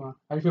a stigma.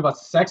 How do you feel about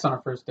sex on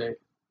a first date?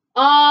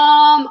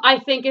 I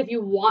think if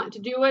you want to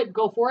do it,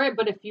 go for it.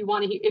 But if you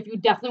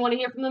definitely want to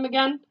hear from them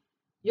again,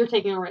 you're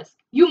taking a risk.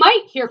 You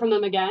might hear from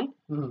them again,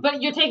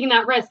 but you're taking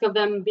that risk of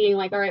them being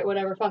like, all right,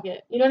 whatever, fuck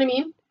it. You know what I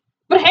mean?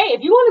 But hey,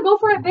 if you want to go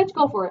for it, bitch,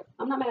 go for it.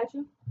 I'm not mad at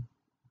you.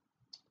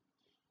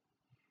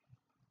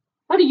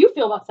 How do you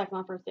feel about sex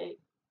on a first date?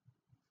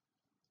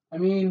 I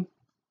mean,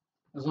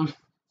 as long as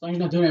you're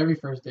not doing it every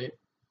first date.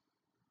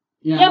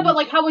 Yeah, but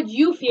like, how would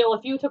you feel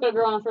if you took a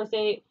girl on a first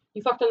date,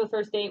 you fucked her on the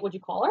first date, would you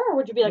call her, or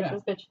would you be like,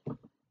 this bitch?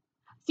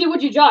 See,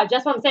 would you judge?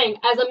 That's what I'm saying.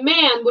 As a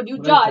man, would you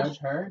judge? I judge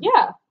her?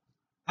 Yeah.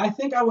 I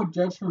think I would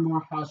judge her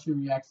more how she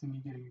reacts to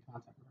me getting in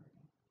contact with her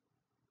again.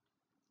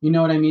 You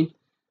know what I mean?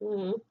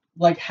 Mm-hmm.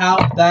 Like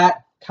how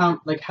that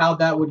how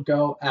that would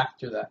go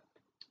after that.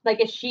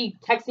 Like, is she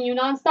texting you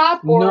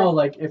nonstop? Or... No,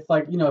 like if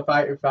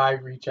I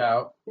reach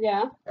out.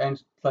 Yeah.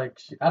 And like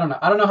I don't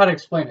know how to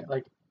explain it.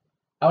 Like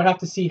I would have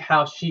to see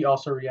how she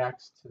also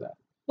reacts to that.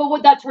 But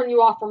would that turn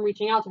you off from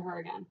reaching out to her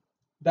again?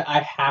 That I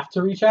have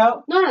to reach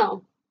out?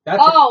 No.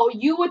 That's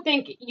you would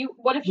think you.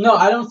 What if? No,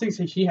 I don't think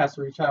so. She has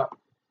to reach out.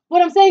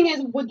 What I'm saying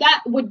is, would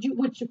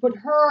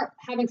her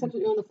having sex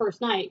with you on the first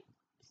night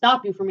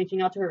stop you from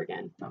reaching out to her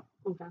again? No.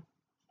 Okay.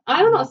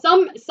 I don't know.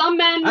 Some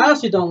men. I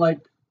honestly don't like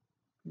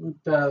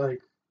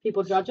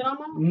people judging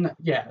on them.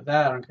 Yeah,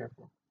 that I don't care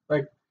for.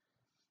 Like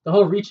the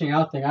whole reaching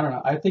out thing. I don't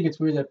know. I think it's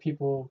weird that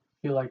people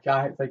feel like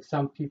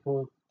some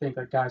people think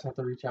that guys have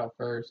to reach out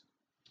first.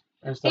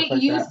 And stuff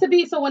it used to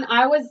be, so when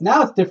I was...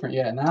 Now it's different,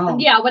 yeah.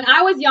 Yeah, when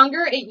I was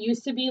younger, it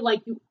used to be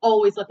like you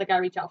always let the guy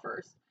reach out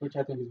first. Which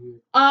I think is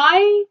weird.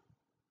 I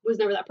was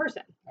never that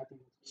person.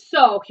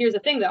 So, here's the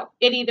thing, though.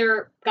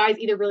 Guys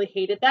either really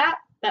hated that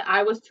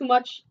I was too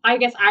much, I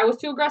guess I was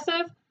too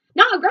aggressive.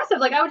 Not aggressive,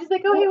 like, I was just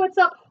like, oh, hey, what's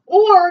up?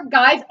 Or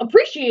guys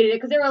appreciated it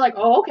because they were like,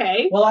 oh,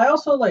 okay. Well, I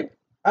also,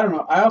 I don't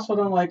know. I also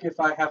don't like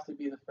if I have to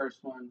be the first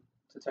one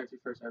to text you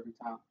first every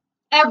time.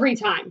 Every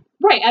time.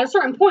 Right, at a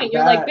certain point,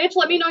 you're like, bitch,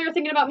 let me know you're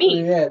thinking about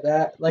me. Yeah,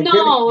 that, like,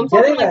 no,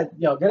 getting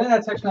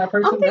that text from that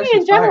person. I'm thinking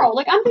in general.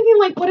 Like, I'm thinking,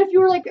 like, what if you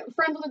were, like,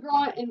 friends with a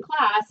girl in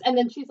class, and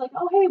then she's like,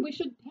 oh, hey, we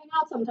should hang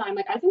out sometime.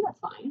 Like, I think that's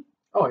fine.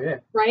 Oh, yeah.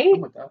 Right?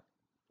 I'm with that.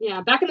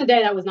 Yeah, back in the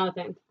day, that was not a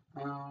thing.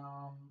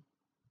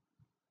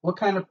 What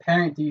kind of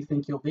parent do you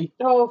think you'll be?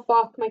 Oh,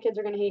 fuck, my kids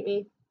are gonna hate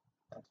me.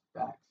 That's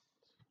facts.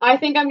 I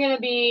think I'm gonna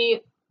be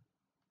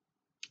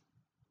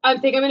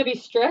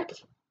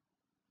strict.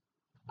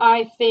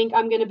 I think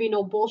I'm going to be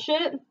no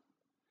bullshit. And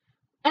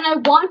I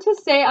want to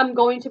say I'm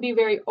going to be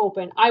very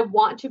open. I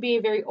want to be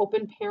a very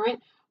open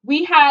parent.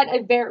 We had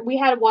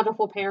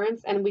wonderful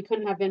parents, and we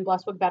couldn't have been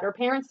blessed with better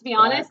parents, to be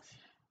honest.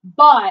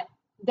 But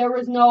there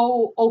was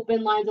no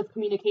open lines of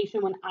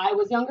communication when I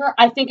was younger.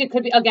 I think it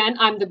could be, again,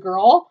 I'm the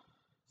girl,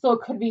 so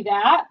it could be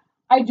that.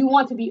 I do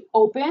want to be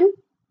open,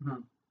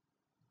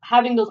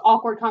 having those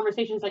awkward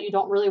conversations that you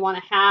don't really want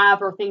to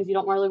have, or things you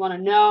don't really want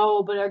to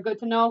know, but are good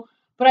to know.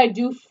 But I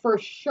do for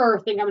sure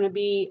think I'm going to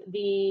be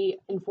the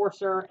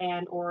enforcer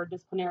or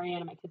disciplinarian,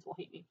 and my kids will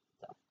hate me.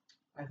 So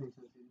I think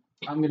so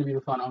too. I'm going to be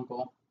the fun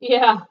uncle.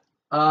 Yeah.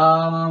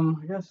 I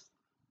guess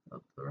the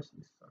rest of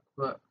these suck,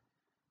 but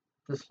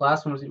this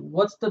last one was: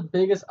 what's the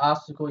biggest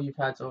obstacle you've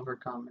had to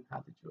overcome, and how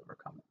did you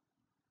overcome it?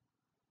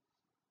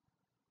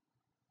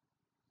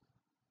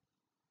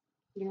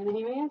 You're going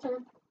to hate my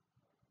answer.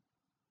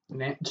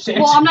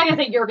 Well, I'm not going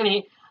to say you're going to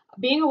hate.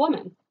 Being a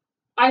woman.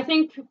 I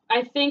think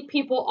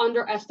people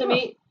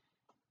underestimate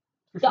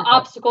the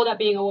obstacle that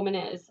being a woman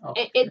is. Oh,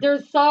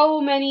 there's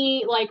so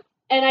many, like,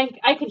 and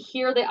I could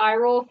hear the eye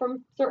roll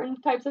from certain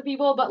types of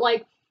people, but,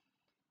 like,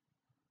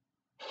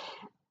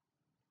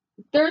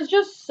 there's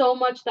just so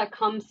much that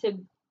comes to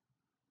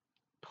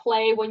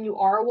play when you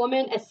are a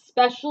woman,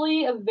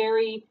 especially a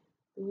very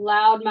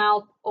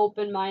loudmouth,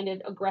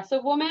 open-minded,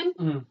 aggressive woman.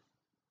 Mm-hmm.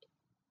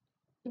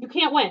 You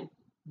can't win.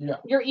 Yeah.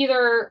 You're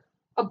either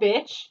a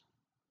bitch,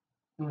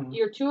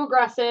 you're too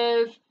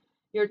aggressive,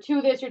 you're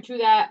too this, you're too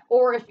that,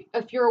 or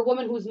if you're a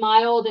woman who's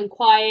mild and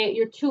quiet,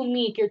 you're too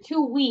meek, you're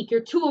too weak, you're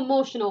too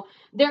emotional.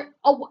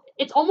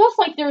 It's almost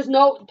like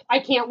I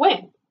can't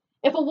win.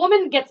 If a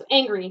woman gets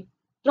angry,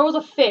 throws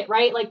a fit,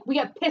 right? Like, we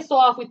get pissed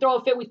off, we throw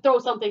a fit, we throw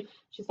something.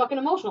 She's fucking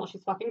emotional,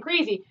 she's fucking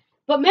crazy.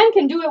 But men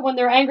can do it when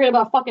they're angry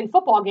about a fucking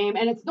football game,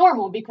 and it's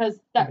normal because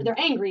they're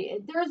angry.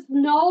 There's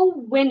no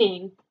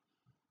winning,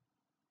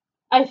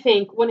 I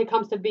think, when it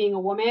comes to being a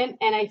woman,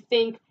 and I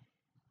think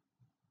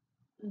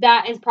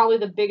that is probably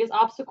the biggest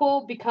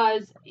obstacle,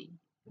 because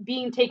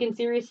being taken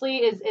seriously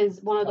is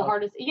one of the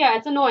hardest. Yeah,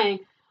 it's annoying.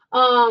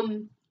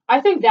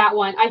 I think that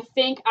one. I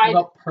think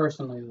about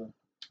personally though.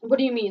 What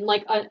do you mean?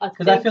 Like a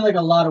because I feel like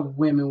a lot of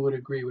women would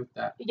agree with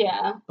that.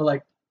 Yeah. But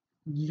like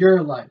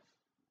your life,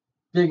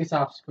 biggest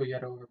obstacle you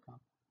had to overcome.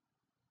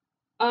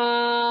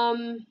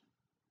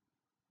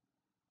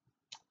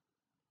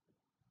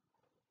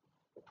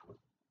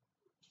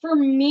 For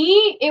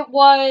me, it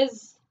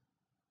was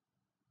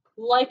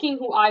liking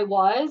who I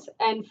was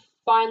and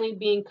finally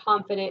being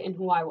confident in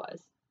who I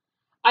was.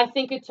 I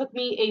think it took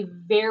me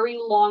a very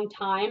long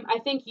time. I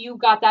think you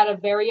got that at a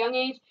very young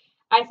age.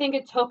 I think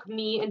it took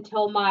me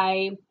until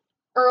my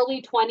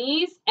early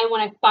 20s, and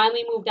when I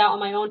finally moved out on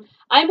my own.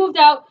 I moved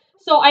out,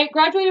 so I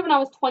graduated when I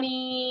was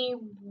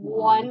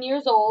 21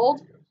 years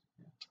old.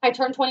 I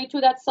turned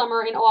 22 that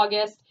summer in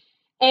August,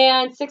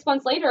 and 6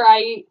 months later,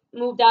 I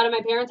moved out of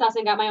my parents' house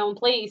and got my own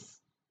place.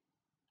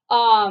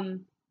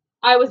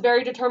 I was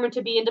very determined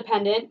to be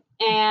independent,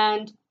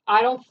 and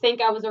I don't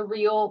think I was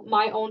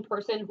my own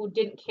person who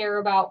didn't care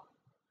about,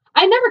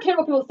 I never cared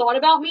what people thought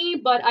about me,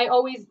 but I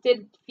always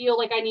did feel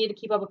like I needed to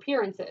keep up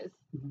appearances.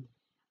 Mm-hmm.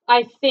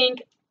 I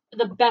think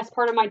the best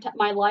part of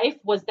my life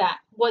was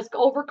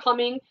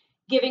overcoming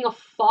giving a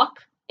fuck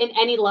in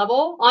any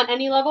level, on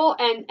any level,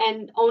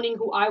 and owning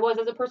who I was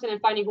as a person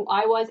and finding who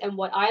I was and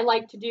what I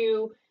like to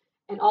do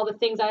and all the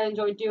things I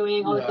enjoyed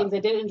doing, all the things I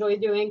didn't enjoy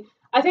doing.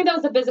 I think that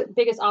was the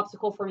biggest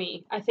obstacle for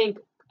me. I think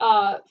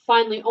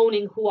finally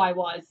owning who I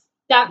was.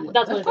 That's what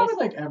it is. That's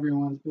like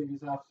everyone's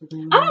biggest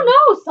obstacle. I don't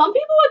know. Some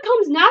people it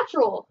comes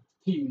natural.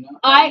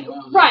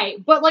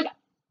 Right, but like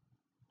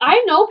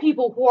I know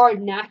people who are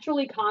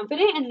naturally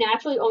confident and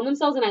naturally own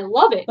themselves, and I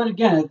love it. But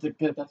again,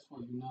 that's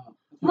what you know.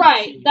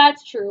 Right,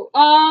 that's true.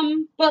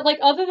 But like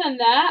other than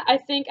that, I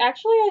think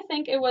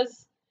it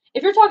was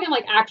if you're talking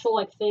like actual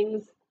like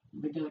things.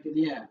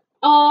 Yeah.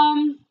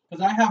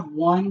 Because I have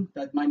one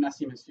that might not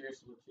seem as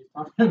serious as what she's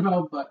talking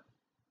about, but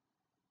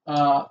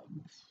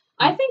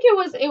I think it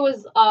was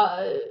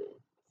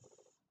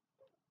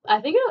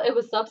I think it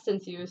was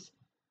substance use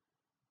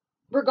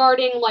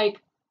regarding like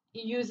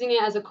using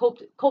it as a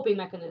coping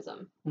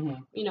mechanism.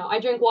 Mm-hmm. You know, I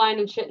drink wine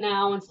and shit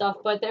now and stuff,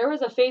 but there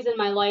was a phase in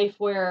my life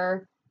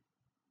where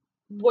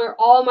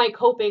all my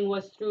coping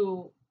was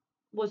through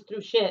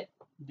shit.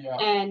 Yeah.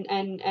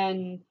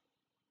 And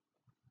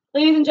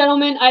ladies and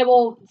gentlemen, I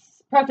will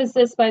preface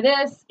this by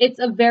this. It's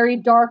a very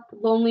dark,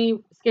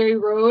 lonely, scary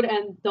road,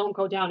 and don't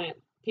go down it.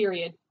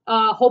 Period.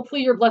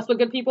 Hopefully you're blessed with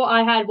good people.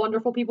 I had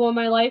wonderful people in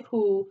my life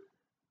who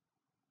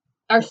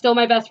are still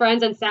my best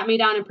friends and sat me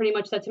down and pretty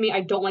much said to me,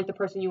 I don't like the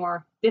person you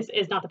are. This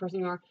is not the person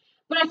you are.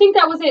 But I think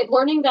that was it.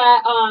 Learning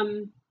that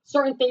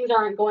certain things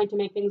aren't going to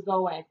make things go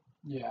away.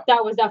 Yeah.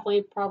 That was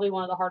definitely probably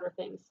one of the harder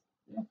things.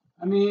 Yeah.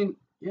 I mean,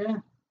 yeah.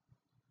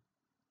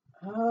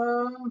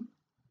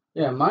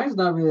 Yeah, mine's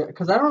not really,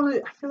 because I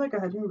feel like I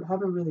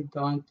haven't really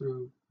gone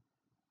through.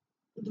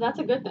 That's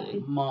a good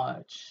thing.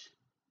 Much.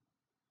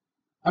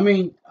 I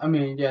mean,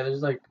 yeah,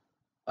 there's like,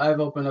 I've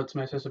opened up to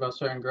my sister about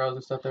certain girls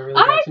and stuff that really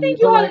got to me. I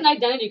think you had an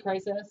identity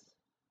crisis.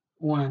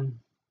 When?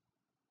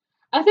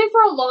 I think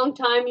for a long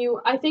time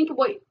I think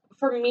what,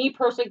 for me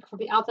personally, from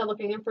the outside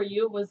looking in for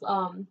you was,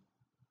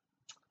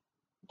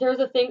 there's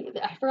a thing,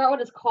 I forgot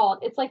what it's called.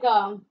 It's like,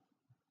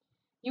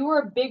 you were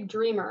a big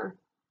dreamer.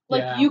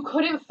 Like, you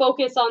couldn't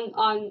focus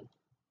on,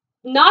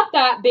 not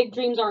that big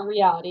dreams aren't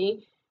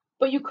reality,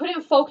 but you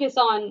couldn't focus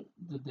on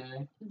the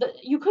day.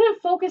 You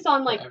couldn't focus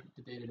on, like,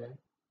 the day-to-day.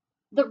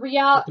 The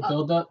reality. Like the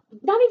build-up?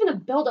 Not even a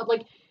build-up.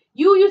 Like,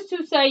 you used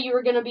to say you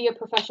were going to be a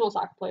professional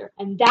soccer player,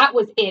 and that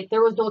was it.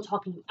 There was no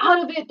talking you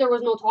out of it. There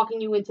was no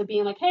talking you into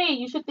being like, hey,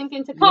 you should think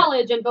into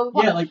college and blah,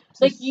 blah, blah.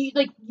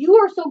 Yeah, you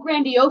are so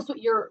grandiose with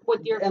your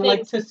and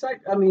things. To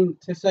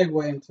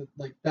segue into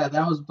like that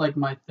was like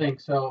my thing.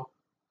 So,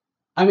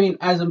 I mean,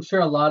 as I'm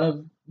sure a lot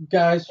of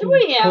guys who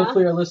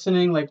hopefully are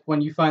listening, like when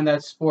you find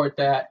that sport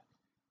that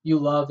you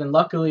loved, and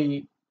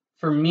luckily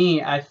for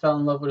me, I fell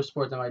in love with a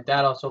sport that my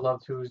dad also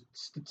loved, who's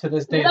to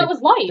this day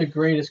was life. The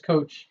greatest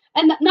coach.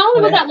 And not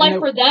only was that life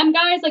for them,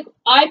 guys, like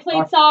I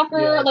played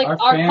soccer, like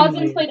our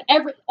cousins played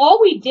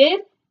all we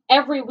did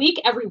every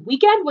week, every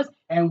weekend was.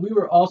 And we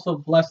were also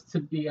blessed to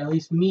be, at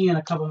least me and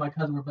a couple of my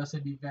cousins were blessed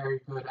to be very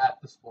good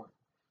at the sport.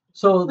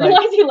 So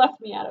realize you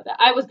left me out of that.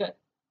 I was good.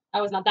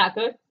 I was not that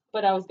good,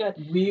 but I was good.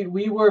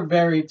 We were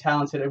very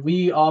talented.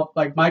 We all,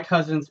 like, my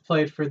cousins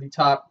played for the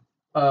top.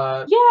 We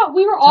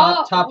were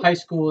all top high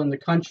school in the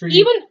country.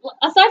 Even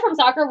aside from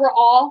soccer, we're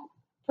all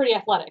pretty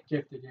athletic.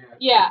 Gifted,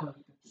 yeah.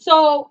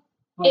 So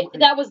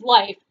that was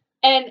life,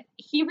 and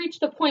he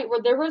reached a point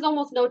where there was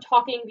almost no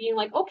talking, being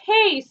like,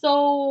 okay, that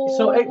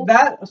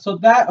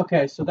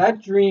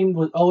dream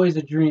was always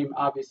a dream,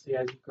 obviously,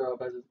 as you grow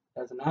up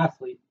as an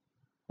athlete.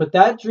 But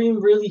that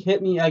dream really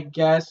hit me, I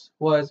guess,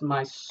 was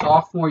my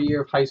sophomore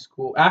year of high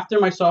school. After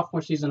my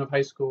sophomore season of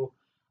high school,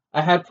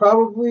 I had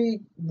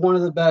probably one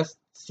of the best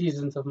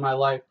seasons of my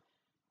life.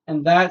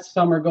 And that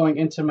summer going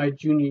into my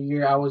junior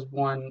year, I was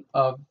one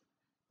of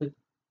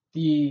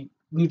the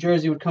New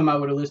Jersey would come out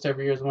with a list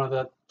every year as one of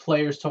the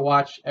players to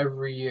watch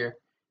every year.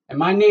 And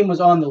my name was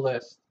on the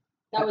list.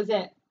 That was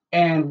it.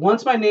 And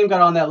once my name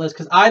got on that list,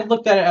 because I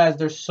looked at it as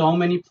there's so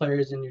many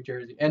players in New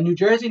Jersey. And New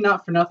Jersey,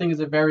 not for nothing, is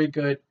a very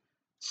good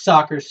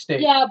soccer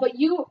state. Yeah, but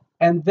you...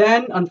 And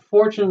then,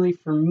 unfortunately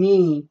for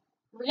me...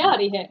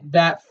 Reality hit.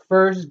 That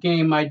first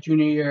game my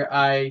junior year,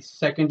 I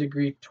second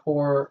degree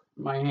tore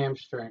my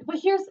hamstring. But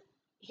here's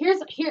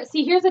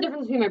the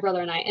difference between my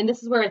brother and and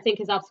this is where I think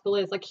his obstacle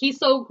is. Like, he's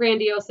so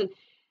grandiose,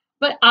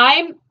 but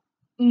I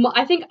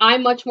think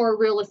I'm much more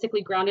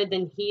realistically grounded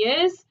than he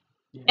is.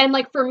 Yeah. And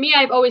like for me,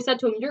 I've always said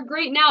to him, "You're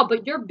great now,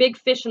 but you're big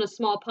fish in a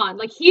small pond."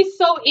 Like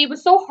it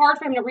was so hard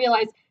for him to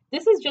realize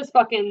this is just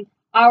fucking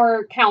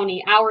our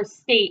county, our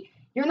state.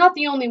 You're not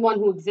the only one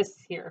who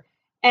exists here.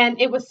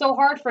 And it was so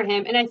hard for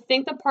him. And I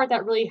think the part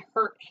that really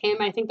hurt him,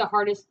 I think the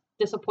hardest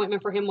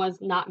disappointment for him was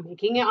not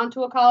making it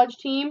onto a college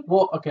team.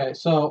 Well, okay,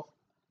 so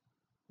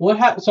what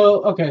happened?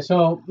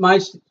 So my...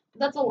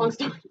 That's a long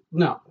story.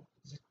 No,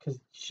 because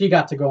she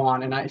got to go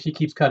on, and she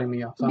keeps cutting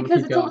me off. So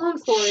because it's a long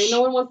story.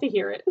 No one wants to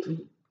hear it.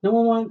 No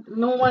one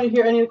wanted to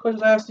hear any of the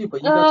questions I asked you,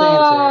 but you got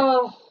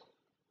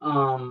to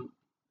answer it.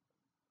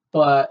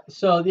 But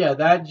so yeah,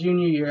 that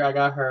junior year I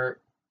got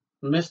hurt,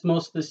 missed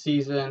most of the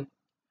season.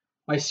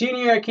 My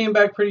senior year I came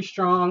back pretty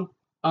strong.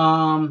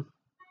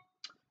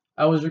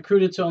 I was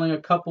recruited to only a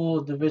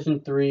couple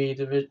Division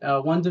III,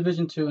 one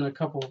Division II, and a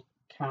couple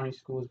county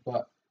schools,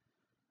 but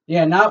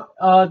yeah, not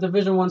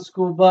Division I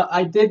school. But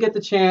I did get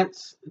the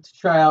chance to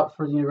try out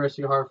for the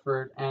University of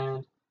Hartford,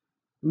 and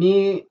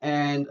me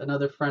and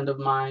another friend of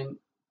mine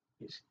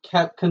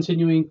kept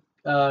continuing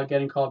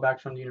getting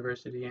callbacks from the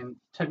university, and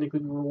technically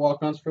we were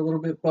walk-ons for a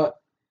little bit, but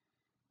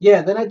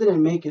yeah, then I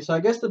didn't make it. So I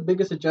guess the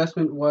biggest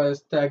adjustment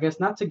was to, I guess,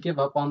 not to give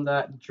up on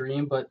that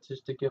dream, but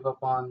just to give up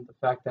on the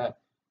fact that,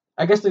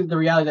 I guess the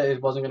reality that it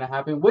wasn't going to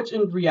happen, which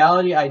in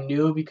reality I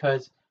knew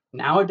because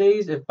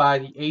nowadays, if by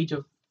the age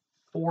of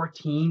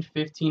 14,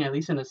 15, at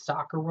least in the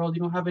soccer world,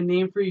 you don't have a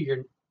name for you, you're...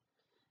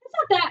 It's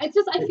not that. It's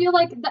just, I feel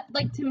like, that,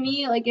 like, to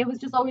me, like, it was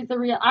just always the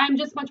real. I'm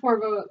just much more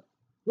of a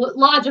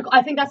logical.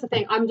 I think that's the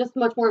thing. I'm just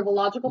much more of a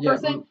logical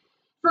person.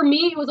 For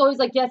me, it was always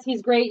like, yes,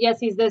 he's great. Yes,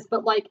 he's this.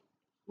 But, like,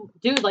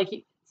 dude, like,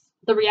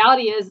 the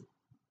reality is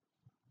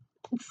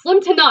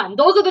slim to none.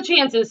 Those are the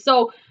chances.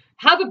 So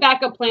have a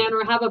backup plan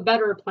or have a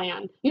better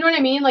plan. You know what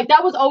I mean? Like,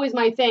 that was always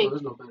my thing.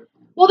 There's no better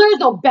plan. Well, there is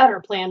no better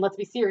plan. Let's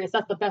be serious.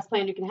 That's the best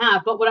plan you can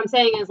have. But what I'm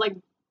saying is, like,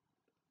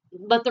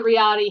 let the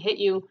reality hit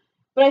you.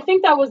 But I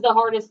think that was the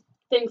hardest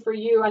thing for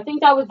you. I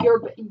think that was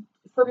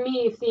for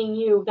me, seeing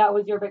you, that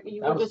was you were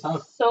just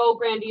tough. So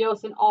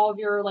grandiose in all of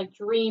your, like,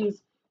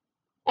 dreams.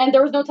 And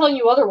there was no telling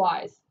you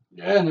otherwise.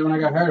 Yeah, and then when I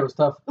got hurt, it was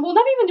tough. Well,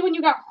 not even when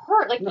you got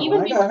hurt. Like, no,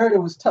 even when I got hurt,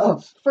 it was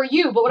tough. For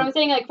you. But what I'm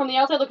saying, like, from the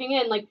outside looking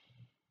in, like,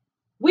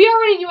 we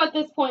already knew at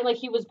this point, like,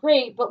 he was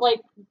great. But,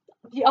 like,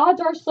 the odds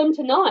are slim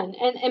to none.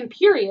 And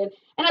period.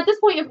 And at this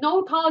point, if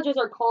no colleges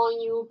are calling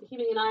you,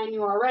 keeping an eye on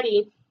you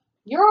already,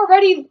 you're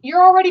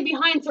already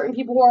behind certain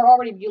people who are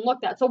already being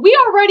looked at. So we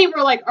already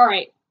were like, all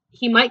right,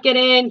 he might get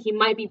in. He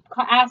might be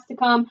asked to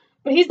come.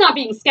 But he's not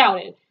being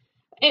scouted.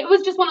 It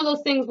was just one of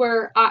those things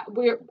where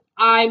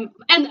and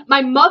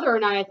my mother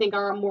and I think,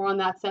 are more on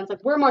that sense.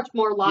 Like, we're much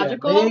more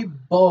logical.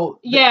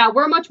 Yeah,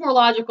 we're much more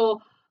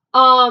logical.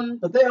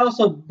 But they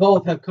also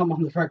both have come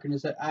on the record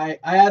and said, I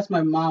asked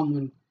my mom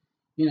when,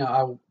 you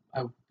know,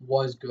 I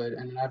was good,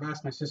 and I've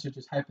asked my sister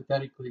just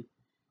hypothetically,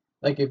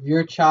 like, if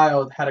your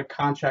child had a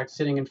contract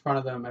sitting in front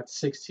of them at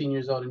 16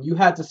 years old and you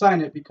had to sign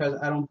it, because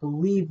I don't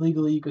believe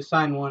legally you could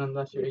sign one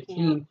unless you're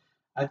 18.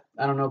 I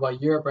don't know about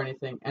Europe or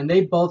anything. And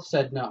they both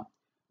said no,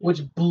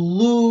 which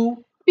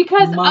blew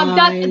because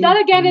that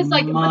again is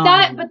like,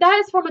 mind. but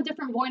that is from a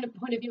different point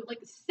of view. Like,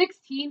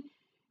 16,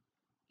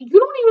 you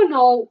don't even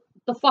know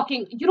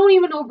you don't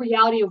even know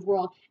reality of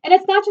world. And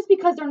it's not just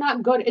because they're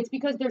not good. It's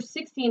because they're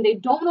 16. They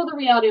don't know the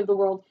reality of the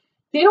world.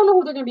 They don't know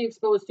who they're going to be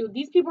exposed to.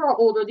 These people are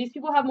older. These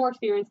people have more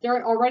experience.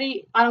 They're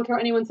already, I don't care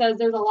what anyone says,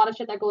 there's a lot of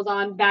shit that goes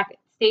on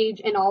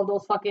backstage and all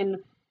those fucking...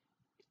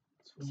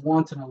 It's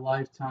once in a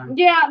lifetime.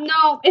 Yeah,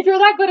 no. If you're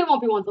that good, it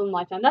won't be once in a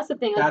lifetime. That's the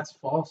thing. That's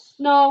false.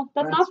 No,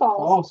 that's not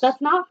false.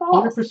 That's not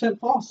false. 100%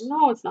 false.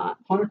 No, it's not.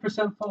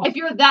 100% false. If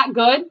you're that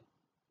good,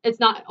 it's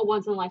not a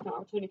once in a lifetime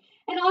opportunity.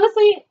 And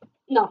honestly,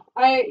 no.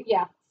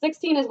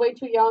 16 is way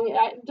too young.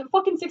 The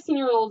fucking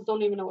 16-year-olds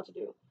don't even know what to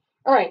do.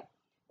 All right.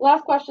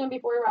 Last question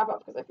before we wrap up,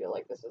 because I feel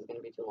like this is going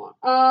to be too long.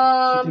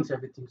 She thinks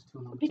everything's too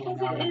long. Because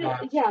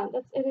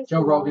it is.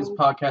 Joe Rogan's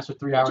podcast for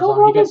 3 hours Joe long.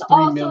 Rogan's he gets 3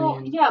 also,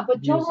 million. Yeah,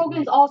 but Joe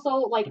Rogan's also,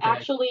 like,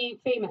 actually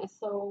famous,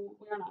 so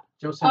we're not.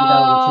 Joe said that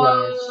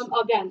over 2 hours.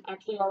 Again,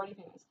 actually already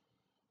famous.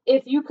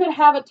 If you could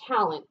have a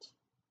talent,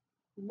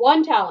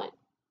 one talent,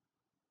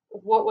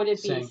 what would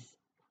it be? Sing.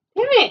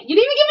 Damn it! You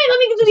didn't even give me. Let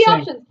me give you the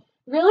options.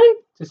 Really?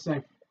 To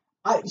sing.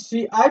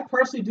 I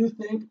personally do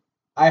think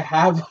I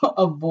have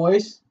a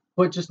voice,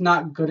 but just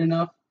not good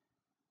enough.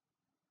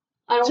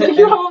 I don't think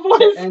you have a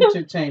voice. To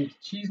entertain.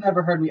 She's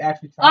never heard me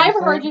actually try. I've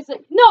heard you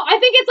sing. No, I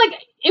think it's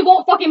like, it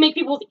won't fucking make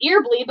people's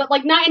ear bleed, but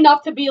like not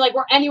enough to be like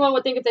where anyone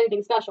would think it's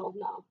anything special.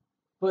 No.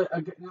 But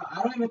no,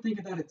 I don't even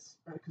think that it's,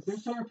 because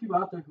there's so many people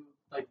out there who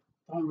like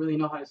don't really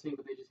know how to sing,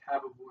 but they just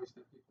have a voice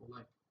that people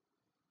like.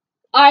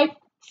 I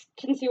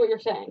can see what you're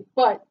saying,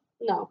 but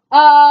no.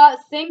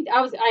 Sing.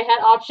 I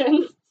had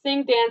options.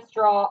 Sing, dance,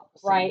 draw,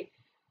 write.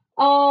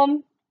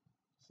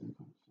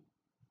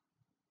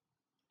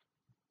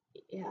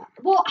 Yeah.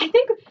 Well, I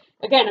think,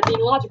 again, I'm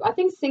being logical. I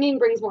think singing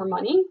brings more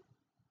money.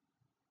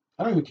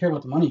 I don't even care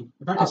about the money.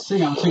 If I could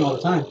sing, I would sing all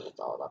the time. It's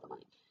all about the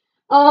money.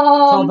 It's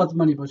all about the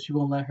money, but she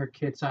won't let her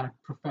kid sign a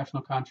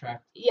professional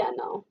contract. Yeah,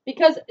 no.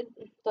 Because,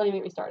 don't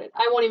even get me started.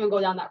 I won't even go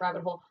down that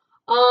rabbit hole.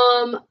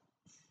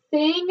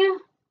 Sing.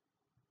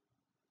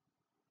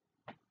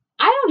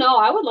 I don't know.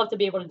 I would love to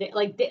be able to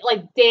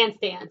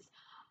dance.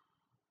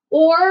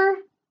 Or,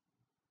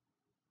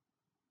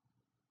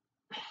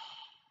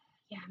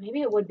 yeah,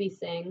 maybe it would be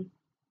sing.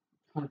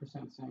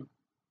 100% sing.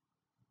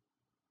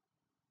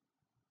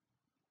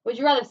 Would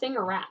you rather sing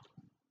or rap?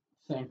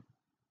 Sing.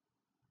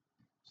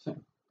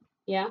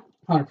 Yeah?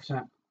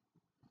 100%.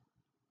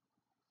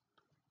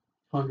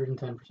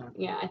 110%.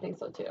 Yeah, I think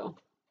so too.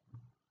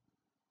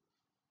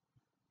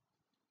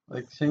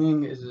 Like,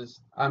 singing is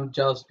just, I'm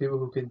jealous of people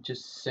who can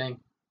just sing.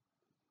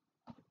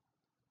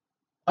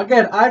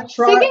 Again, I've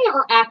tried. Singing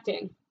or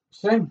acting?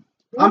 Sing.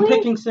 Really? I'm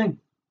picking sing.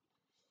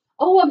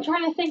 Oh, I'm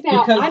trying to think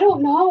now. I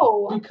don't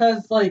know.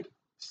 Because, like,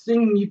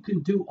 singing you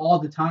can do all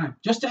the time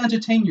just to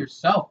entertain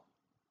yourself.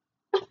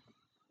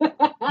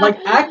 Like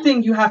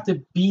acting, you have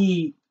to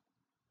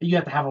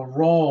have a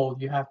role.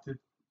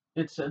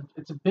 It's a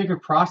bigger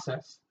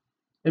process.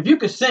 If you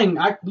could sing,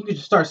 you could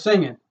just start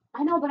singing.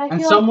 I know, but I feel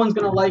and someone's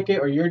gonna like it,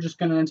 or you're just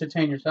gonna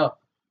entertain yourself.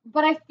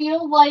 But I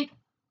feel like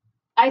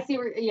I see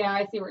what you're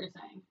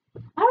saying.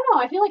 I don't know.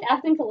 I feel like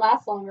acting could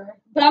last longer,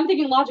 but I'm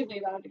thinking logically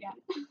about it again.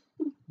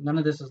 None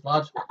of this is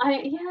logical.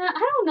 I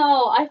don't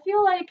know. I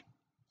feel like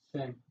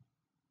sing.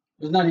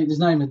 There's not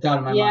even a doubt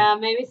in my mind. Yeah,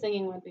 maybe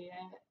singing would be it.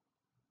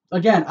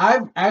 Again,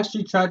 I've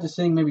actually tried to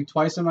sing maybe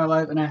twice in my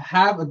life, and I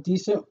have a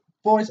decent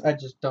voice. I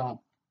just don't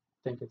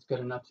think it's good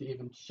enough to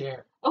even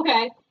share.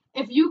 Okay,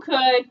 if you could,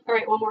 all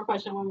right, one more,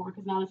 because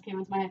now this came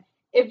into my head.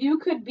 If you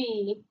could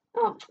be,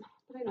 I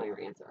know your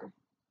answer.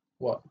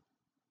 What?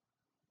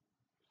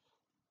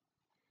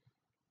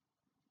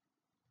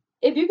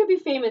 If you could be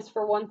famous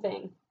for one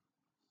thing.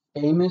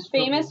 Famous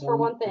for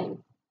one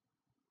thing.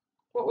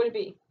 What would it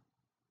be?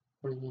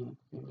 What do you mean?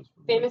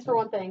 Famous for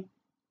one thing.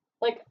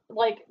 Like,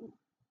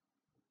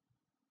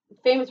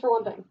 famous for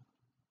one thing.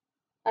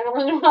 I don't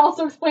really know how else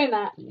to explain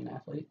that. Being an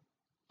athlete?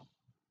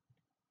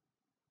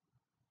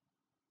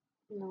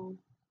 No.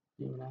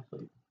 Being an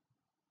athlete?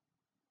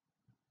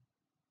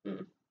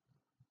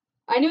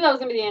 I knew that was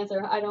gonna be the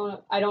answer. I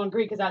don't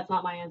agree because that's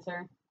not my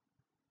answer.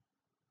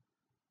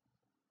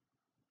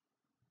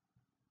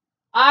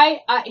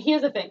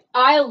 Here's the thing.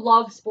 I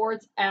love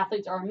sports.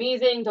 Athletes are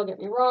amazing. Don't get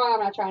me wrong. I'm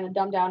not trying to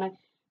dumb down it.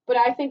 But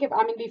I think if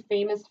I'm going to be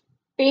famous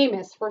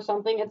for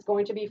something, it's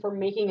going to be for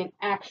making an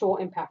actual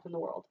impact in the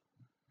world.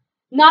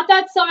 Not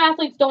that some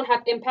athletes don't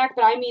have impact,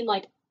 but I mean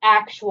like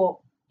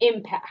actual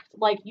impact.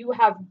 Like you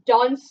have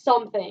done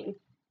something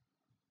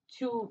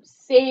to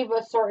save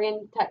a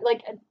certain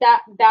like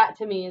that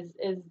to me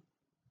is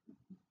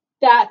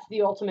that's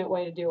the ultimate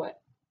way to do it,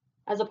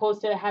 as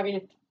opposed to having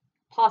to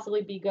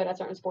possibly be good at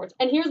certain sports.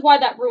 And here's why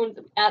that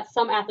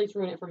some athletes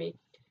ruin it for me.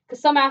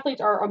 Because some athletes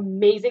are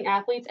amazing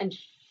athletes and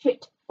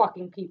shit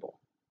fucking people.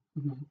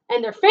 Mm-hmm.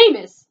 And they're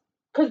famous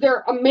because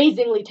they're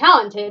amazingly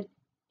talented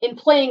in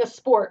playing a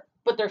sport,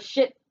 but they're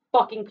shit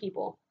fucking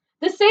people.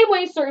 The same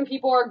way certain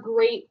people are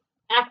great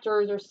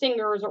actors or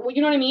singers or,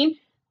 you know what I mean?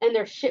 And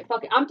they're shit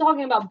fucking. I'm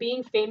talking about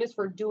being famous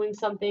for doing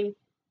something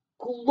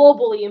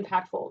globally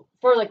impactful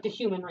for like the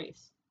human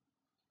race.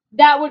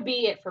 That would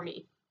be it for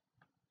me.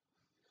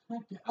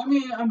 I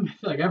mean, I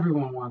feel like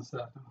everyone wants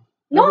that.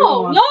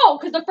 No,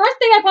 because the first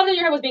thing I popped in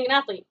your head was being an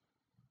athlete.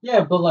 Yeah,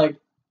 but like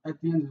at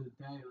the end of the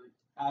day, like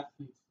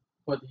athletes,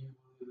 whether you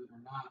believe it or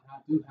not,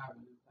 do have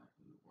an impact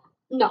in the world.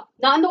 No,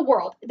 not in the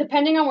world,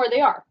 depending on where they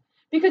are.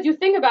 Because you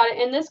think about it,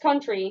 in this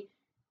country,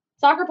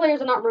 soccer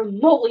players are not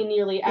remotely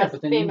nearly as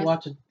but then famous. You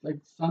watch it like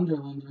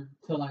Sunderland or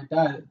Till I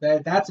Die.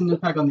 That's an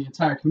impact on the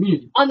entire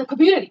community. On the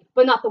community,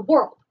 but not the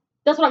world.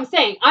 That's what I'm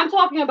saying. I'm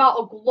talking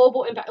about a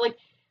global impact. Like,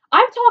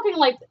 I'm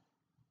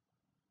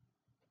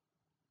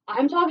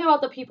talking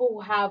about the people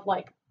who have,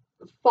 like,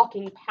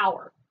 fucking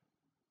power.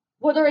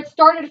 Whether it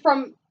started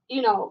from,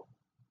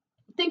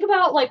 think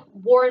about, like,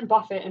 Warren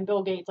Buffett and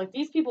Bill Gates. Like,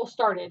 these people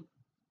started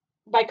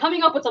by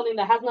coming up with something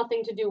that has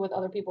nothing to do with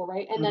other people,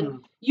 right? And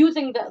then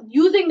using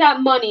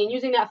that money and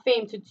using that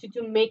fame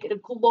to make it a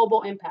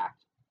global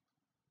impact.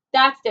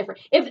 That's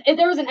different. If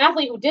there was an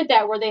athlete who did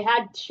that where they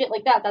had shit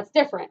like that, that's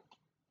different.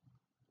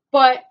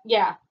 But,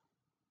 yeah.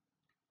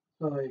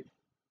 So, like,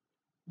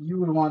 you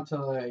would want to,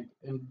 like,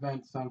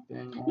 invent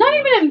something. Not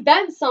even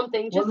invent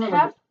something, just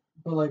have...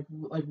 But, like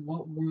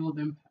what world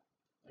impact?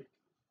 Like,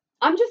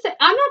 I'm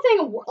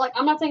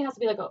not saying it has to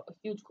be, like, a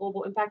huge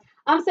global impact.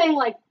 I'm saying,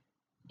 like,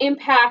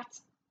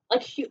 impact,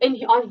 like,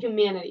 on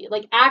humanity.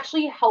 Like,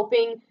 actually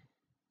helping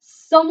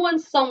someone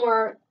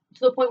somewhere to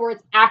the point where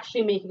it's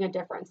actually making a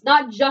difference.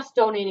 Not just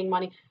donating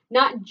money.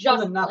 Not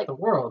just, not like, the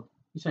world.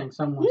 You're saying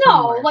someone No,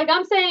 somewhere. like,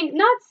 I'm saying,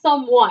 not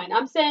someone.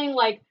 I'm saying,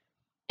 like,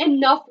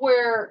 enough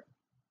where,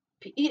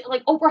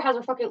 like, Oprah has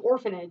her fucking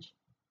orphanage.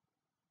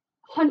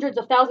 Hundreds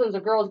of thousands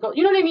of girls go.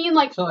 You know what I mean?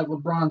 Like, so, like,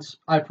 LeBron's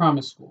I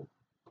Promise School.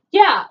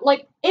 Yeah,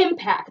 like,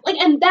 impact. Like,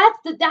 and that's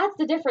the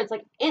difference.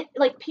 Like,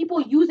 people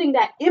using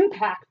that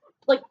impact.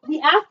 Like, the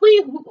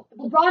athlete,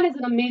 LeBron is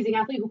an amazing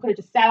athlete who could have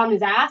just sat on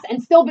his ass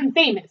and still been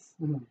famous.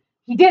 Mm-hmm.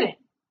 He didn't.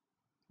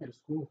 It's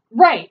cool.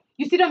 Right.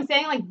 You see what I'm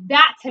saying? Like,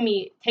 that to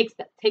me takes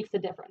the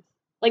difference.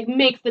 Like,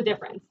 makes the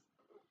difference.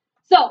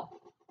 So,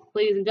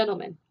 ladies and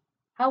gentlemen,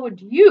 what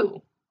would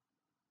you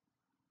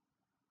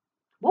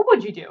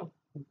do?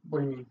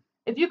 What do you mean?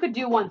 If you could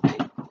do one thing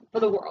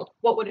for the world,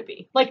 what would it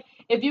be? Like,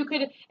 if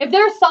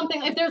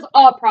there's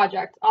a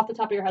project off the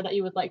top of your head that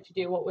you would like to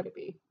do, what would it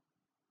be?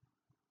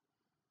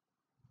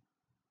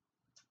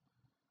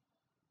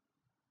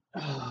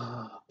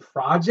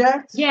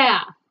 Project?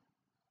 Yeah.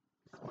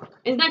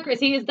 Isn't that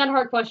crazy? Is that a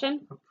hard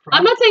question?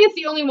 I'm not saying it's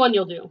the only one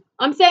you'll do.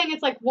 I'm saying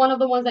it's like one of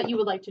the ones that you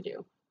would like to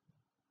do.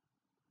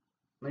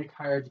 Make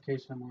higher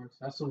education more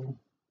accessible.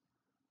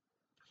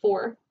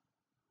 For?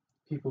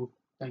 People,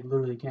 like,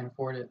 literally can't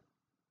afford it.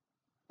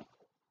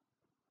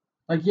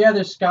 Like, yeah,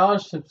 there's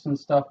scholarships and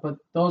stuff, but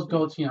those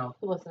go to,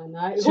 Listen,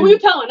 who are you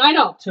telling? I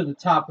know. To the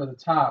top of the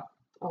top.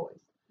 Always.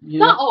 You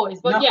Not know?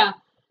 always, but Not- yeah.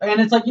 And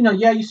it's like,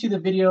 you see the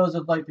videos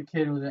of like the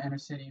kid who's in the inner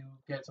city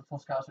who gets a full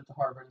scholarship to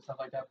Harvard and stuff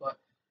like that, but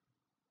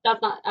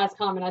That's not as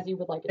common as you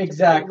would like it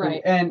exactly. to be.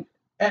 Right. And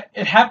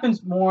it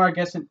happens more, I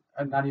guess,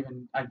 not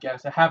even, I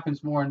guess, it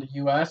happens more in the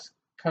U.S.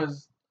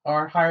 because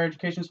our higher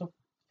education is so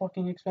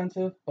fucking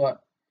expensive,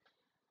 but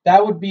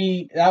that would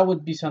be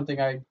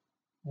something I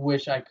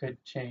wish I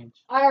could change.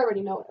 I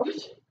already know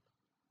it.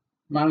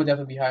 Mine would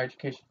definitely be higher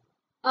education.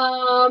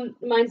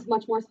 Mine's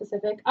much more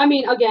specific. I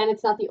mean, again,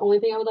 it's not the only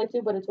thing I would like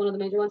to, but it's one of the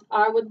major ones.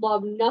 I would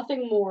love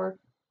nothing more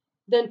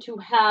than to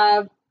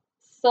have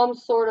some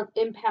sort of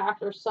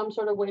impact or some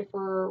sort of way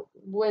for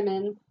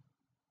women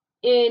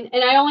and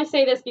I only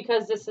say this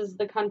because this is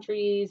the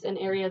countries and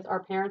areas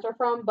our parents are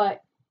from,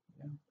 but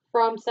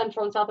from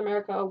Central and South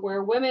America,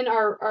 where women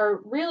are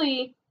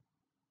really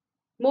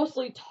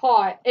mostly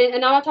taught, and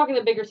I'm not talking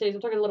the bigger cities,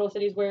 I'm talking little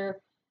cities where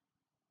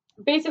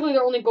basically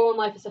their only goal in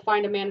life is to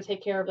find a man to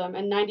take care of them,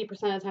 and 90% of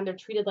the time they're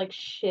treated like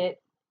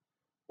shit,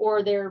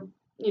 or they're,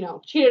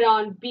 cheated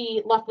on,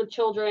 beat, left with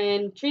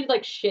children, treated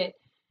like shit.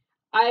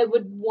 I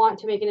would want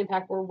to make an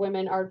impact where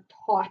women are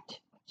taught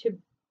to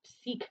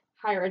seek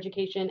higher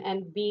education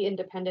and be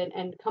independent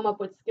and come up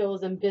with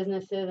skills and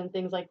businesses and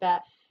things like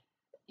that.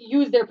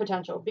 Use their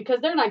potential because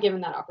they're not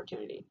given that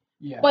opportunity.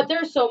 Yeah. But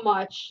there's so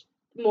much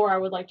more I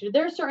would like to do.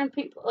 There's certain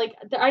people, like,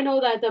 I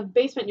know that the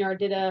Basement Yard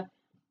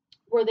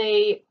where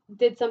they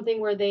did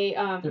something where they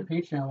their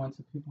Patreon went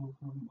to people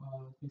from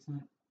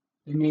Basement.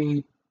 They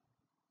made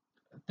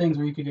things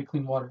where you could get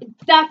clean water.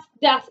 That's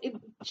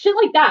shit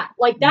like that.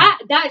 Like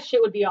that shit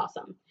would be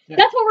awesome. Yeah.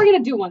 That's what we're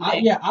gonna do one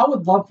day. I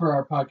would love for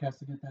our podcast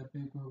to get that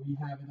big where we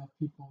have enough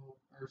people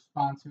or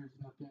sponsors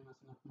giving us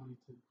enough money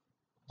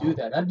to do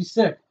that. That'd be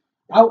sick.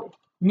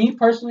 Me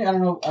personally, I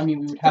don't know. I mean,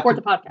 we would have support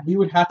the podcast. We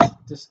would have to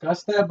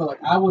discuss that, but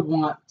I would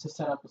want to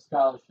set up a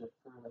scholarship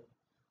for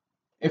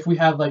if we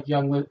have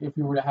if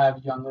we were to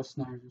have young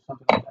listeners or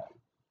something like that.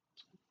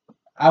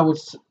 I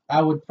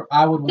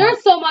would.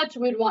 There's so much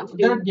we'd want to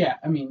do. Yeah,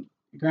 I mean,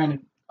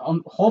 granted,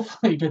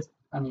 hopefully it gets.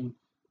 I mean,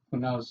 who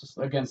knows? Just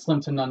again,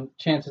 slim to none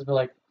chances,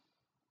 but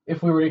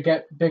if we were to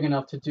get big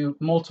enough to do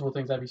multiple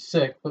things, that'd be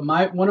sick. But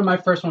one of my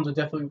first ones would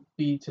definitely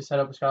be to set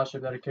up a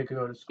scholarship that a kid could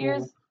go to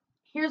school.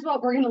 Here's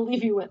what we're gonna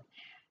leave you with.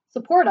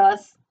 Support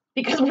us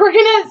because we're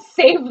gonna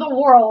save the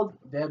world.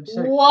 That'd be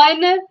sick.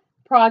 One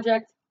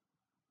project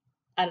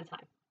at a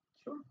time.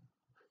 Sure.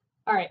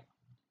 All right,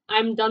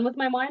 I'm done with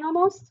my wine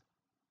almost.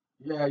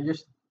 Yeah, I'm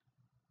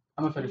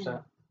gonna finish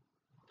that.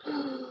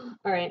 All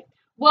right.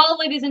 Well,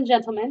 ladies and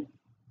gentlemen,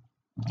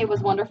 it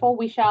was wonderful.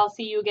 We shall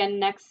see you again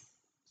next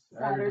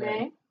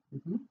Saturday.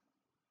 Mm-hmm.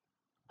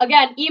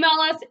 Again, email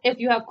us if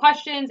you have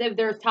questions, if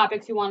there's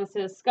topics you want us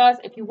to discuss,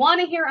 if you want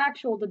to hear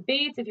actual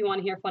debates, if you want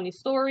to hear funny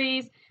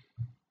stories,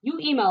 you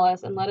email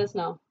us and let us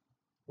know.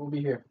 We'll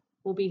be here.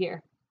 We'll be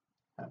here.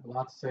 Have a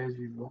lot to say as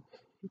usual.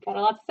 Got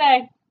a lot to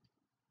say.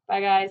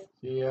 Bye, guys.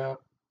 See ya.